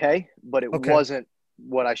doing okay, but it wasn't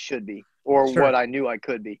what I should be or what I knew I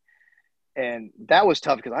could be. And that was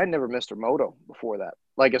tough because I had never missed a moto before that.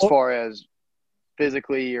 Like, as far as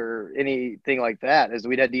physically or anything like that, as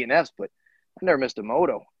we'd had DNFs, but I never missed a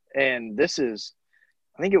moto. And this is,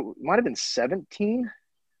 I think it might have been 17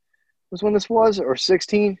 was when this was, or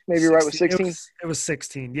 16, maybe 16, right with 16. It was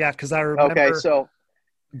 16. Yeah. Cause I remember. Okay. So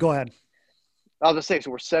go ahead. I was gonna say,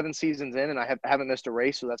 so we're 7 seasons in and I haven't missed a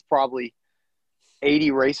race. So that's probably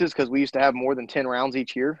 80 races, because we used to have more than 10 rounds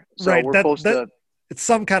each year. So right. we're close to. It's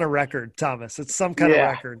some kind of record, Thomas. It's some kind of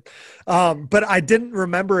record. But I didn't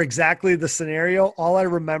remember exactly the scenario. All I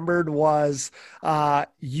remembered was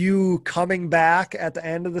you coming back at the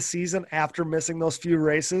end of the season after missing those few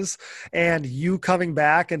races, and you coming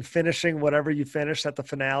back and finishing whatever you finished at the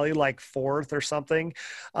finale, like 4th or something.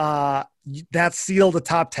 That sealed a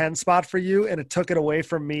top 10 spot for you, and it took it away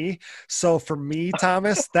from me. So for me,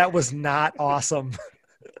 Thomas, that was not awesome.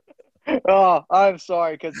 Oh, I'm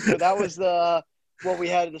sorry, because that was what we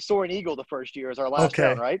had at the Soaring Eagle the first year as our last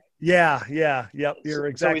round, right? Yeah. Yep. You're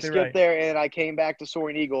exactly right. So we skipped there, and I came back to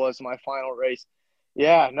Soaring Eagle as my final race.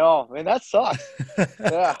 Yeah, no, man, that sucks.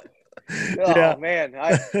 Yeah. Oh, man,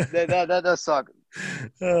 that does suck.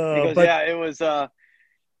 Because,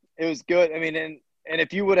 it was good. I mean, and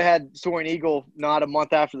if you would have had Soaring Eagle not a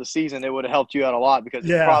month after the season, it would have helped you out a lot, because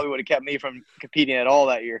it probably would have kept me from competing at all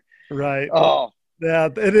that year. Right. Oh, yeah,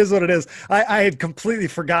 it is what it is. I had completely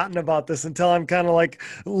forgotten about this until I'm kind of like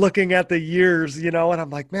looking at the years, and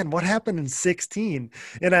I'm like, man, what happened in 16?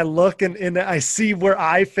 And I look and I see where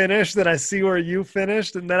I finished, and I see where you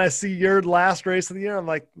finished, and then I see your last race of the year. I'm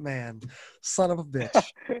like, man, son of a bitch.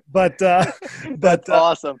 But that's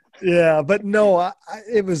awesome. Yeah, but no,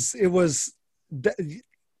 it was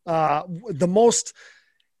the most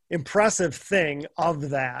impressive thing of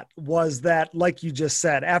that was that, like you just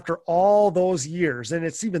said, after all those years, and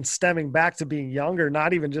it's even stemming back to being younger,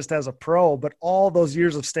 not even just as a pro, but all those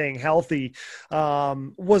years of staying healthy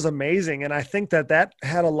was amazing. And I think that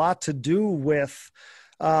had a lot to do with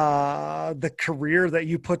the career that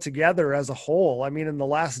you put together as a whole. I mean, in the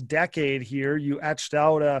last decade here, you etched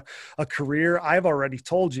out a career. I've already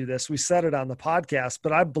told you this. We said it on the podcast,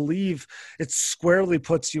 but I believe it squarely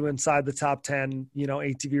puts you inside the top 10,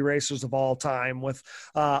 ATV racers of all time, with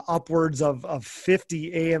upwards of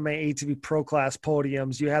 50 AMA ATV Pro Class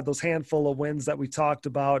podiums. You had those handful of wins that we talked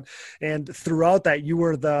about. And throughout that, you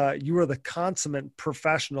were the consummate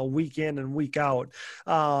professional week in and week out.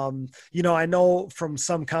 I know from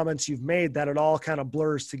some comments you've made that it all kind of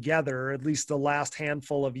blurs together, at least the last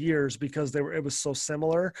handful of years, because it was so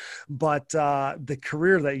similar. But the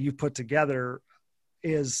career that you put together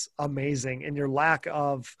is amazing, and your lack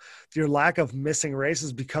of missing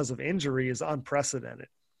races because of injury is unprecedented.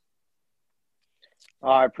 Oh,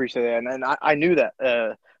 I appreciate that. And I knew that,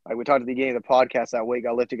 like we talked at the beginning of the podcast, that weight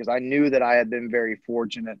got lifted because I knew that I had been very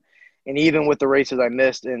fortunate. And even with the races I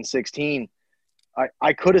missed in 16,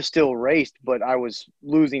 I could have still raced, but I was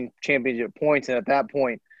losing championship points. And at that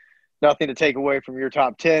point, nothing to take away from your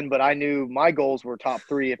top 10, but I knew my goals were top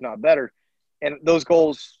 3, if not better. And those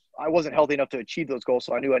goals, I wasn't healthy enough to achieve those goals,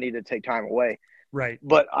 so I knew I needed to take time away. Right.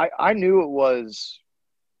 But I knew it was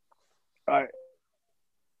I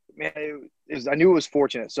knew it was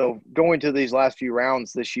fortunate. So going to these last few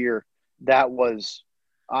rounds this year, I was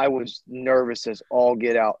nervous as all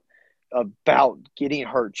get out about getting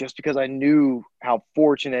hurt, just because I knew how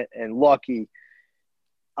fortunate and lucky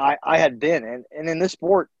I had been. And in this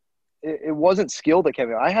sport, it wasn't skill that kept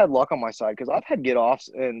me. I had luck on my side because I've had get-offs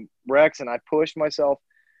and wrecks, and I pushed myself.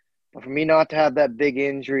 But for me not to have that big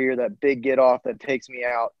injury or that big get-off that takes me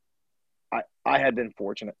out, I had been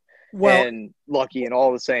fortunate and lucky and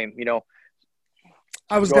all the same, you know.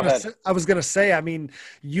 I was gonna say, I mean,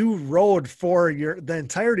 you rode for the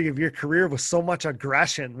entirety of your career with so much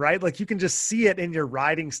aggression, right? Like you can just see it in your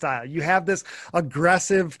riding style. You have this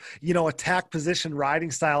aggressive, you know, attack position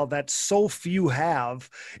riding style that so few have.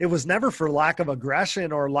 It was never for lack of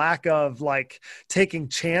aggression or lack of like taking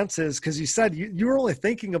chances, because you said you were only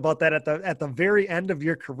thinking about that at the very end of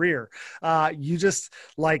your career. You just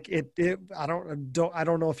like it. I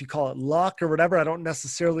don't know if you call it luck or whatever. I don't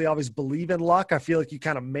necessarily always believe in luck. I feel like you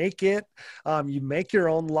kind of make it, you make your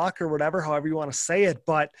own luck or whatever, however you want to say it,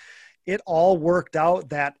 but it all worked out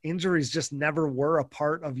that injuries just never were a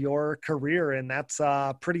part of your career. And that's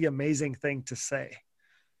a pretty amazing thing to say.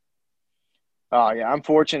 Oh yeah, I'm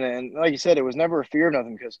fortunate. And like you said, it was never a fear of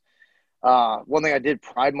nothing, because one thing I did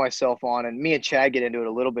pride myself on, and me and Chad get into it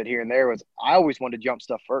a little bit here and there, was I always wanted to jump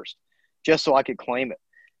stuff first just so I could claim it.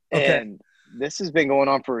 Okay. And this has been going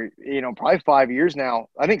on for, you know, probably 5 years now.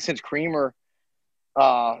 I think since Creamer,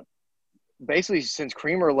 basically since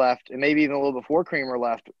Creamer left, and maybe even a little before Creamer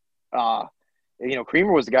left, you know,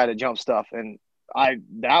 Creamer was the guy that jumped stuff, and I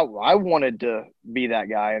wanted to be that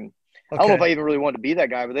guy. And I don't know if I even really wanted to be that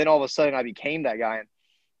guy, but then all of a sudden I became that guy.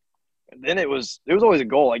 And then it was always a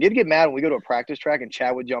goal. Like, I'd get mad when we go to a practice track and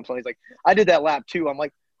Chad would jump something. He's like, I did that lap 2. I'm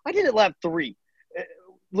like, I did it lap 3.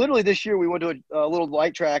 Literally this year we went to a little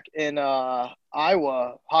light track in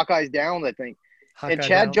Iowa, Hawkeyes Downs, I think. And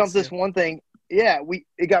Chad jumped this one thing. Yeah,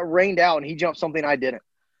 it got rained out, and he jumped something I didn't.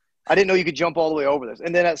 I didn't know you could jump all the way over this.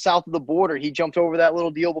 And then at south of the border, he jumped over that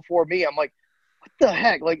little deal before me. I'm like, what the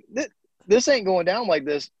heck? Like, this ain't going down like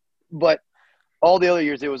this. But all the other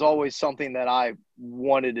years, it was always something that I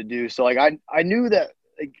wanted to do. So, like, I knew that,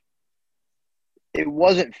 like, it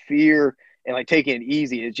wasn't fear and, like, taking it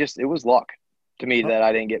easy. It was luck to me that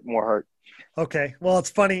I didn't get more hurt. Okay. Well, it's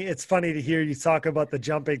funny to hear you talk about the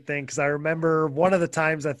jumping thing, because I remember one of the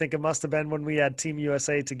times, I think it must have been when we had Team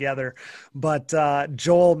USA together, but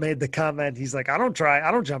Joel made the comment. He's like, I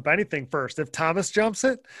don't jump anything first. If Thomas jumps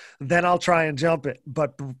it, then I'll try and jump it.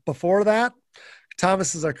 But before that,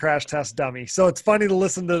 Thomas is our crash test dummy. So it's funny to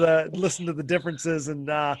listen to the differences and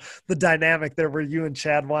the dynamic there, where you and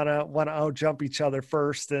Chad want to out jump each other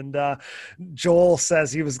first. And Joel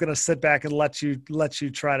says he was going to sit back and let you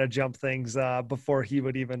try to jump things before he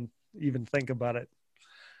would even think about it.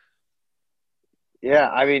 Yeah,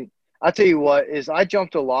 I mean, I'll tell you what, is I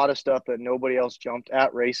jumped a lot of stuff that nobody else jumped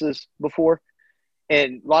at races before.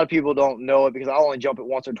 And a lot of people don't know it because I'll only jump it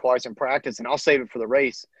once or twice in practice, and I'll save it for the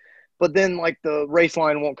race. But then, like, the race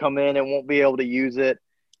line won't come in and won't be able to use it.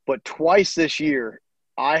 But twice this year,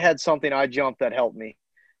 I had something I jumped that helped me.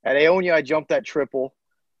 At Aonia, I jumped that triple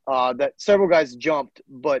that several guys jumped,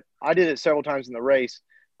 but I did it several times in the race.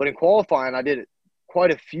 But in qualifying, I did it quite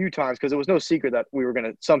a few times because it was no secret that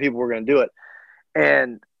some people were going to do it.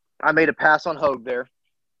 And I made a pass on Hogue there,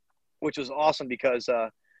 which was awesome because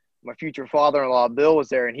my future father-in-law, Bill, was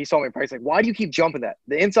there, and he saw me practice. Like, why do you keep jumping that?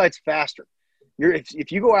 The inside's faster.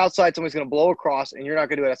 If you go outside, somebody's going to blow across, and you're not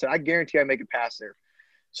going to do it. I said, I guarantee I make a pass there.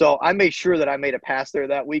 So I made sure that I made a pass there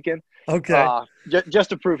that weekend. Okay. Just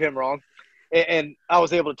to prove him wrong. And I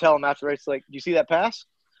was able to tell him after the race, like, do you see that pass?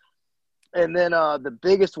 And then the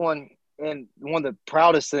biggest one, and one of the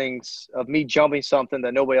proudest things of me jumping something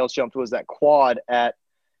that nobody else jumped, was that quad at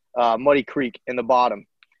Muddy Creek in the bottom.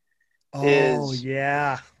 Oh,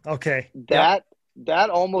 yeah. Okay. That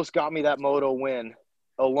almost got me that moto win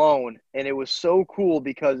alone, and it was so cool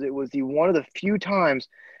because it was one of the few times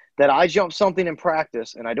that I jumped something in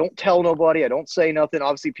practice, and I don't tell nobody, I don't say nothing.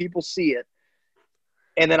 Obviously, people see it,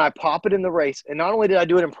 and then I pop it in the race. And not only did I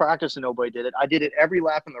do it in practice and nobody did it, I did it every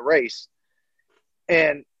lap in the race.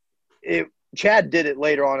 And Chad did it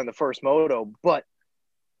later on in the first moto, but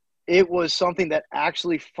it was something that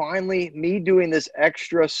actually finally me doing this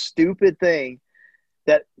extra stupid thing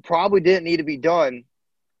that probably didn't need to be done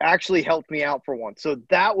actually helped me out for once. So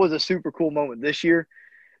that was a super cool moment this year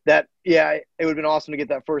that, yeah, it would have been awesome to get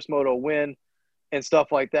that first moto win and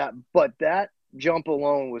stuff like that. But that jump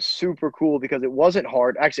alone was super cool because it wasn't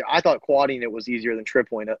hard. Actually, I thought quadding it was easier than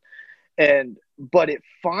tripling it. But it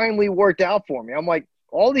finally worked out for me. I'm like,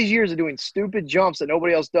 all these years of doing stupid jumps that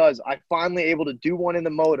nobody else does, I finally able to do one in the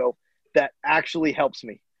moto that actually helps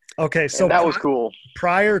me. Okay, so and that was cool.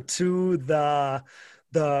 Prior to the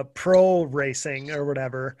pro racing or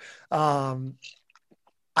whatever,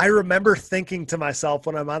 I remember thinking to myself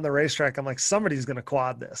when I'm on the racetrack, I'm like, somebody's going to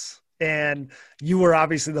quad this. And you were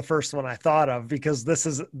obviously the first one I thought of because this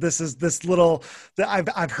is this little,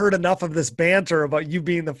 I've heard enough of this banter about you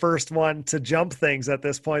being the first one to jump things at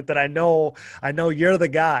this point that I know you're the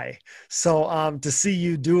guy. So to see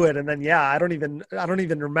you do it, and then I don't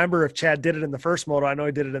even remember if Chad did it in the first moto. I know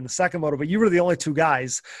he did it in the second moto, but you were the only two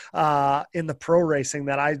guys in the pro racing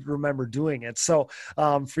that I remember doing it. So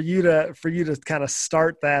for you to kind of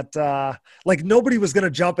start that, like nobody was going to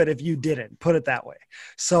jump it if you didn't, put it that way.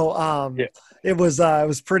 So it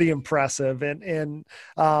was pretty impressive. And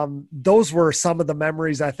those were some of the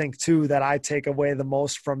memories I think too, that I take away the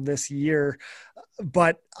most from this year.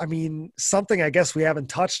 But I mean, something I guess we haven't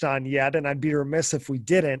touched on yet, and I'd be remiss if we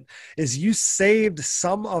didn't, is you saved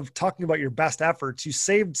some of, talking about your best efforts, you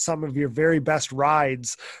saved some of your very best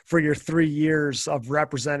rides for your 3 years of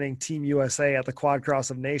representing Team USA at the Quad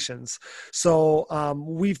Cross of Nations. So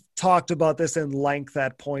we've talked about this in length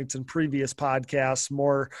at points in previous podcasts,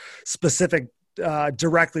 more specific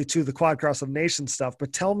directly to the Quad Cross of Nations stuff,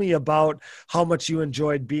 but tell me about how much you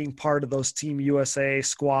enjoyed being part of those Team USA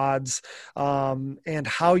squads, and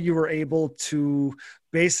how you were able to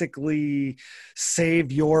basically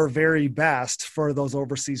save your very best for those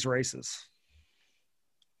overseas races.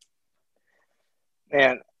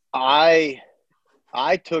 Man, I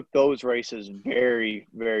took those races very,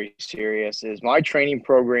 very serious. Is my training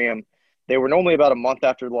program, they were normally about a month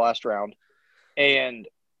after the last round, and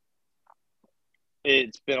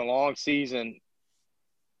it's been a long season,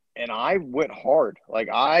 and I went hard. Like,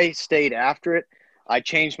 I stayed after it. I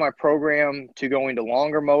changed my program to going to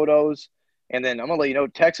longer motos. And then I'm going to let you know,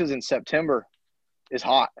 Texas in September is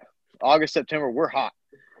hot. August, September, we're hot.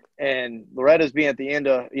 And Loretta's being at the end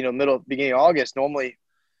of, beginning of August. Normally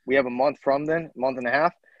we have a month from then, month and a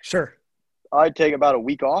half. Sure. I'd take about a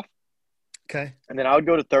week off. Okay. And then I would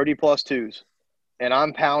go to 30+2s. And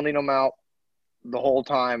I'm pounding them out the whole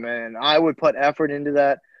time, and I would put effort into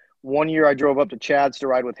that. One year I drove up to Chad's to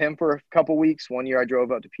ride with him for a couple weeks. One year I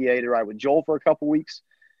drove up to PA to ride with Joel for a couple weeks,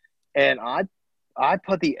 and I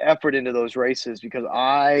put the effort into those races because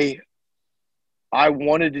I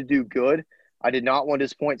wanted to do good. I did not want to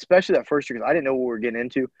disappoint, especially that first year, because I didn't know what we were getting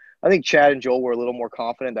into. I think Chad and Joel were a little more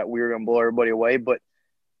confident that we were going to blow everybody away, but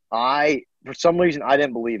for some reason I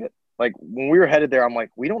didn't believe it. Like, when we were headed there, I'm like,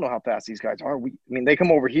 we don't know how fast these guys are. They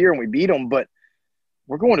come over here and we beat them, but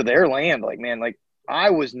we're going to their land. Like, man, like, I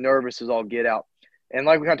was nervous as all get out. And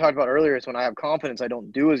like we kind of talked about earlier, it's when I have confidence, I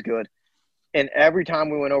don't do as good. And every time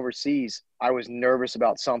we went overseas, I was nervous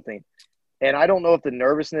about something. And I don't know if the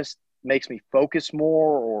nervousness makes me focus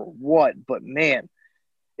more or what, but man,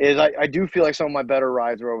 I do feel like some of my better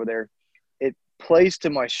rides are over there. It plays to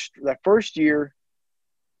that first year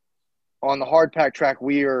on the hard pack track,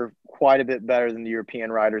 we are quite a bit better than the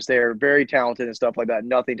European riders. They're very talented and stuff like that.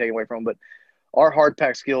 Nothing taken away from them, but our hard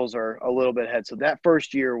pack skills are a little bit ahead. So that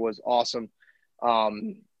first year was awesome.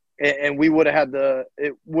 And we would have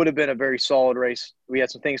it would have been a very solid race. We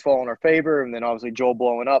had some things fall in our favor, and then obviously Joel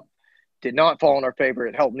blowing up did not fall in our favor.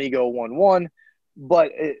 It helped me go 1-1,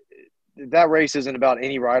 but that race isn't about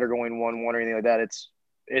any rider going 1-1 or anything like that.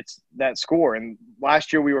 It's that score. And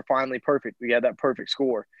last year we were finally perfect. We had that perfect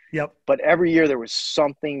score. Yep. But every year there was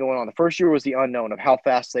something going on. The first year was the unknown of how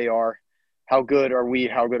fast they are, how good are we,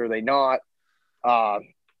 how good are they not.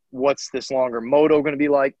 What's this longer moto going to be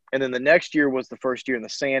like? And then the next year was the first year in the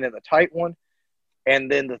sand and the tight one.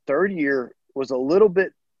 And then the third year was a little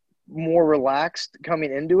bit more relaxed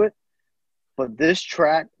coming into it. But this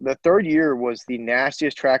track, the third year was the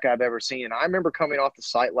nastiest track I've ever seen. And I remember coming off the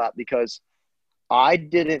sight lap because I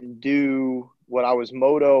didn't do what I was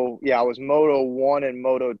Moto 1 and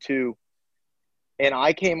Moto 2. And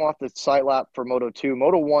I came off the sight lap for Moto 2.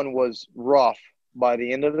 Moto 1 was rough by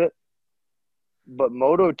the end of it. But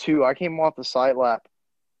Moto 2, I came off the sight lap,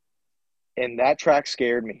 and that track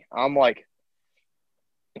scared me. I'm like,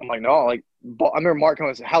 no. Like, I remember Mark coming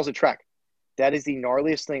and said, "How's the track?" that is the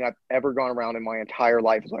gnarliest thing I've ever gone around in my entire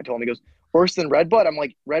life, is what I told him. He goes, worse than Redbud? I'm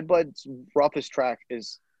like, Redbud's roughest track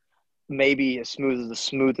is maybe as smooth as the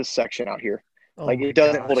smoothest section out here. Oh like, my it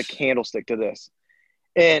doesn't hold a gosh. candlestick to this.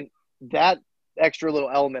 And that extra little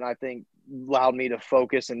element, I think, allowed me to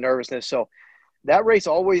focus and nervousness. So that race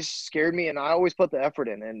always scared me, and I always put the effort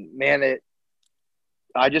in. And, man,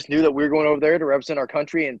 I just knew that we were going over there to represent our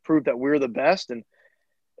country and prove that we're the best. And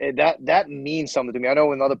that means something to me. I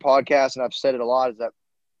know in other podcasts, and I've said it a lot, is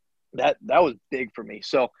that was big for me.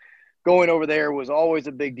 So going over there was always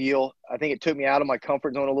a big deal. I think it took me out of my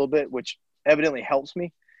comfort zone a little bit, which evidently helps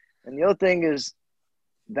me. And the other thing is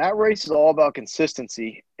that race is all about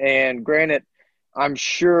consistency. And granted, I'm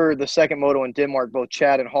sure the second moto in Denmark, both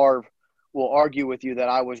Chad and Harv will argue with you that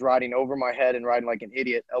I was riding over my head and riding like an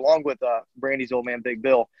idiot, along with Brandy's old man, Big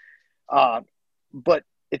Bill. But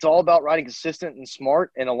it's all about riding consistent and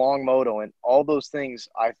smart in a long moto. And all those things,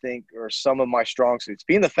 I think, are some of my strong suits.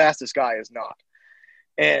 Being the fastest guy is not.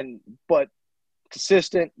 But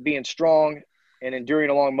consistent, being strong, and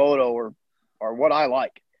enduring a long moto are what I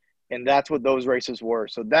like. And that's what those races were.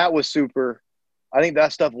 So that was super. I think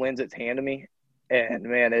that stuff lends its hand to me. And,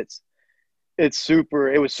 man, it was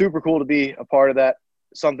super cool to be a part of that.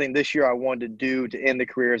 Something this year I wanted to do to end the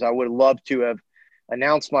careers. I would have loved to have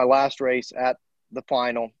announced my last race at the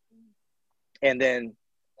final, and then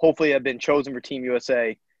hopefully I've been chosen for Team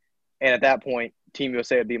USA. And at that point, Team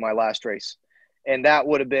USA would be my last race. And that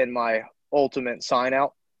would have been my ultimate sign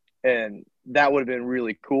out. And that would have been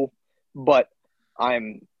really cool. But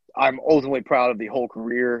I'm ultimately proud of the whole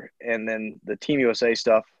career. And then the Team USA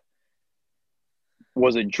stuff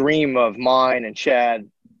was a dream of mine and Chad,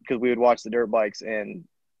 because we would watch the dirt bikes, and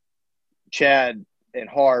Chad and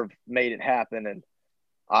Harv made it happen. And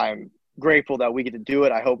I'm grateful that we get to do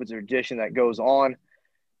it. I hope it's a tradition that goes on.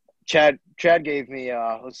 Chad gave me,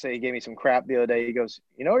 he gave me some crap the other day. He goes,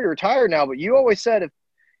 you're retired now, but you always said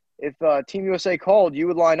if Team USA called, you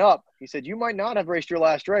would line up. He said, you might not have raced your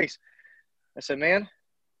last race. I said, man,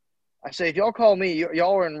 if y'all call me,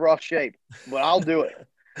 y'all are in rough shape, but I'll do it.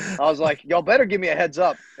 I was like, y'all better give me a heads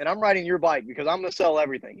up, and I'm riding your bike because I'm going to sell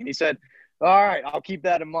everything. And he said, all right, I'll keep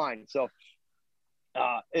that in mind. So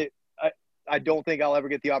I don't think I'll ever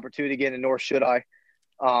get the opportunity again, and nor should I.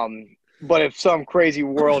 But if some crazy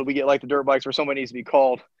world we get like the dirt bikes where somebody needs to be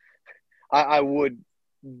called, I would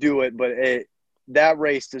do it. But that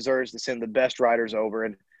race deserves to send the best riders over.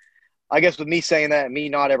 And I guess with me saying that and me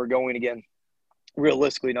not ever going again,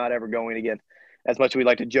 realistically not ever going again, as much as we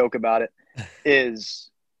like to joke about it, is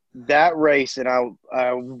that race. And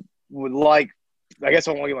I would like, I guess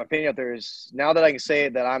I want to get my opinion out there, is now that I can say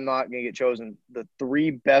it, that I'm not going to get chosen, the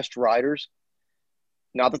three best riders,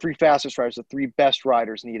 not the three fastest riders, the three best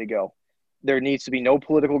riders need to go. There needs to be no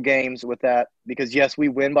political games with that, because, yes, we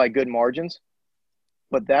win by good margins,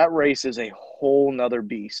 but that race is a whole nother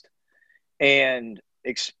beast. And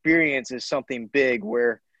experience is something big,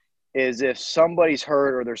 where is if somebody's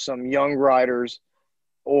hurt or there's some young riders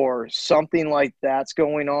or something like that's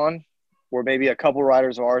going on, or maybe a couple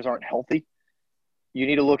riders of ours aren't healthy, you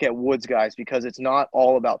need to look at Woods guys, because it's not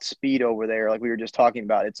all about speed over there like we were just talking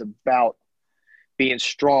about. It's about being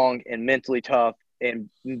strong and mentally tough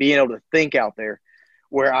and being able to think out there,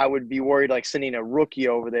 where I would be worried like sending a rookie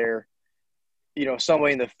over there,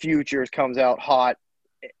 somebody in the future comes out hot,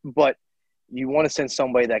 but you want to send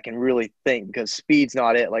somebody that can really think, because speed's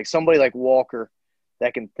not it. Like somebody like Walker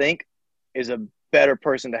that can think is a better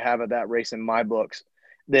person to have at that race in my books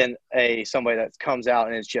than somebody that comes out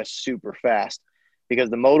and is just super fast,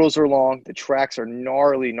 because the motos are long, the tracks are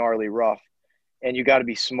gnarly rough, and you got to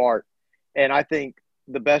be smart. And I think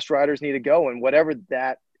the best riders need to go, and whatever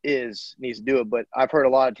that is needs to do it. But I've heard a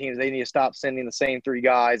lot of teams, they need to stop sending the same three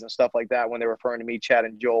guys and stuff like that when they're referring to me, Chad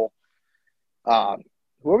and Joel.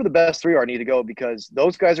 Whoever the best three are need to go, because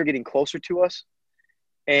those guys are getting closer to us.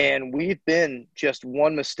 And we've been just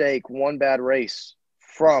one mistake, one bad race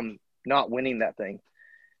from not winning that thing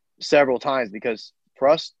several times, because for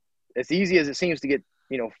us, as easy as it seems to get,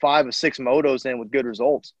 5 or 6 motos in with good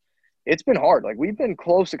results, it's been hard. Like, we've been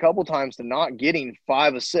close a couple times to not getting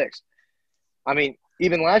 5 or 6. I mean,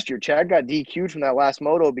 even last year, Chad got DQ'd from that last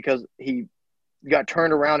moto because he got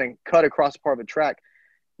turned around and cut across part of the track.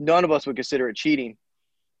 None of us would consider it cheating,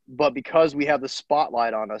 but because we have the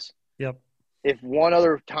spotlight on us, Yep. If one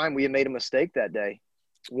other time we had made a mistake that day,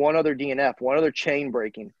 one other DNF, one other chain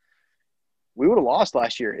breaking, we would have lost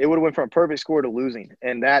last year. It would have went from a perfect score to losing.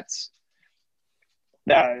 And that's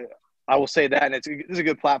that. I will say that, and this is a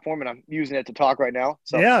good platform, and I'm using it to talk right now.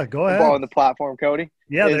 So yeah, go ahead. Following the platform, Cody.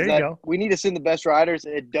 Yeah, there you go. We need to send the best riders.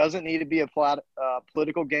 It doesn't need to be a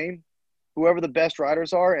political game. Whoever the best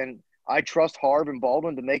riders are, and I trust Harv and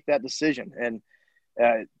Baldwin to make that decision. And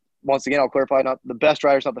once again, I'll clarify, not the best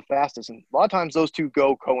rider's not the fastest. And a lot of times those two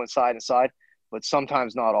coincide inside, but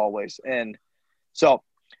sometimes not always. And so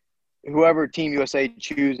whoever Team USA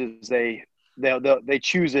chooses, they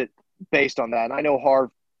choose it based on that. And I know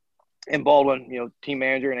Harv and Baldwin, team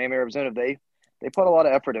manager and AMA representative, they put a lot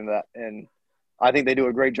of effort into that. And I think they do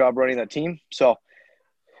a great job running that team. So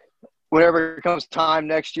whenever it comes time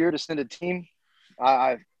next year to send a team,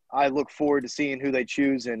 I look forward to seeing who they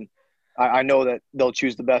choose. And I know that they'll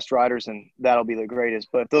choose the best riders, and that'll be the greatest.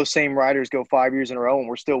 But if those same riders go 5 years in a row and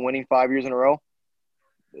we're still winning 5 years in a row,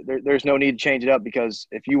 there's no need to change it up, because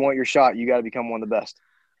if you want your shot, you got to become one of the best.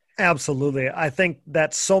 Absolutely. I think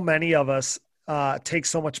that so many of us take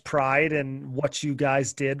so much pride in what you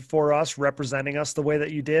guys did for us, representing us the way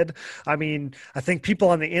that you did. I mean, I think people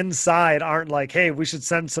on the inside aren't like, hey, we should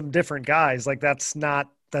send some different guys. Like that's not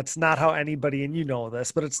how anybody, and you know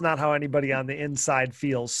this, but it's not how anybody on the inside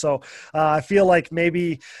feels. So I feel like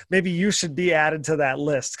maybe you should be added to that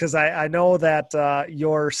list, because I know that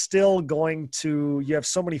you're still you have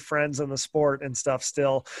so many friends in the sport and stuff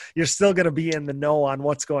still. You're still going to be in the know on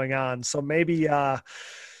what's going on. So maybe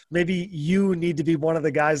you need to be one of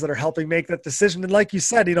the guys that are helping make that decision. And like you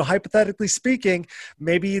said, hypothetically speaking,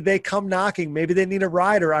 maybe they come knocking, maybe they need a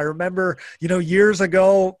rider. I remember, years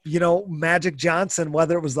ago, Magic Johnson,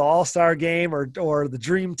 whether it was the All-Star game or the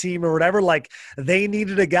Dream Team or whatever, like they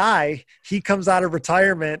needed a guy. He comes out of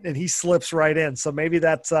retirement and he slips right in. So maybe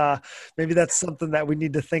that's something that we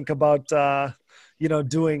need to think about,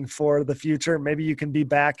 doing for the future. Maybe you can be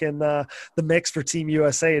back in the mix for Team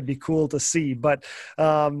USA. It'd be cool to see. But,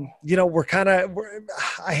 I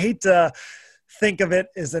hate to think of it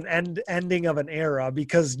as an ending of an era,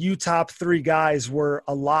 because you top three guys were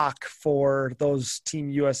a lock for those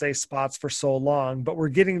Team USA spots for so long. But we're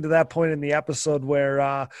getting to that point in the episode where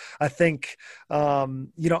I think,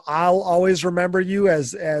 I'll always remember you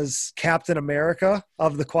as Captain America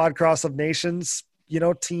of the Quad Cross of Nations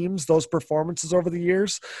teams, those performances over the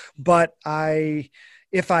years. But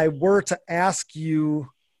if I were to ask you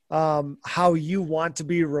how you want to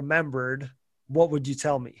be remembered, what would you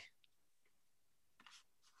tell me?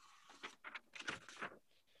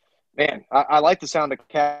 Man, I like the sound of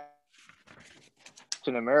Captain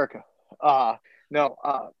America. I love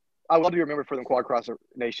to be remembered for the Quad Cross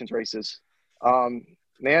Nations races. I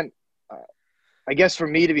guess for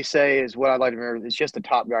me to is what I'd like to remember is just the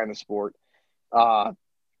top guy in the sport. I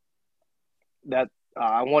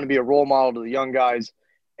want to be a role model to the young guys,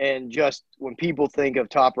 and just when people think of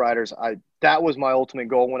top riders, that was my ultimate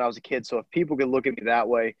goal when I was a kid. So if people could look at me that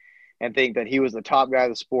way and think that he was the top guy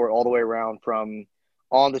of the sport all the way around, from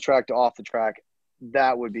on the track to off the track,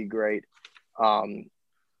 that would be great.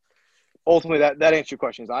 Ultimately, that answers your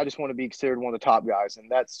questions. I just want to be considered one of the top guys, and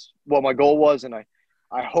that's what my goal was, and I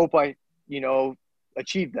hope I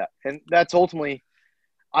achieved that. And that's ultimately,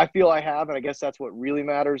 I feel I have, and I guess that's what really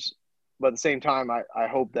matters. But at the same time, I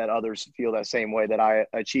hope that others feel that same way, that I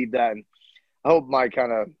achieved that. And I hope my I'm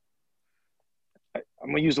going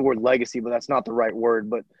to use the word legacy, but that's not the right word,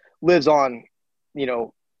 but lives on,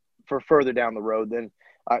 for further down the road. Then,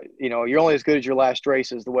 you're only as good as your last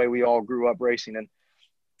race, is the way we all grew up racing. And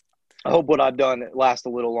I hope what I've done lasts a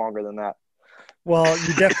little longer than that. Well,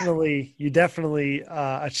 you definitely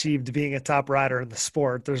achieved being a top rider in the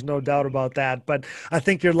sport. There's no doubt about that. But I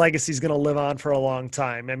think your legacy is going to live on for a long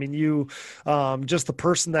time. I mean, you, just the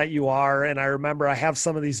person that you are. And I remember I have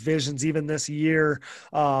some of these visions even this year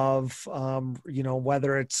of,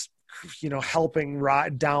 whether it's, helping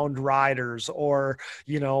downed riders, or,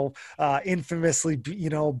 infamously,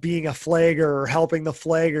 being a flagger or helping the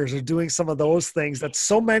flaggers, or doing some of those things that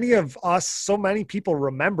so many people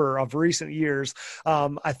remember of recent years.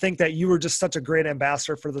 I think that you were just such a great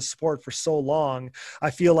ambassador for the sport for so long. I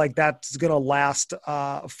feel like that's going to last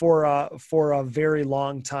for a very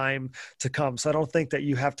long time to come. So I don't think that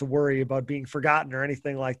you have to worry about being forgotten or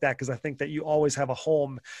anything like that, because I think that you always have a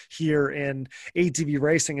home here in ATV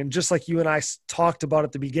racing. And just like you and I talked about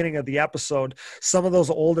at the beginning of the episode, some of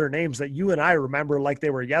those older names that you and I remember like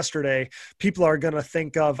they were yesterday, people are going to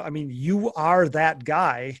think of, you are that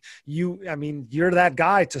guy. You're that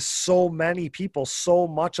guy to so many people, so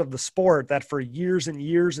much of the sport, that for years and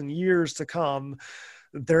years and years to come,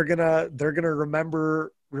 they're going to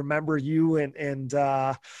remember you. And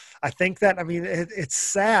I think that, it's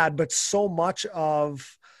sad, but so much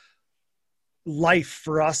of life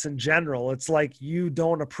for us in general, it's like you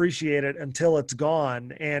don't appreciate it until it's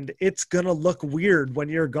gone, and it's going to look weird when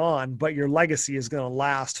you're gone, but your legacy is going to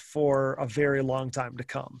last for a very long time to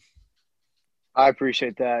come. I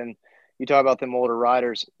appreciate that. And you talk about them older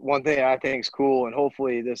riders. One thing I think is cool, and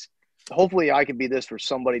hopefully this hopefully I can be this for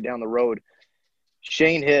somebody down the road.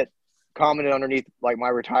 Shane Hitt commented underneath like my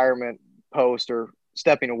retirement post or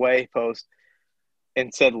stepping away post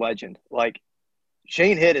and said legend. Like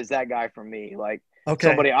Shane Hitt is that guy for me. Like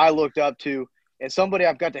somebody I looked up to and somebody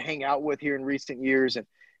I've got to hang out with here in recent years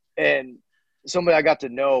and somebody I got to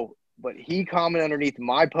know, but he commented underneath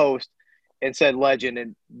my post and said legend.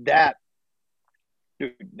 And that,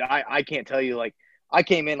 dude, I can't tell you, like, I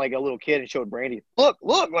came in like a little kid and showed Brandy, look,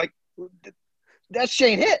 like, that's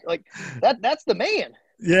Shane Hitt. Like, that's the man.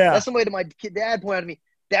 Yeah. That's somebody that my dad pointed out to me.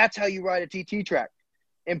 That's how you ride a TT track.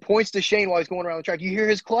 And points to Shane while he's going around the track. You hear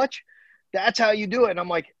his clutch? That's how you do it. And I'm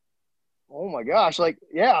like, oh, my gosh. Like,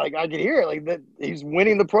 yeah, like I could hear it. Like, that he's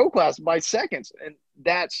winning the pro class by seconds. And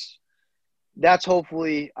that's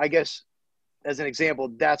hopefully, I guess, as an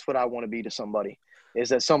example, that's what I want to be to somebody, is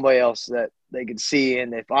that somebody else that they can see.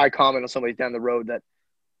 And if I comment on somebody down the road, that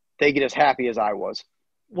they get as happy as I was.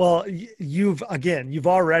 Well, you've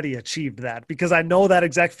already achieved that, because I know that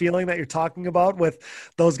exact feeling that you're talking about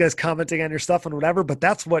with those guys commenting on your stuff and whatever, but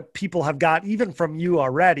that's what people have got even from you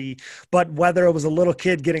already. But whether it was a little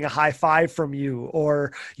kid getting a high five from you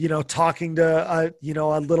or, talking to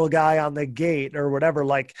a little guy on the gate or whatever,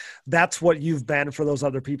 like that's what you've been for those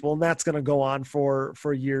other people. And that's going to go on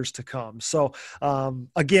for years to come. So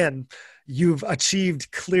again, you've achieved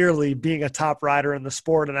clearly being a top rider in the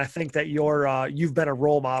sport. And I think that you've been a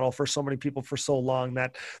role model for so many people for so long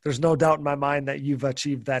that there's no doubt in my mind that you've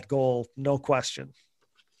achieved that goal. No question.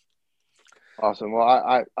 Awesome.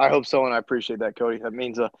 Well, I hope so. And I appreciate that, Cody. That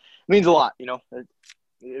means a lot, it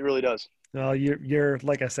really does. Well, you're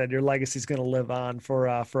like I said, your legacy is going to live on for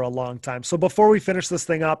a long time. So before we finish this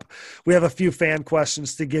thing up, we have a few fan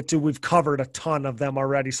questions to get to. We've covered a ton of them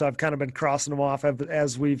already, so I've kind of been crossing them off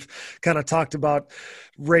as we've kind of talked about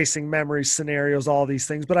racing memories, scenarios, all these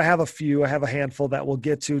things. But I have a handful that we'll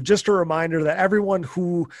get to. Just a reminder that everyone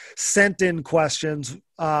who sent in questions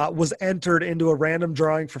was entered into a random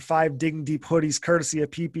drawing for 5 Digging Deep hoodies, courtesy of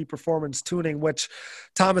PP Performance Tuning, which,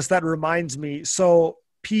 Thomas, that reminds me. So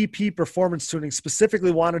PP Performance Tuning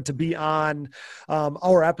specifically wanted to be on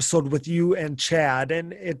our episode with you and Chad,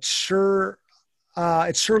 and it sure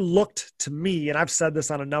looked to me, and I've said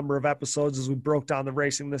this on a number of episodes as we broke down the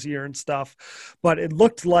racing this year and stuff, but it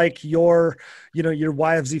looked like your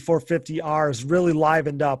YFZ 450R is really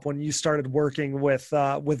livened up when you started working with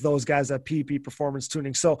those guys at PP Performance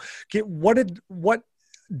Tuning. So what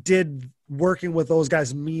did working with those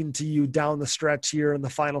guys mean to you down the stretch here in the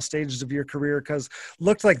final stages of your career? Because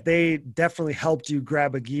looked like they definitely helped you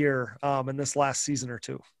grab a gear in this last season or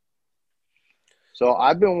two. So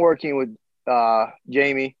I've been working with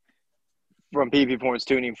Jamie from PP Performance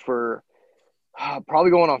Tuning for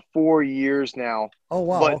probably going on 4 years now. Oh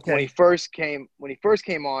wow! But okay. when he first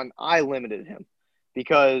came on, I limited him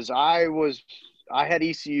because I had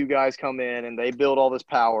ECU guys come in and they build all this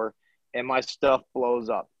power, and my stuff blows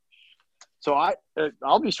up. So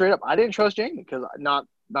I'll be straight up. I didn't trust Jamie because not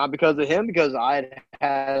because of him, because I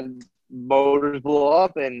had motors blow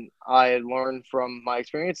up, and I had learned from my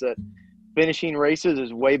experience that finishing races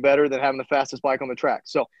is way better than having the fastest bike on the track.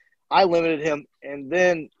 So I limited him. And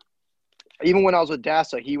then even when I was with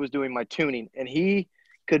DASA, he was doing my tuning, and he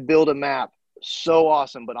could build a map so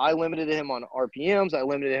awesome. But I limited him on RPMs. I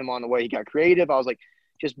limited him on the way he got creative. I was like,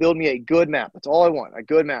 just build me a good map. That's all I want, a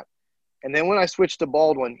good map. And then when I switched to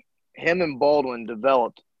Baldwin, him and Baldwin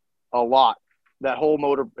developed a lot, that whole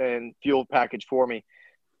motor and fuel package for me.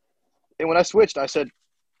 And when I switched, I said,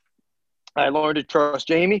 I learned to trust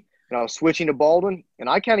Jamie, and I was switching to Baldwin, and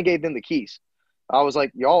I kind of gave them the keys. I was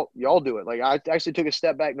like, y'all do it. Like, I actually took a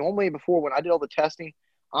step back. Normally before, when I did all the testing,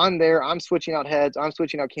 I'm there, I'm switching out heads, I'm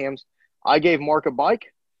switching out cams. I gave Mark a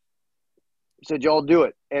bike, said, y'all do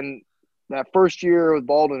it. And that first year with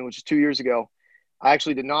Baldwin, which is 2 years ago, I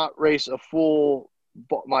actually did not race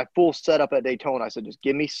my full setup at Daytona. I said, just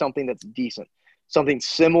give me something that's decent, something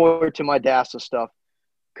similar to my DASA stuff,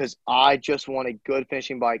 because I just want a good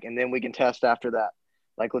finishing bike, and then we can test after that.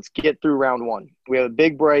 Like, let's get through round one. We have a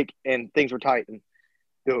big break, and things were tight. And,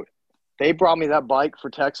 dude, they brought me that bike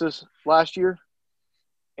for Texas last year,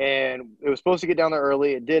 and it was supposed to get down there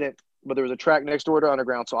early. It didn't, but there was a track next door to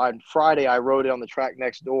Underground. So on Friday, I rode it on the track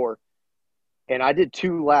next door, and I did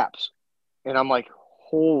 2 laps. And I'm like,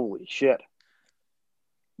 holy shit,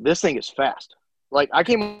 this thing is fast. Like, I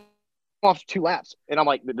came off 2 laps, and I'm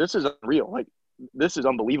like, this is unreal. Like, this is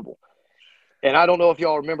unbelievable. And I don't know if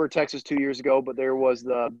y'all remember Texas 2 years ago, but there was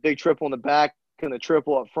the big triple in the back and the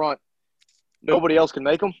triple up front. Nobody else could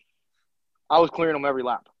make them. I was clearing them every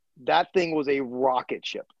lap. That thing was a rocket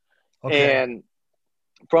ship. Okay. And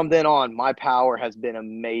from then on, my power has been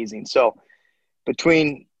amazing. So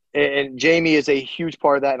between And Jamie is a huge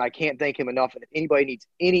part of that, and I can't thank him enough. And if anybody needs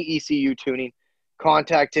any ECU tuning,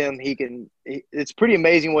 contact him. It's pretty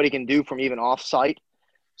amazing what he can do from even off-site.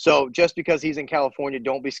 So just because he's in California,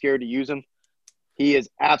 don't be scared to use him. He is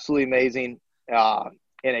absolutely amazing and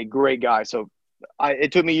a great guy. So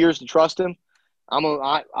it took me years to trust him.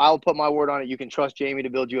 I'll put my word on it. You can trust Jamie to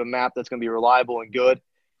build you a map that's going to be reliable and good,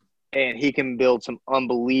 and he can build some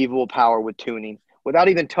unbelievable power with tuning without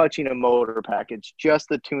even touching a motor package, just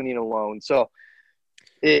the tuning alone. So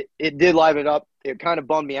it did liven it up. It kind of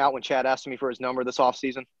bummed me out when Chad asked me for his number this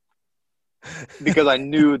offseason because I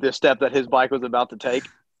knew the step that his bike was about to take.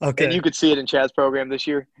 Okay. And you could see it in Chad's program this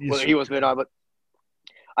year, whether he wasn't on, but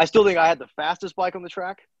I still think I had the fastest bike on the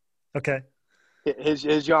track. Okay. His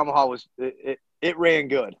Yamaha was it ran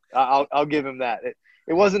good. I'll give him that.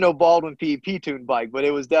 It wasn't no Baldwin PEP tuned bike, but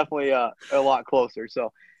it was definitely a lot closer.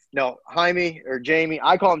 So no, Jaime or Jamie,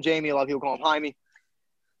 I call him Jamie. A lot of people call him Jaime.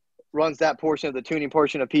 Runs that portion of the tuning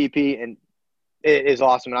portion of PEP, and it is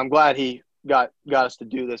awesome. And I'm glad he got us to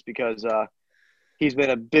do this because he's been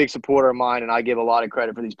a big supporter of mine, and I give a lot of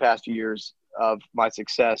credit for these past few years of my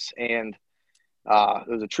success. And it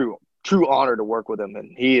was a true honor to work with him.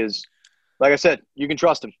 And he is, like I said, you can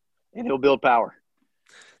trust him, and he'll build power.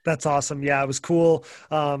 That's awesome. Yeah, it was cool.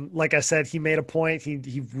 Like I said, he made a point.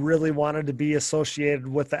 He really wanted to be associated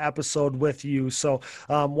with the episode with you. So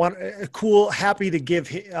cool, happy to give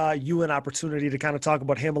you an opportunity to kind of talk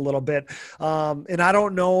about him a little bit. And I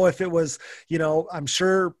don't know if it was, I'm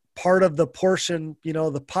sure part of the portion,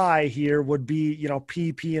 the pie here would be,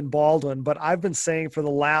 PEP and Baldwin, but I've been saying for the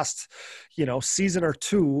last, season or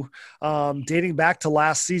two, dating back to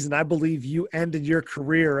last season, I believe you ended your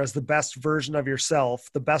career as the best version of yourself,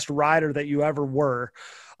 the best rider that you ever were.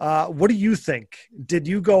 What do you think? Did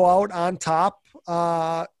you go out on top,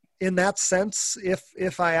 in that sense,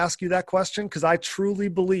 if I ask you that question? Because I truly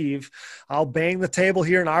believe, I'll bang the table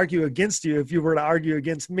here and argue against you if you were to argue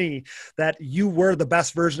against me, that you were the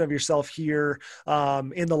best version of yourself here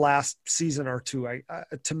in the last season or two.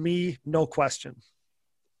 To me, no question.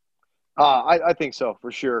 I think so,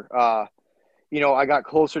 for sure. I got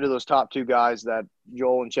closer to those top two guys that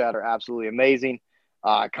Joel and Chad are absolutely amazing.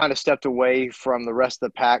 I kind of stepped away from the rest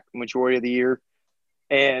of the pack majority of the year,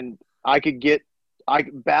 and I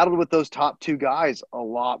battled with those top two guys a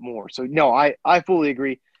lot more. So, no, I fully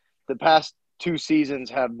agree. The past two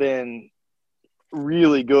seasons have been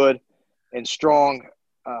really good and strong.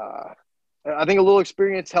 I think a little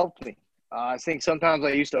experience helped me. I think sometimes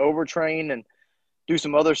I used to overtrain and do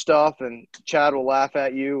some other stuff, and Chad will laugh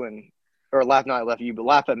at you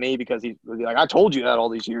laugh at me because he's like, I told you that all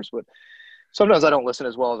these years. But sometimes I don't listen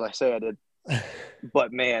as well as I say I did.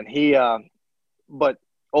 But, man, but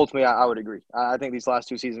ultimately, I would agree. I think these last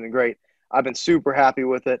two seasons have been great. I've been super happy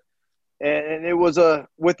with it. And it was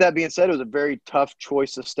with that being said, it was a very tough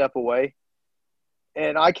choice to step away.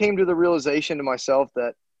 And I came to the realization to myself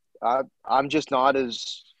that I'm just not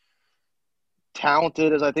as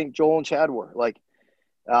talented as I think Joel and Chad were. Like,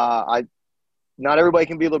 not everybody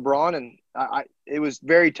can be LeBron, and it was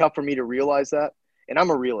very tough for me to realize that. And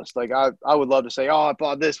I'm a realist. Like, I would love to say, I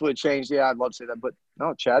thought this would change. Yeah, I'd love to say that. But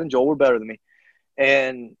no, Chad and Joel were better than me.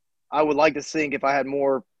 And I would like to think if I had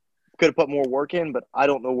could have put more work in, but I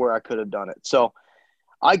don't know where I could have done it. So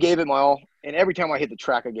I gave it my all. And every time I hit the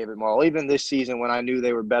track, I gave it my all. Even this season when I knew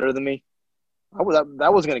they were better than me, that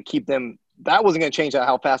wasn't going to keep them. That wasn't going to change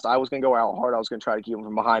how fast I was going to go, how hard I was going to try to keep them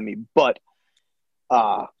from behind me. But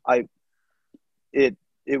I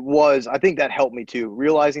think that helped me too.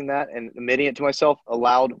 Realizing that and admitting it to myself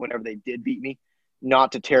allowed, whenever they did beat me,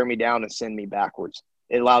 not to tear me down and send me backwards.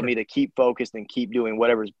 It allowed me to keep focused and keep doing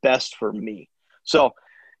whatever's best for me. So,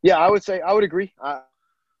 yeah, I would say I would agree. I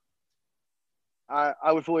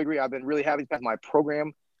would fully agree. I've been really happy. My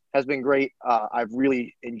program has been great. I've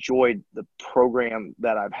really enjoyed the program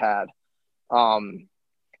that I've had. And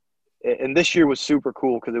this year was super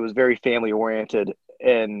cool because it was very family oriented,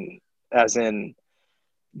 and as in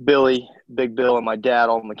Billy, Big Bill, and my dad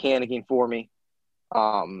all mechanicking for me.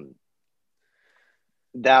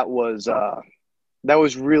 That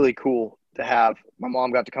was really cool to have. My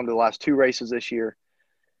mom got to come to the last two races this year,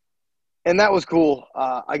 and that was cool.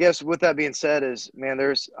 I guess with that being said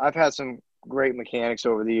I've had some great mechanics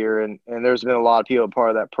over the year, and there's been a lot of people a part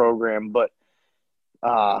of that program, but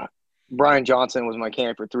Brian Johnson was my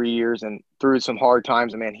mechanic for 3 years, and through some hard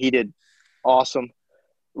times, man, he did awesome,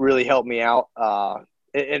 really helped me out.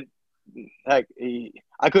 And heck,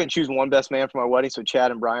 I couldn't choose one best man for my wedding, so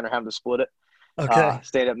Chad and Brian are having to split it. Okay.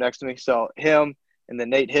 Staying up next to me. So him and then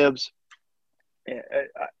Nate Hibbs,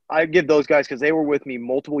 I give those guys because they were with me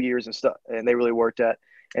multiple years and stuff, and they really worked at.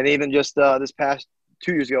 And even just this past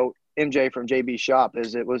 2 years ago, MJ from JB Shop,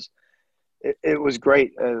 is it was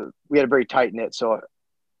great. We had a very tight knit. So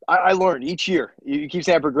I learned each year. You keep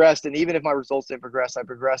saying I progressed, and even if my results didn't progress, I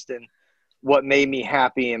progressed in what made me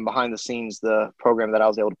happy and behind the scenes, the program that I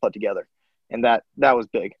was able to put together, and that was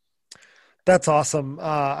big. That's awesome.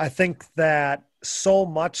 I think that so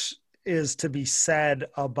much is to be said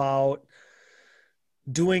about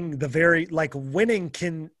doing the very, like, winning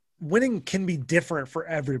can be different for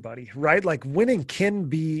everybody, right? Like winning can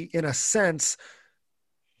be, in a sense,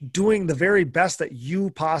 doing the very best that you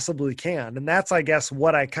possibly can. And that's, I guess,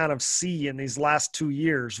 what I kind of see in these last 2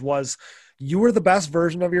 years was you were the best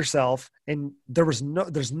version of yourself. And there's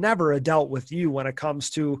never a doubt with you when it comes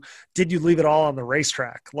to, did you leave it all on the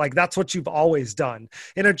racetrack? Like that's what you've always done.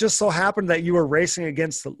 And it just so happened that you were racing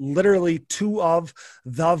against literally two of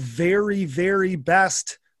the very, very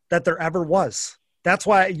best that there ever was. That's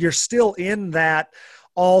why you're still in that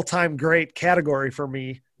all-time great category for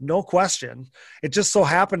me. No question. It just so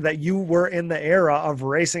happened that you were in the era of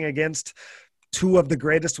racing against two of the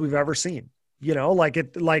greatest we've ever seen. You know,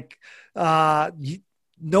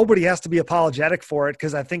 nobody has to be apologetic for it,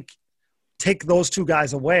 because I think take those two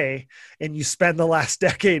guys away and you spend the last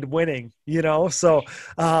decade winning, you know? So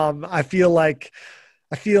I feel like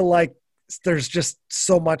there's just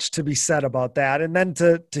so much to be said about that. And then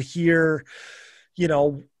to hear, you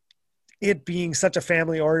know, it being such a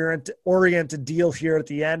family oriented deal here at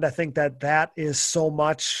the end, I think that is so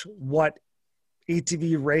much what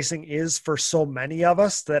ATV racing is for so many of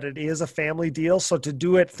us, that it is a family deal. So to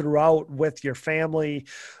do it throughout with your family,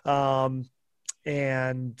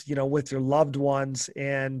 and, you know, with your loved ones.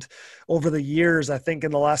 And over the years, I think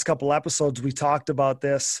in the last couple episodes, we talked about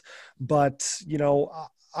this, but, you know,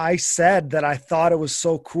 I said that I thought it was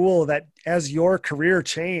so cool that as your career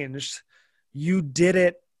changed, you did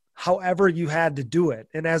it however you had to do it.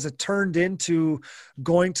 And as it turned into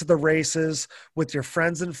going to the races with your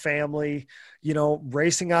friends and family, you know,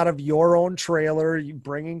 racing out of your own trailer, you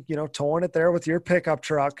bringing, you know, towing it there with your pickup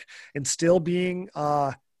truck and still being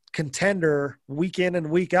a contender week in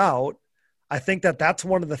and week out. I think that's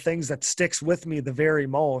one of the things that sticks with me the very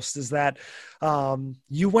most, is that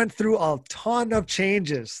you went through a ton of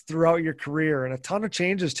changes throughout your career and a ton of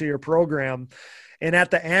changes to your program. And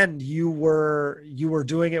at the end, you were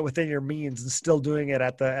doing it within your means and still doing it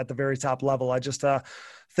at the very top level. I just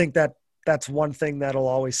think that's one thing that'll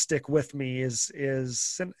always stick with me is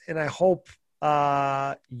and I hope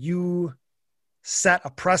you set a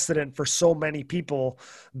precedent for so many people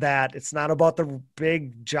that it's not about the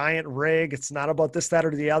big giant rig. It's not about this, that,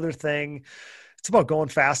 or the other thing. It's about going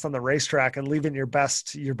fast on the racetrack and leaving your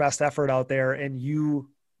best effort out there. And you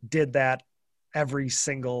did that every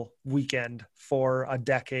single weekend for a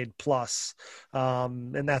decade plus.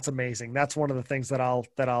 And that's amazing. That's one of the things that I'll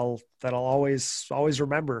always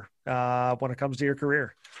remember when it comes to your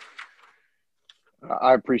career.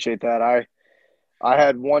 I appreciate that. I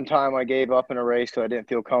had one time I gave up in a race because I didn't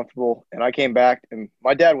feel comfortable, and I came back, and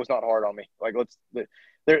my dad was not hard on me. Like, let's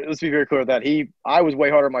be very clear with that. I was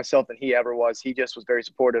way harder on myself than he ever was. He just was very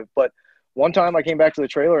supportive. But one time I came back to the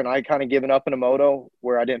trailer, and I kind of given up in a moto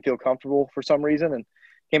where I didn't feel comfortable for some reason, and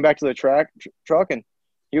came back to the truck, and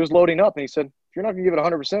he was loading up, and he said, "If you're not going to give it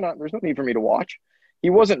 100%, there's no need for me to watch."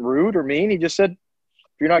 He wasn't rude or mean. He just said, "If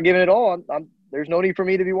you're not giving it all, there's no need for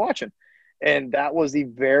me to be watching." And that was the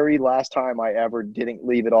very last time I ever didn't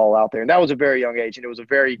leave it all out there. And that was a very young age, and it was a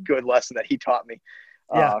very good lesson that he taught me.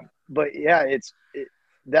 Yeah. But yeah,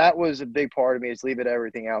 that was a big part of me, is leave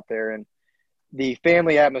everything out there. And the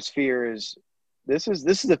family atmosphere this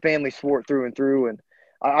is a family sport through and through. And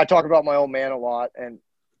I talk about my old man a lot, and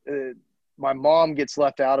my mom gets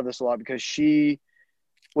left out of this a lot because she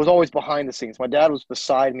was always behind the scenes. My dad was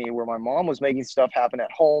beside me, where my mom was making stuff happen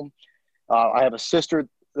at home. I have a sister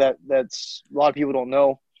that's a lot of people don't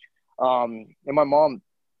know. And my mom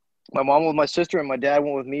went with my sister, and my dad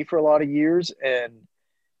went with me for a lot of years. And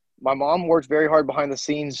my mom worked very hard behind the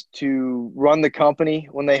scenes to run the company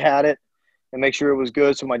when they had it and make sure it was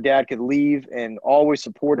good so my dad could leave, and always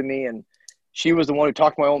supported me. And she was the one who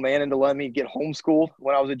talked my old man into letting me get homeschooled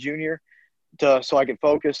when I was a junior so I could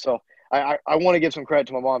focus. So I want to give some credit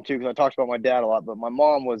to my mom too, because I talked about my dad a lot, but my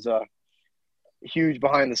mom was huge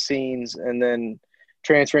behind the scenes. And then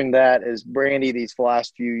transferring that as Brandy these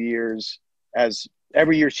last few years, as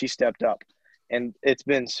every year she stepped up. And it's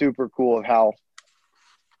been super cool of how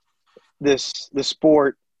the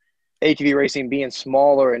sport, ATV racing, being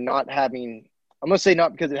smaller and not having, I'm going to say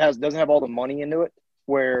not because it doesn't have all the money into it,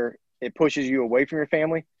 where it pushes you away from your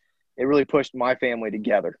family. It really pushed my family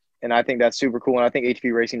together. And I think that's super cool. And I think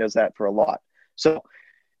ATV racing does that for a lot. So,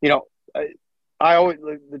 you know, I always,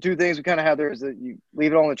 the two things we kind of have there is that you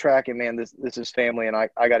leave it on the track, and man, this is family, and I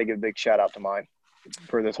got to give a big shout out to mine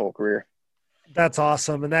for this whole career. That's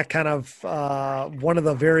awesome. And that kind of one of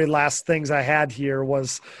the very last things I had here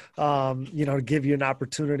was, to give you an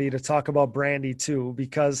opportunity to talk about Brandy too,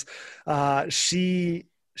 because you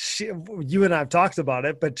and I've talked about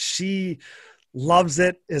it, but she loves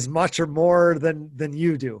it as much or more than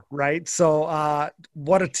you do. Right. So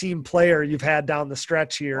what a team player you've had down the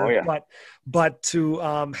stretch here. Oh, yeah. But to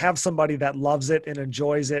have somebody that loves it and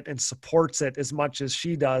enjoys it and supports it as much as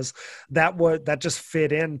she does, that just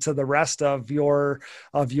fit into the rest of your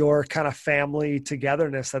kind of family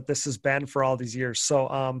togetherness that this has been for all these years.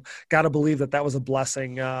 So got to believe that was a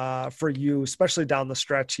blessing for you, especially down the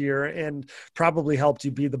stretch here, and probably helped you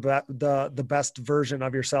be the best version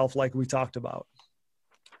of yourself, like we talked about.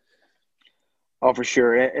 Oh, for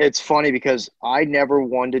sure. It's funny because I never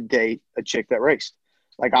wanted to date a chick that raced.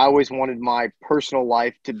 Like, I always wanted my personal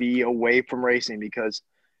life to be away from racing, because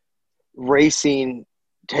racing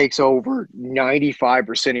takes over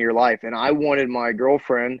 95% of your life. And I wanted my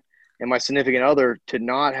girlfriend and my significant other to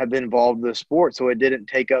not have been involved in the sport, so it didn't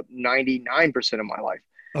take up 99% of my life.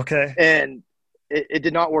 Okay. And it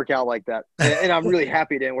did not work out like that. And I'm really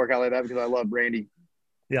happy it didn't work out like that, because I love Brandy.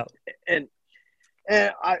 Yeah. And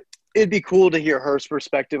it'd be cool to hear her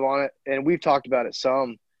perspective on it. And we've talked about it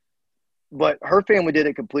some. But her family did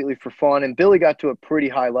it completely for fun, and Billy got to a pretty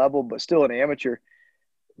high level, but still an amateur.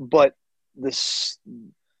 But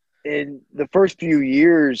in the first few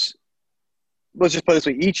years, let's just put it this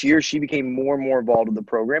way, each year she became more and more involved in the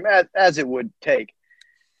program, as it would take.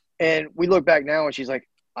 And we look back now, and she's like,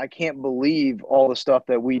 I can't believe all the stuff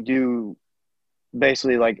that we do,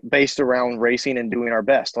 basically like based around racing and doing our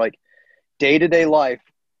best. Like, day-to-day life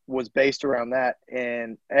was based around that.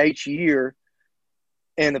 And each year,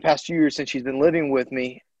 in the past few years since she's been living with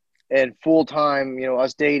me and full time,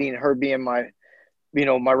 us dating, her being my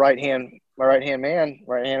right hand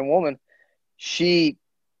woman, she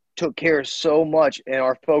took care of so much, and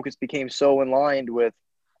our focus became so in line with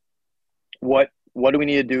what do we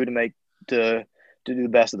need to do to do the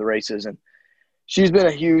best of the races. And she's been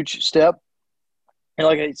a huge step. And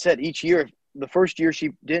like I said, each year, the first year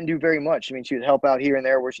she didn't do very much. I mean, she would help out here and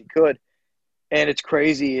there where she could. And it's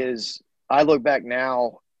crazy is I look back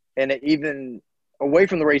now, and even away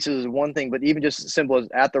from the races is one thing, but even just as simple as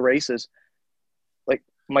at the races, like,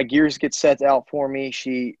 my gears get set out for me.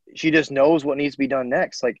 She just knows what needs to be done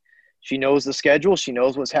next. Like, she knows the schedule, she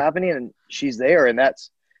knows what's happening, and she's there. And that's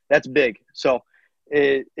big. So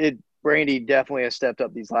Brandy definitely has stepped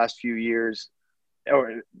up these last few years,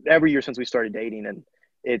 or every year since we started dating. And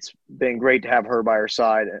it's been great to have her by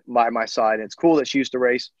my side. And it's cool that she used to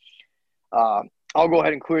race. I'll go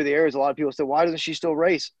ahead and clear the air. A lot of people said, why doesn't she still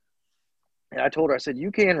race? And I told her, I said,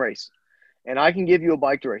 you can race, and I can give you a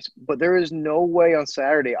bike to race, but there is no way on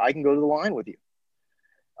Saturday I can go to the line with you.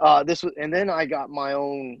 And then I got my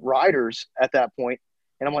own riders at that point,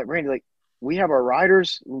 and I'm like, Brandy, like, we have our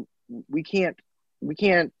riders. We can't,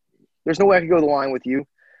 there's no way I can go to the line with you.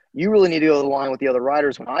 You really need to go to the line with the other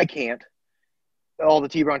riders when I can't, all the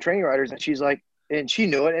T-Bron training riders. And she's like, and she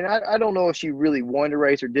knew it. And I don't know if she really wanted to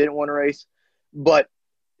race or didn't want to race, but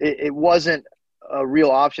it wasn't a real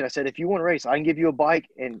option. I said, if you want to race, I can give you a bike,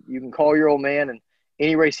 and you can call your old man, and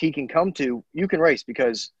any race he can come to, you can race,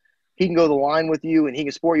 because he can go to the line with you and he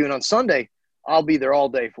can support you. And on Sunday, I'll be there all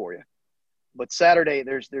day for you. But Saturday,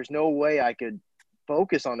 there's no way I could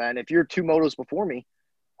focus on that. And if you're 2 motos before me,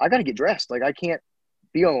 I got to get dressed. Like, I can't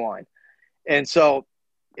be on the line. And so,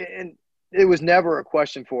 and it was never a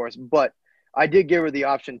question for us, but I did give her the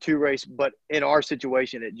option to race, but in our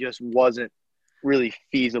situation, it just wasn't really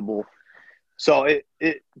feasible. So it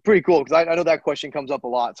pretty cool, because I know that question comes up a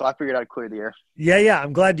lot. So I figured I'd clear the air. Yeah.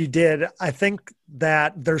 I'm glad you did. I think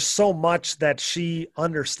that there's so much that she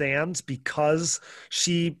understands, because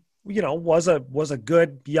she, was a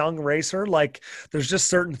good young racer. Like, there's just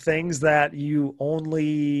certain things that you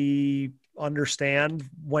only understand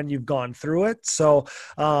when you've gone through it. So,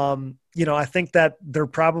 I think that there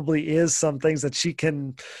probably is some things that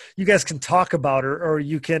you guys can talk about, or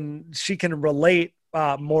she can relate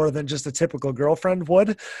more than just a typical girlfriend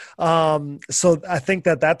would. So I think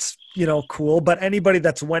that's, cool. But anybody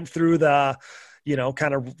that's went through the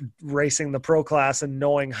kind of racing the pro class and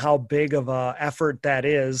knowing how big of a effort that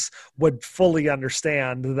is, would fully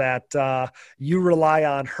understand that you rely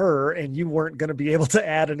on her and you weren't going to be able to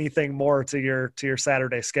add anything more to your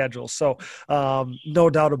Saturday schedule. So no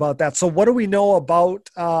doubt about that. So what do we know about,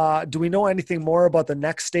 do we know anything more about the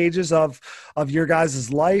next stages of your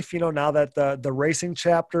guys' life? Now that the racing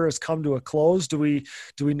chapter has come to a close, do we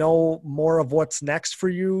know more of what's next for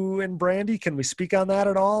you and Brandy? Can we speak on that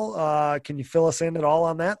at all? Can you fill us in at all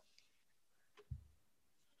on that?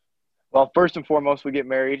 Well, first and foremost, we get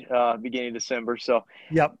married beginning of December. So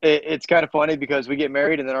yep. It's kind of funny because we get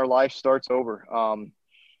married and then our life starts over.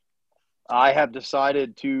 I have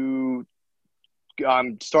decided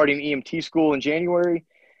I'm starting EMT school in January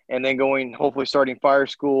and then hopefully starting fire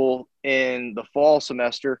school in the fall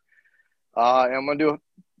semester. And I'm going to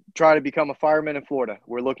try to become a fireman in Florida.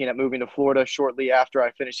 We're looking at moving to Florida shortly after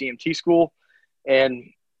I finish EMT school and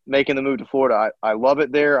making the move to Florida. I love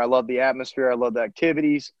it there. I love the atmosphere. I love the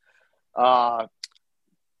activities. And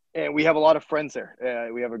we have a lot of friends there.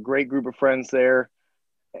 We have a great group of friends there.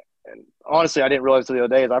 And honestly, I didn't realize the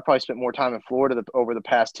other day is I probably spent more time in Florida over the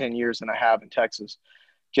past 10 years than I have in Texas,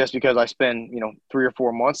 just because I spend, 3 or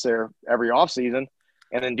 4 months there every off season.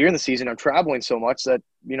 And then during the season, I'm traveling so much that,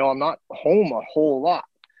 I'm not home a whole lot.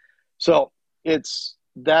 So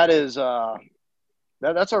that's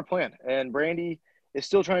our plan. And Brandy is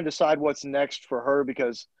still trying to decide what's next for her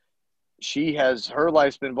because her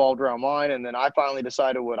life's been involved around mine. And then I finally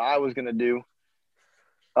decided what I was going to do.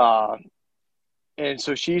 And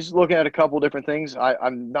so she's looking at a couple different things.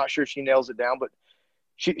 I'm not sure she nails it down, but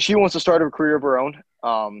she wants to start a career of her own.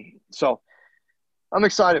 So I'm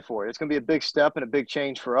excited for it. It's going to be a big step and a big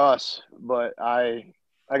change for us. But I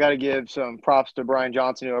got to give some props to Brian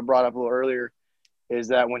Johnson, who I brought up a little earlier, is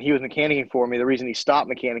that when he was mechanicking for me, the reason he stopped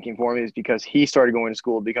mechanicking for me is because he started going to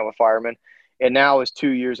school to become a fireman, and now is 2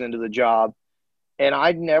 years into the job. And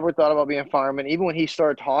I never thought about being a fireman. Even when he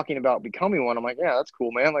started talking about becoming one, I'm like, yeah, that's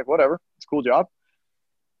cool, man. Like, whatever. It's a cool job.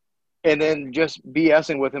 And then just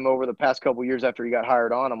BSing with him over the past couple of years after he got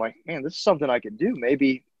hired on, I'm like, man, this is something I could do.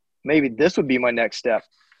 Maybe this would be my next step.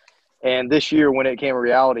 And this year, when it came a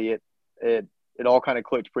reality, it all kind of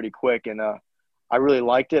clicked pretty quick. And I really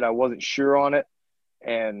liked it. I wasn't sure on it.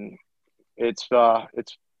 And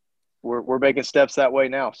we're making steps that way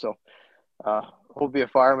now. So we'll be a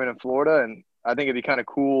fireman in Florida. And I think it'd be kind of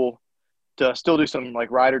cool to still do some like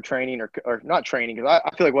rider training or not training. Cause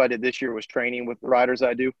I feel like what I did this year was training with the riders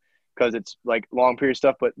I do, because it's like long period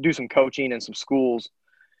stuff, but do some coaching and some schools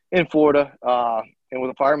in Florida. And with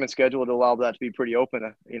a fireman schedule, it'll allow that to be pretty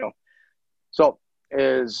open, So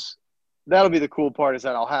that'll be the cool part, is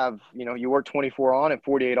that I'll have, you work 24 on and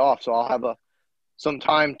 48 off. So I'll have some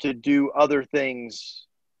time to do other things,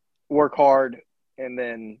 work hard, and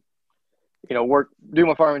then, do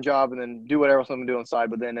my fireman job and then do whatever else I'm doing on the side.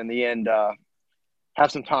 But then in the end,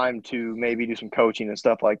 have some time to maybe do some coaching and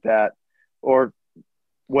stuff like that, or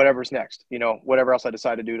whatever's next, whatever else I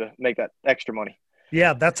decide to do to make that extra money.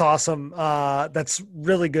 Yeah, that's awesome. That's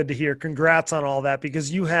really good to hear. Congrats on all that,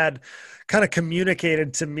 because you had kind of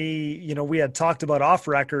communicated to me, we had talked about off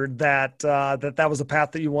record that was a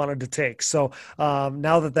path that you wanted to take. So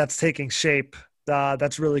now that that's taking shape,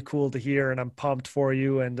 that's really cool to hear, and I'm pumped for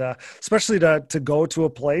you, and especially to go to a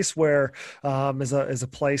place where is a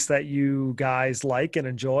place that you guys like and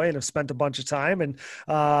enjoy and have spent a bunch of time. And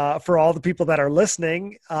for all the people that are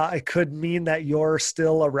listening, it could mean that you're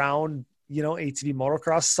still around ATV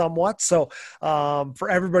motocross somewhat. So for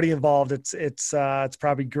everybody involved, it's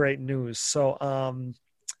probably great news. So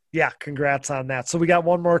yeah, congrats on that. So we got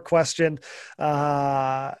one more question,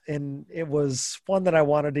 and it was one that I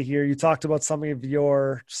wanted to hear. You talked about some of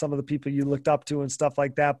the people you looked up to and stuff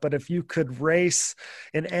like that, but if you could race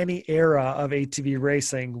in any era of ATV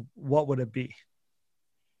racing, what would it be?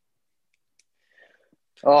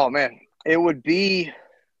 Oh man, it would be,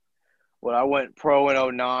 I went pro in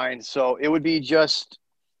 2009. So it would be just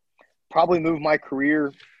probably move my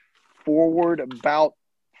career forward about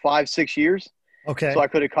 5-6 years. Okay. So I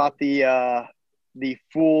could have caught the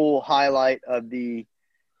full highlight of the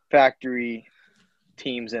factory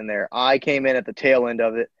teams in there. I came in at the tail end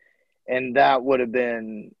of it, and that would have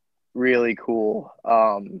been really cool.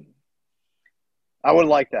 I would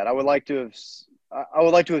like that. I would like to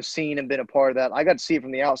have seen and been a part of that. I got to see it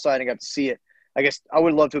from the outside and got to see it. I guess I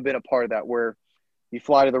would love to have been a part of that, where you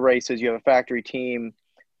fly to the races, you have a factory team.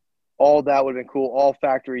 All that would have been cool. All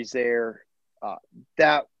factories there.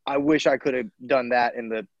 That I wish I could have done that in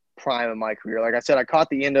the prime of my career. Like I said, I caught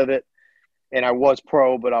the end of it, and I was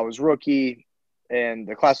pro, but I was rookie, and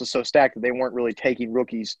the class was so stacked that they weren't really taking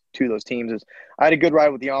rookies to those teams. I had a good ride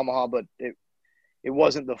with Yamaha, but it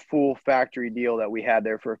wasn't the full factory deal that we had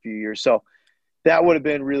there for a few years. So that would have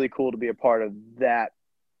been really cool to be a part of that.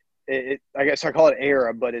 I guess I call it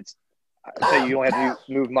era, but I tell you don't have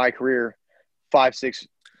to move my career 5-6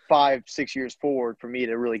 years forward for me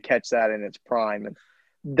to really catch that in its prime. And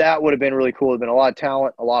that would have been really cool. It'd been a lot of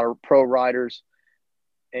talent, a lot of pro riders,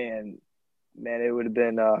 and man, it would have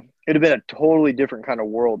been it'd have been a totally different kind of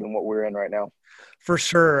world than what we're in right now. For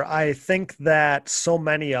sure. I think that so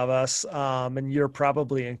many of us, and you're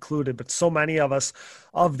probably included, but so many of us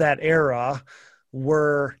of that era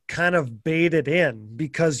were kind of baited in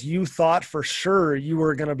because you thought for sure you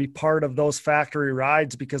were going to be part of those factory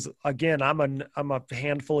rides because, again, I'm a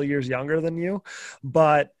handful of years younger than you,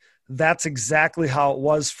 but that's exactly how it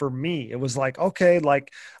was for me. It was like, okay,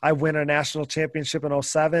 like I win a national championship in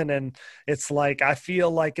 2007, and it's like I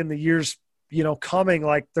feel like in the years coming,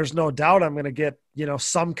 like there's no doubt I'm going to get,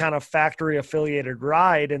 some kind of factory affiliated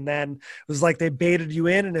ride. And then it was like they baited you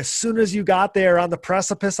in. And as soon as you got there on the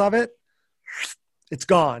precipice of it, it's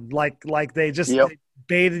gone. Like they just they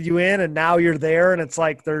baited you in and now you're there. And it's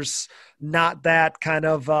like, there's not that kind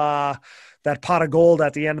of, that pot of gold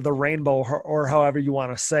at the end of the rainbow or however you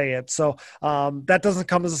want to say it. So that doesn't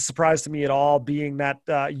come as a surprise to me at all, being that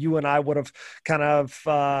you and I would have kind of,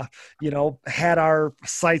 had our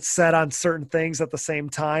sights set on certain things at the same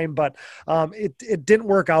time, but it didn't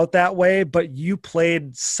work out that way. But you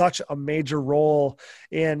played such a major role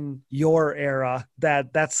in your era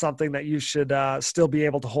that's something that you should still be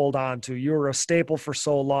able to hold on to. You were a staple for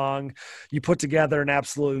so long. You put together an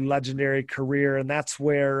absolutely legendary career, and that's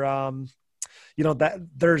where, that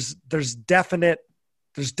there's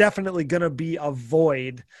definitely going to be a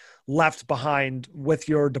void left behind with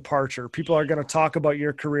your departure. People are going to talk about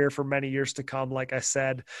your career for many years to come, like I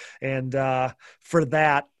said. And for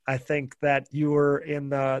that, I think that you were in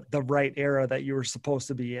the right era that you were supposed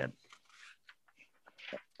to be in.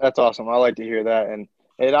 That's awesome. I like to hear that. And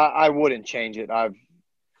I wouldn't change it.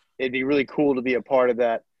 It'd be really cool to be a part of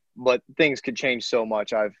that, but things could change so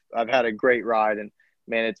much. I've had a great ride, and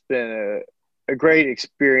man, it's been a great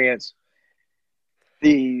experience.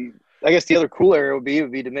 I guess the other cool area would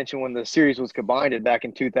be to mention when the series was combined back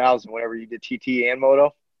in 2000, whenever you did TT and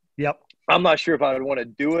Moto. Yep. I'm not sure if I would want to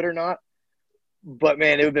do it or not, but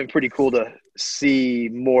man, it would have been pretty cool to see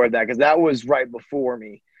more of that, because that was right before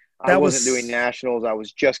me. I wasn't doing nationals. I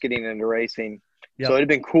was just getting into racing. Yep. So it'd have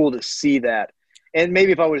been cool to see that. And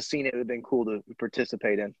maybe if I would have seen it, it would have been cool to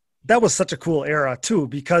participate in. That was such a cool era too,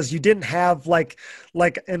 because you didn't have like,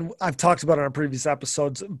 and I've talked about it on previous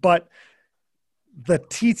episodes, but the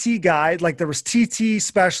TT guy, like there was TT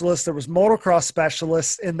specialists, there was motocross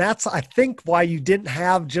specialists. And that's, I think, why you didn't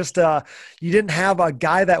have a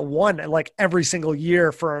guy that won like every single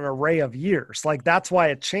year for an array of years. Like that's why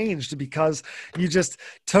it changed, because you just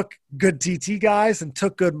took good TT guys and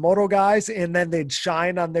took good moto guys, and then they'd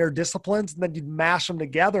shine on their disciplines, and then you'd mash them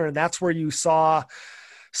together. And that's where you saw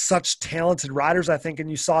such talented riders, I think, and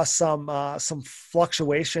you saw some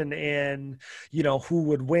fluctuation in, who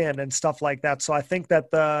would win and stuff like that. So I think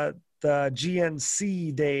that the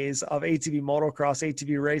GNC days of ATV motocross,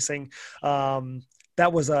 ATV racing,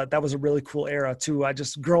 that was a really cool era too. I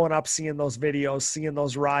just growing up, seeing those videos, seeing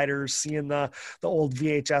those riders, seeing the old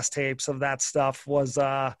VHS tapes of that stuff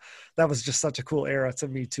that was just such a cool era to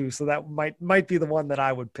me too. So that might be the one that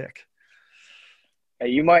I would pick.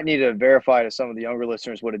 You might need to verify to some of the younger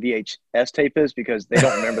listeners what a VHS tape is, because they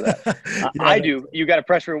don't remember that. Yeah, I do. You got to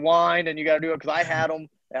press rewind, and you got to do it, because I had them.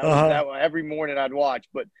 That every morning I'd watch.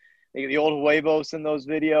 But the old Huevos in those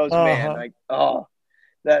videos, man, like,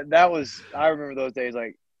 that was – I remember those days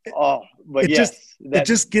like, but it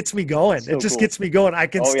just gets me going. So it just gets me going. I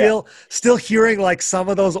can still hearing like some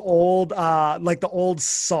of those old, like the old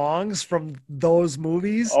songs from those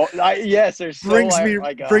movies. Yes. Brings me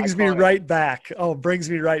right back. Oh, brings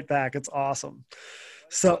me right back. It's awesome.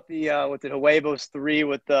 So with the Huevos 3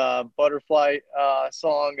 with the butterfly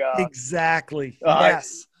song. Exactly.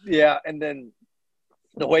 Yes. Yeah. And then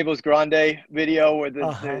the Huevos Grande video where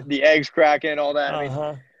the eggs cracking, all that. I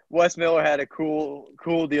mean, Wes Miller had a cool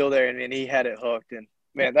deal there, and he had it hooked. And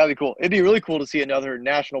man, that'd be cool. It'd be really cool to see another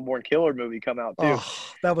National Born Killer movie come out too.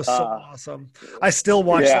 Oh, that was so awesome. I still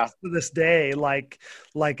watch those to this day.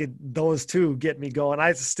 Those two get me going.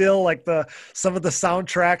 I still like some of the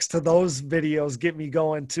soundtracks to those videos get me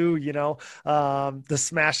going too. The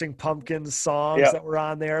Smashing Pumpkins songs that were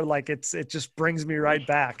on there. Like it just brings me right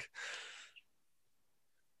back.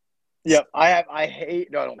 Yeah, I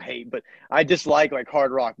don't hate, but I dislike like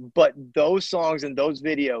hard rock. But those songs and those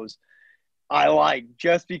videos, I like,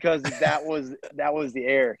 just because that was the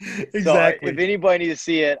air. Exactly. So if anybody needs to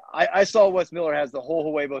see it, I saw Wes Miller has the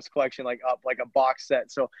whole Huevos collection like up like a box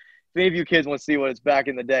set. So if any of you kids want to see what it's back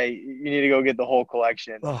in the day, you need to go get the whole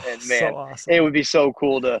collection. Oh, And man, so awesome. it would be so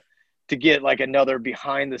cool to get like another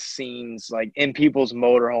behind the scenes, like in people's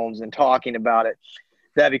motorhomes and talking about it.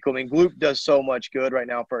 That'd be cool. I mean, Gloop does so much good right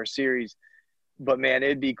now for our series, but man,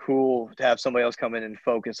 it'd be cool to have somebody else come in and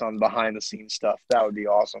focus on behind the scenes stuff. That would be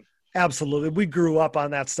awesome. Absolutely. We grew up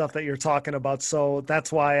on that stuff that you're talking about. So that's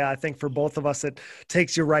why I think for both of us, it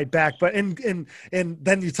takes you right back. But and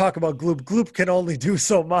then you talk about Gloop. Gloop can only do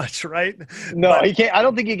so much, right? No, he can't. I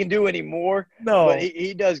don't think he can do any more. No, but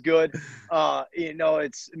he does good.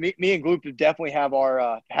 It's me and Gloop definitely have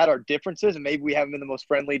our had our differences, and maybe we haven't been the most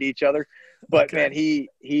friendly to each other. But okay. Man,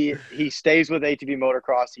 he stays with ATV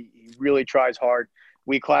motocross. He really tries hard.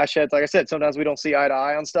 We clash heads, like I said. Sometimes we don't see eye to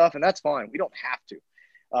eye on stuff, and that's fine. We don't have to.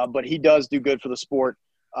 But he does do good for the sport.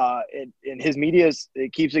 And his media,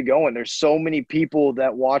 it keeps it going. There's so many people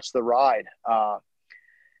that watch the ride.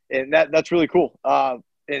 And that's really cool.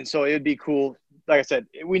 And so it'd be cool. Like I said,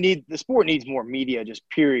 the sport needs more media, just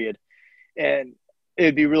period. And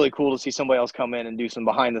it'd be really cool to see somebody else come in and do some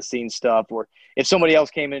behind the scenes stuff. Or if somebody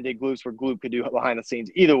else came in and did Gloops where Gloop could do behind the scenes,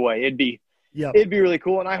 either way, it'd be really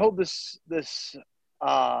cool. And I hope the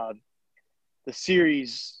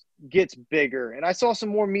series gets bigger. And I saw some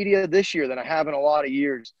more media this year than I have in a lot of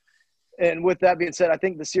years. And with that being said, I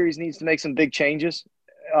think the series needs to make some big changes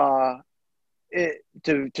to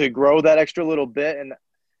grow that extra little bit. And,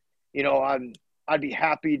 I'd be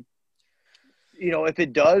happy, if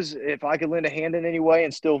it does, if I could lend a hand in any way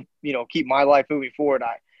and still, keep my life moving forward,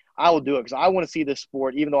 I will do it, because I want to see this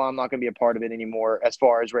sport, even though I'm not going to be a part of it anymore as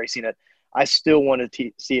far as racing it. I still want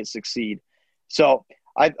to see it succeed. So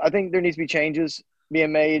I think there needs to be changes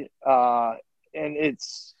being made, and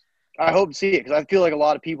I hope to see it, because I feel like a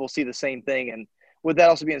lot of people see the same thing. And with that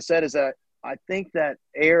also being said, is that I think that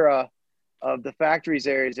era of the factories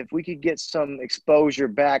areas, if we could get some exposure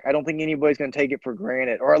back, I don't think anybody's going to take it for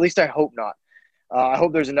granted, or at least I hope not. I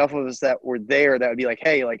hope there's enough of us that were there that would be like,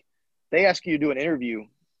 hey, like, they ask you to do an interview,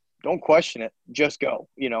 don't question it, just go,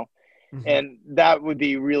 Mm-hmm. And that would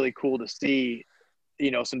be really cool to see,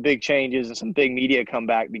 some big changes and some big media come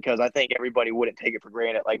back, because I think everybody wouldn't take it for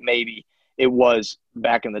granted like maybe it was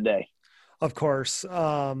back in the day. Of course.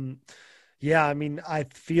 Yeah, I mean, I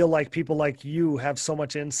feel like people like you have so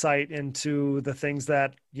much insight into the things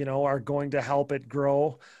that, are going to help it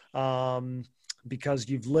grow, because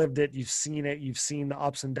you've lived it, you've seen the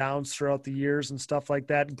ups and downs throughout the years and stuff like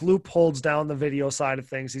that. Gloop holds down the video side of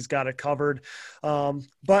things. He's got it covered.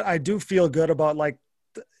 But I do feel good about like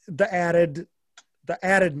the added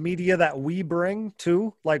media that we bring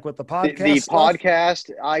too, like with the podcast. The podcast,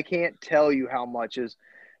 I can't tell you how much is.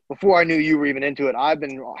 Before I knew you were even into it, I've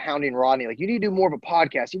been hounding Rodney, like, you need to do more of a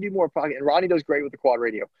podcast. You need more of a podcast. And Rodney does great with the quad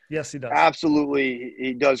radio. Yes, he does. Absolutely.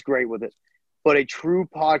 He does great with it. But a true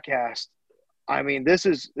podcast, I mean, this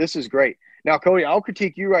is great. Now, Cody, I'll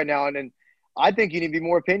critique you right now, and then I think you need to be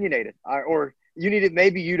more opinionated. Or you need it.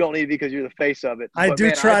 Maybe you don't need it because you're the face of it. I think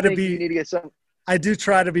you need to get some. I do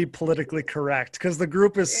try to be politically correct, because the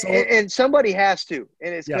group is so. And somebody has to,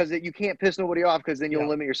 and it's because you can't piss nobody off, because then you'll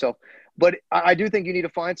limit yourself. But I do think you need to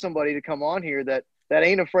find somebody to come on here that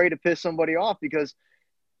ain't afraid to piss somebody off, because,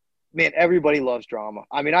 man, everybody loves drama.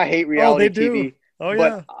 I mean, I hate reality TV. Oh,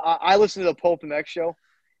 but I listen to the Pulp MX show,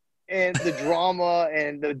 and the drama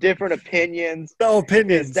and the different opinions. The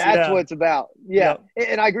opinions. That's what it's about. Yeah.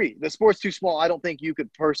 And I agree. The sport's too small. I don't think you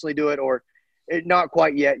could personally do it, or not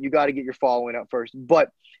quite yet. You got to get your following up first. But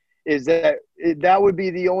that would be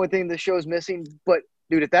the only thing the show's missing. But,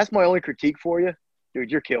 dude, if that's my only critique for you, dude,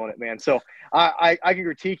 you're killing it, man. So I can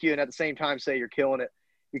critique you and at the same time say you're killing it,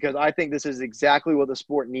 because I think this is exactly what the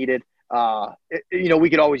sport needed. We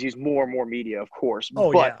could always use more and more media, of course.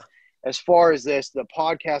 But as far as this, the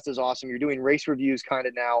podcast is awesome. You're doing race reviews kind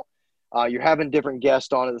of now. You're having different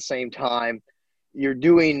guests on at the same time. You're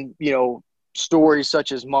doing, stories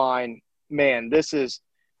such as mine. Man, this is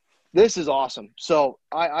awesome. So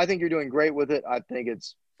I think you're doing great with it. I think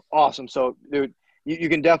it's awesome. So, dude, you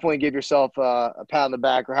can definitely give yourself a pat on the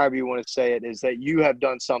back, or however you want to say it, is that you have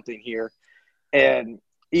done something here. And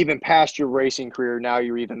even past your racing career, now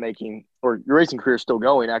you're even making – or your racing career is still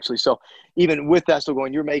going, actually. So even with that still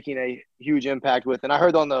going, you're making a huge impact with – and I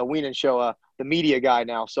heard on the Weenan show, the media guy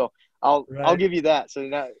now. So I'll give you that. So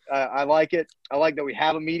that, I like it. I like that we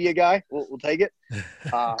have a media guy. We'll take it.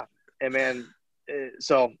 And, man,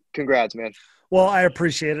 So congrats, man. Well, I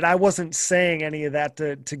appreciate it. I wasn't saying any of that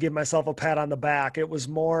to give myself a pat on the back. It was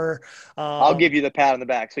more. I'll give you the pat on the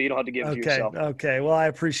back, so you don't have to give it to yourself. Okay. Well, I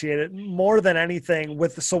appreciate it more than anything.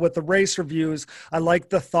 With the race reviews, I like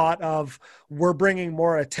the thought of we're bringing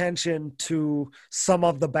more attention to some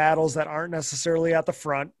of the battles that aren't necessarily at the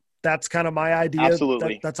front. That's kind of my idea.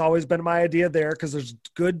 Absolutely. That's always been my idea there, because there's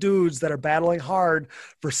good dudes that are battling hard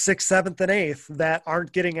for 6th, 7th, and 8th that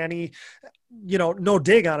aren't getting any, no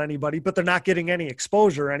dig on anybody, but they're not getting any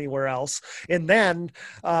exposure anywhere else. And then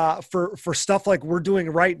for stuff like we're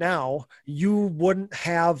doing right now, you wouldn't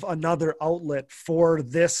have another outlet for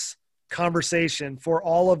this conversation, for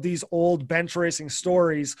all of these old bench racing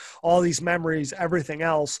stories, all these memories, everything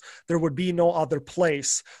else. There would be no other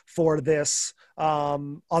place for this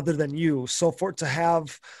other than you. So to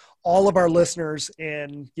have all of our listeners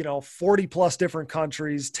in, 40 plus different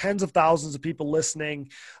countries, tens of thousands of people listening,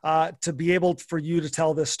 to be able for you to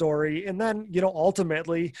tell this story. And then,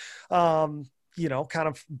 ultimately, kind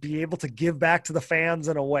of be able to give back to the fans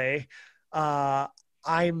in a way.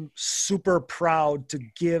 I'm super proud to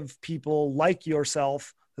give people like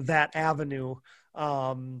yourself that avenue,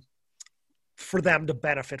 for them to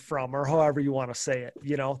benefit from, or however you want to say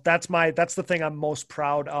it. That's the thing I'm most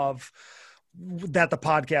proud of, that the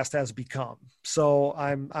podcast has become. So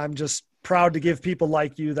I'm just proud to give people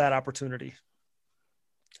like you that opportunity.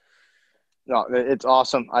 No, it's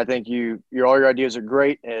awesome. I think all your ideas are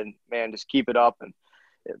great, and man, just keep it up. And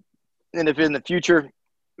if in the future,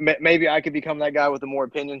 maybe I could become that guy with the more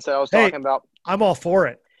opinions that I was talking about. I'm all for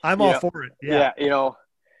it. All for it. Yeah.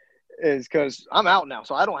 Is because I'm out now,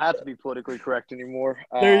 so I don't have to be politically correct anymore.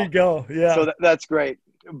 There you go. Yeah. So that's great.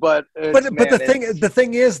 But the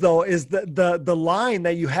thing is though, is the line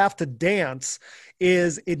that you have to dance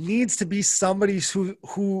is it needs to be somebody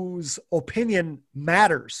whose opinion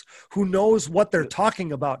matters, who knows what they're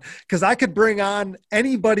talking about. Because I could bring on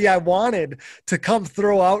anybody I wanted to come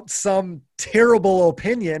throw out some terrible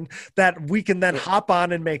opinion that we can then hop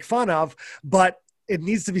on and make fun of, but it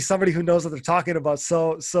needs to be somebody who knows what they're talking about.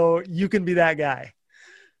 So you can be that guy.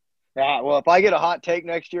 Yeah, well, if I get a hot take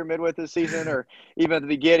next year, midway through the season, or even at the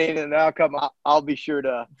beginning and the outcome, I'll be sure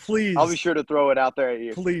to throw it out there at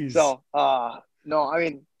you. Please. So, no, I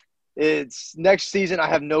mean, it's next season. I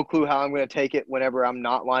have no clue how I'm going to take it whenever I'm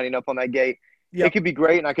not lining up on that gate. Yep. It could be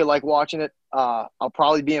great, and I could like watching it. I'll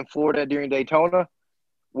probably be in Florida during Daytona.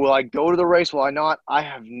 Will I go to the race? Will I not? I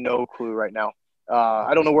have no clue right now.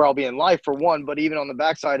 I don't know where I'll be in life, for one, but even on the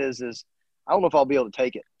backside is I don't know if I'll be able to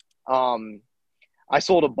take it. I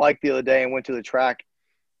sold a bike the other day and went to the track,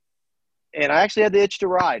 and I actually had the itch to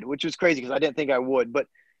ride, which was crazy because I didn't think I would. But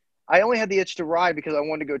I only had the itch to ride because I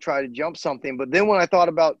wanted to go try to jump something. But then when I thought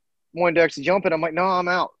about wanting to actually jump it, I'm like, no, I'm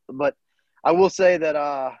out. But I will say that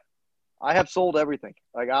I have sold everything.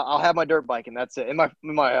 Like I'll have my dirt bike, and that's it, and my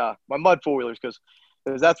mud four-wheelers, because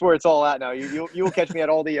that's where it's all at now. You'll catch me at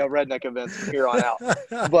all the redneck events from here on out.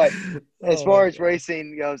 But as far as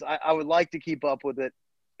racing goes, I would like to keep up with it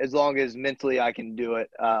as long as mentally I can do it.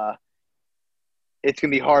 It's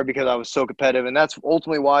going to be hard because I was so competitive, and that's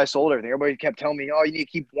ultimately why I sold everything. Everybody kept telling me, oh, you need to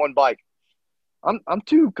keep one bike. I'm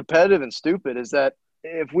too competitive and stupid. Is that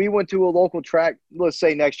if we went to a local track, let's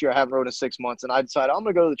say next year I haven't rode in 6 months, and I decide I'm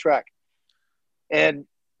going to go to the track. And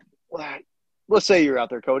let's say you're out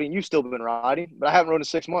there, Cody, and you've still been riding, but I haven't rode in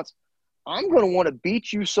 6 months. I'm going to want to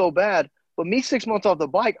beat you so bad, but me 6 months off the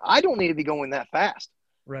bike, I don't need to be going that fast.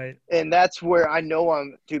 Right. And that's where I know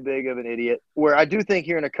I'm too big of an idiot, where I do think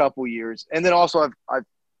here in a couple years. And then also I've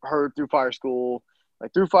heard through fire school,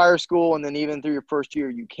 and then even through your first year,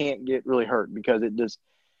 you can't get really hurt because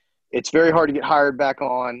it's very hard to get hired back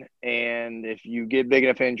on. And if you get big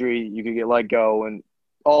enough injury, you could get let go and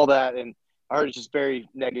all that. And I heard it's just very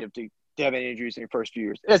negative to have any injuries in your first few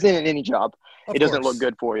years. As in any job, it doesn't look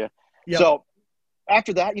good for you. Yep. So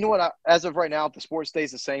after that, you know what? As of right now, if the sport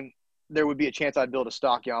stays the same, there would be a chance I'd build a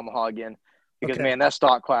stock Yamaha again because, man, that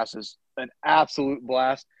stock class is an absolute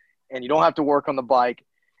blast, and you don't have to work on the bike.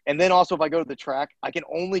 And then also if I go to the track, I can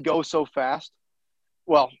only go so fast.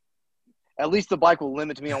 Well, at least the bike will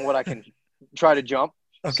limit me on what I can try to jump.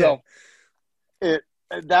 Okay. So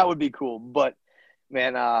that would be cool. But,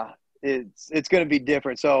 man, it's going to be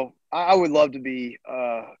different. So I would love to be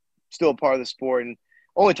still a part of the sport, and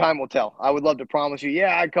only time will tell. I would love to promise you,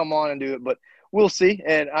 I'd come on and do it, but we'll see.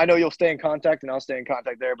 And I know you'll stay in contact, and I'll stay in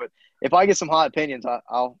contact there. But if I get some hot opinions,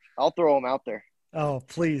 I'll throw them out there. Oh,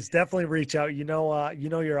 please definitely reach out.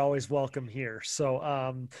 You're always welcome here. So,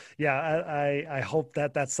 I hope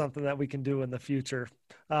that that's something that we can do in the future.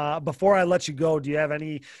 Before I let you go, do you have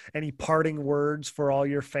any parting words for all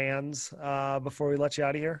your fans before we let you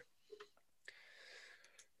out of here?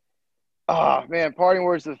 Oh, man, parting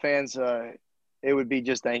words to the fans, it would be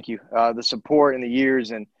just thank you. The support and the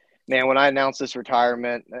years. And, man, when I announced this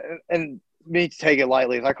retirement, and me to take it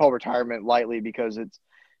lightly, I call retirement lightly because it's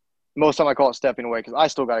most of the time I call it stepping away because I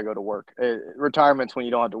still got to go to work. Retirement's when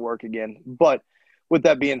you don't have to work again. But with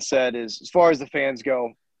that being said, as far as the fans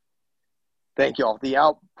go, thank y'all. The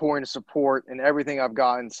outpouring of support and everything I've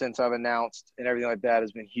gotten since I've announced and everything like that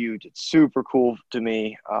has been huge. It's super cool to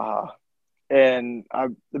me. And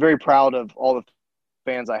I'm very proud of all the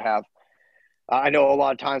fans I have. I know a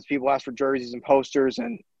lot of times people ask for jerseys and posters,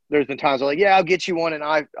 and there's been times I'm like, yeah, I'll get you one, and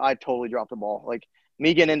I totally dropped the ball. Like,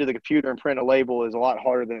 me getting into the computer and print a label is a lot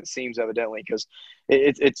harder than it seems, evidently, because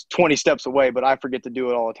it's 20 steps away, but I forget to do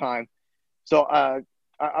it all the time. So I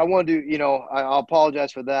want to I'll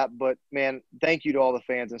apologize for that, but, man, thank you to all the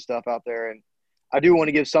fans and stuff out there. And I do want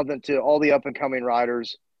to give something to all the up-and-coming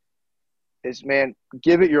riders. Is, man,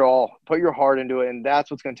 give it your all. Put your heart into it, and that's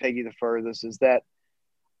what's going to take you the furthest, is that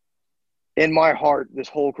in my heart, this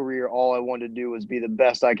whole career, all I wanted to do was be the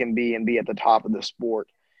best I can be and be at the top of the sport.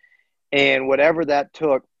 And whatever that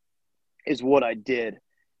took is what I did.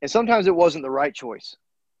 And sometimes it wasn't the right choice,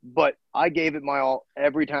 but I gave it my all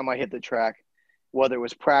every time I hit the track, whether it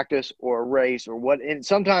was practice or a race or what. And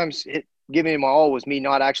sometimes giving it my all was me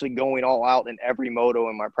not actually going all out in every moto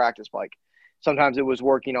in my practice bike. Sometimes it was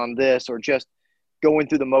working on this or just going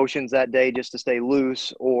through the motions that day just to stay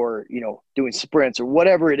loose or, doing sprints or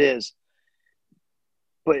whatever it is.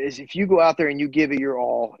 But if you go out there and you give it your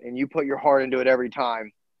all and you put your heart into it every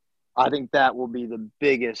time, I think that will be the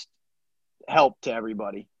biggest help to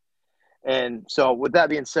everybody. And so with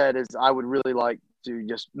that being said, I would really like to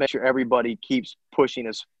just make sure everybody keeps pushing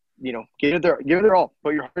us, give it their all,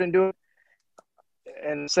 put your heart into it.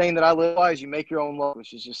 And saying that I live by is you make your own luck,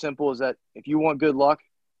 which is as simple as that. If you want good luck,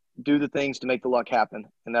 do the things to make the luck happen.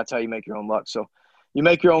 And that's how you make your own luck. So you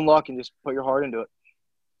make your own luck and just put your heart into it.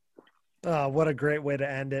 What a great way to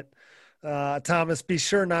end it. Thomas, be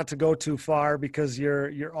sure not to go too far because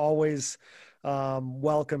you're always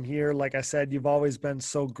welcome here. Like I said, you've always been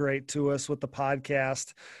so great to us with the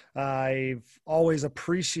podcast. I've always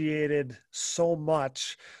appreciated so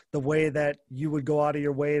much the way that you would go out of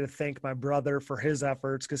your way to thank my brother for his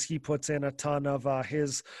efforts, because he puts in a ton of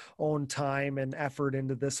his own time and effort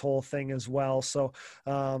into this whole thing as well. So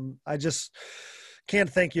I just can't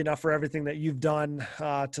thank you enough for everything that you've done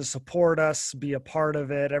to support us, be a part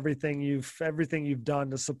of it, everything you've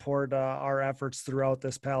done to support our efforts throughout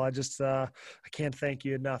this, pal. I can't thank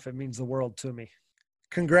you enough. It means the world to me.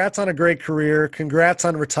 Congrats on a great career. Congrats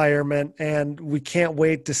on retirement. And we can't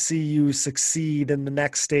wait to see you succeed in the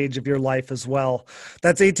next stage of your life as well.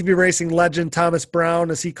 That's ATV racing legend Thomas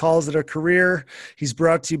Brown, as he calls it a career. He's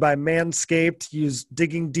brought to you by Manscaped. Use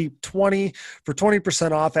Digging Deep 20 for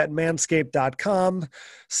 20% off at manscaped.com.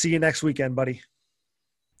 See you next weekend, buddy.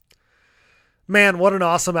 Man, what an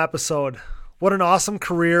awesome episode. What an awesome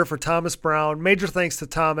career for Thomas Brown. Major thanks to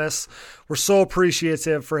Thomas. We're so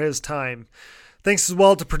appreciative for his time. Thanks as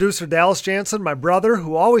well to producer Dallas Jansen, my brother,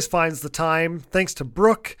 who always finds the time. Thanks to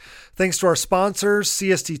Brooke. Thanks to our sponsors,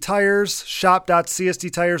 CST Tires,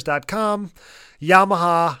 shop.csttires.com,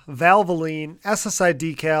 Yamaha, Valvoline, SSI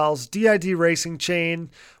Decals, DID Racing Chain,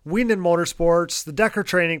 Wienen Motorsports, the Decker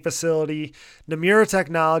Training Facility, Namura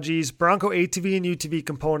Technologies, Bronco ATV and UTV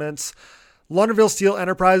Components, Lunderville Steel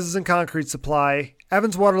Enterprises and Concrete Supply,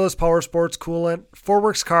 Evans Waterless Power Sports Coolant,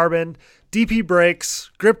 Forworks Carbon, DP Brakes,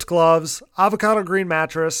 Gripped Gloves, Avocado Green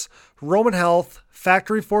Mattress, Roman Health,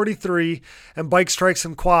 Factory 43, and Bike Strikes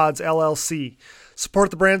and Quads, LLC.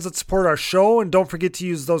 Support the brands that support our show, and don't forget to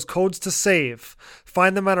use those codes to save.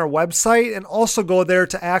 Find them on our website, and also go there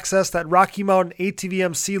to access that Rocky Mountain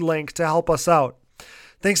ATVMC link to help us out.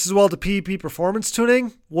 Thanks as well to PEP Performance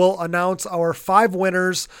Tuning. We'll announce our 5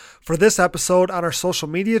 winners for this episode on our social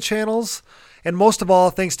media channels. And most of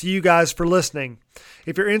all, thanks to you guys for listening.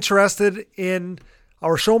 If you're interested in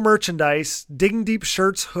our show merchandise, Digging Deep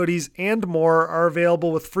shirts, hoodies, and more are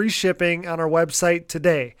available with free shipping on our website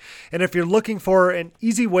today. And if you're looking for an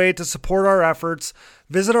easy way to support our efforts,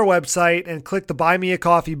 visit our website and click the Buy Me a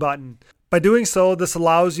Coffee button. By doing so, this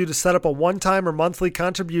allows you to set up a one-time or monthly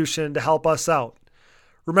contribution to help us out.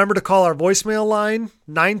 Remember to call our voicemail line,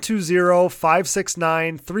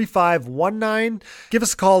 920-569-3519. Give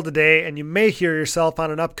us a call today, and you may hear yourself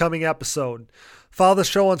on an upcoming episode. Follow the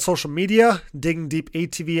show on social media, Digging Deep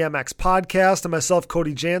ATVMX Podcast, and myself,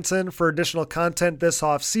 Cody Jansen, for additional content this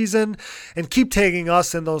off-season. And keep tagging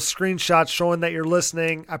us in those screenshots showing that you're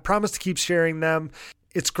listening. I promise to keep sharing them.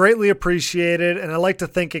 It's greatly appreciated, and I like to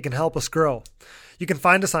think it can help us grow. You can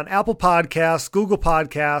find us on Apple Podcasts, Google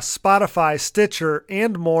Podcasts, Spotify, Stitcher,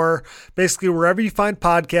 and more. Basically, wherever you find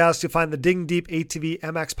podcasts, you'll find the Digging Deep ATV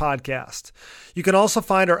MX podcast. You can also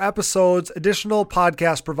find our episodes, additional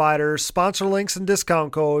podcast providers, sponsor links and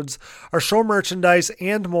discount codes, our show merchandise,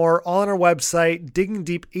 and more all on our website,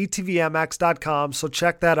 diggingdeepatvmx.com. So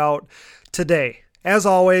check that out today. As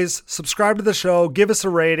always, subscribe to the show, give us a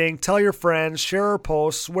rating, tell your friends, share our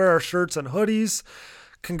posts, wear our shirts and hoodies.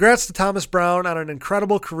 Congrats to Thomas Brown on an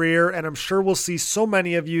incredible career, and I'm sure we'll see so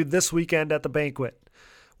many of you this weekend at the banquet.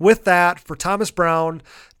 With that, for Thomas Brown,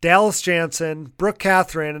 Dallas Jansen, Brooke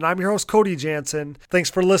Catherine, and I'm your host, Cody Jansen.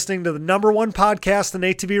 Thanks for listening to the #1 podcast in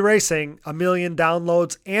ATV racing, 1 million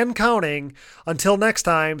downloads and counting. Until next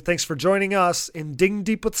time, thanks for joining us in Digging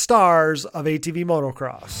Deep with the Stars of ATV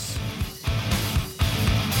Motocross.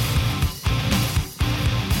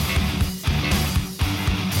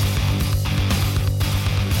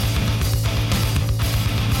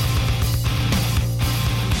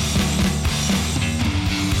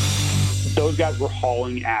 Those guys were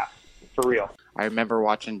hauling ass, for real. I remember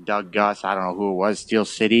watching Doug Gus, I don't know who it was, Steel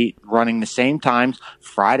City, running the same times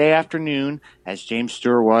Friday afternoon as James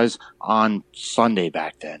Stewart was on Sunday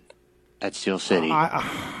back then at Steel City.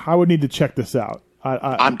 I would need to check this out.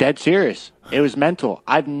 I'm dead serious. It was mental.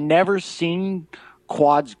 I've never seen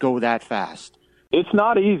quads go that fast. It's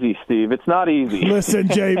not easy, Steve. It's not easy. Listen,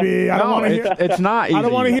 JB, I don't want to hear. It's not easy. I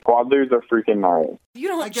don't want to hear. Quadlers are freaking nice. You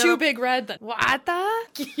don't chew Big Red, then what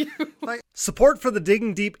the? Support for the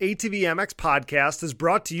Digging Deep ATV MX podcast is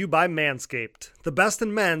brought to you by Manscaped, the best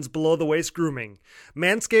in men's below-the-waist grooming.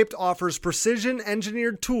 Manscaped offers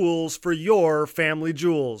precision-engineered tools for your family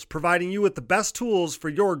jewels, providing you with the best tools for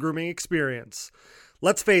your grooming experience.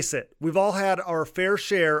 Let's face it, we've all had our fair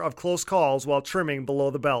share of close calls while trimming below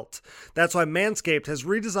the belt. That's why Manscaped has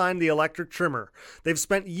redesigned the electric trimmer. They've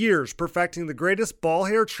spent years perfecting the greatest ball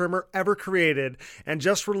hair trimmer ever created and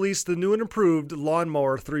just released the new and improved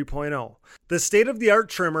Lawnmower 3.0. This state-of-the-art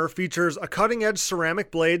trimmer features a cutting-edge ceramic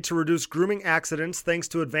blade to reduce grooming accidents thanks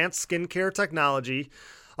to advanced skincare technology,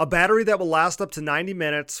 a battery that will last up to 90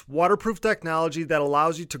 minutes, waterproof technology that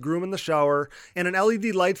allows you to groom in the shower, and an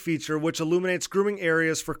LED light feature which illuminates grooming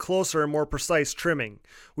areas for closer and more precise trimming.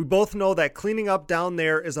 We both know that cleaning up down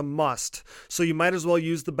there is a must, so you might as well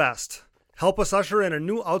use the best. Help us usher in a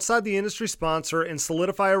new outside-the-industry sponsor and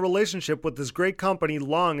solidify a relationship with this great company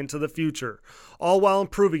long into the future, all while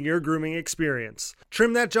improving your grooming experience.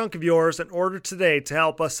 Trim that junk of yours and order today to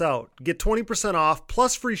help us out. Get 20% off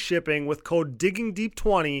plus free shipping with code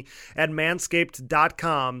DIGGINGDEEP20 at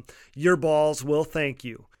manscaped.com. Your balls will thank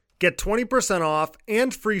you. Get 20% off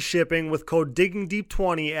and free shipping with code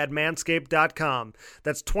DIGGINGDEEP20 at manscaped.com.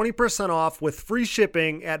 That's 20% off with free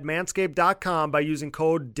shipping at manscaped.com by using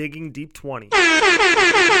code DIGGINGDEEP20.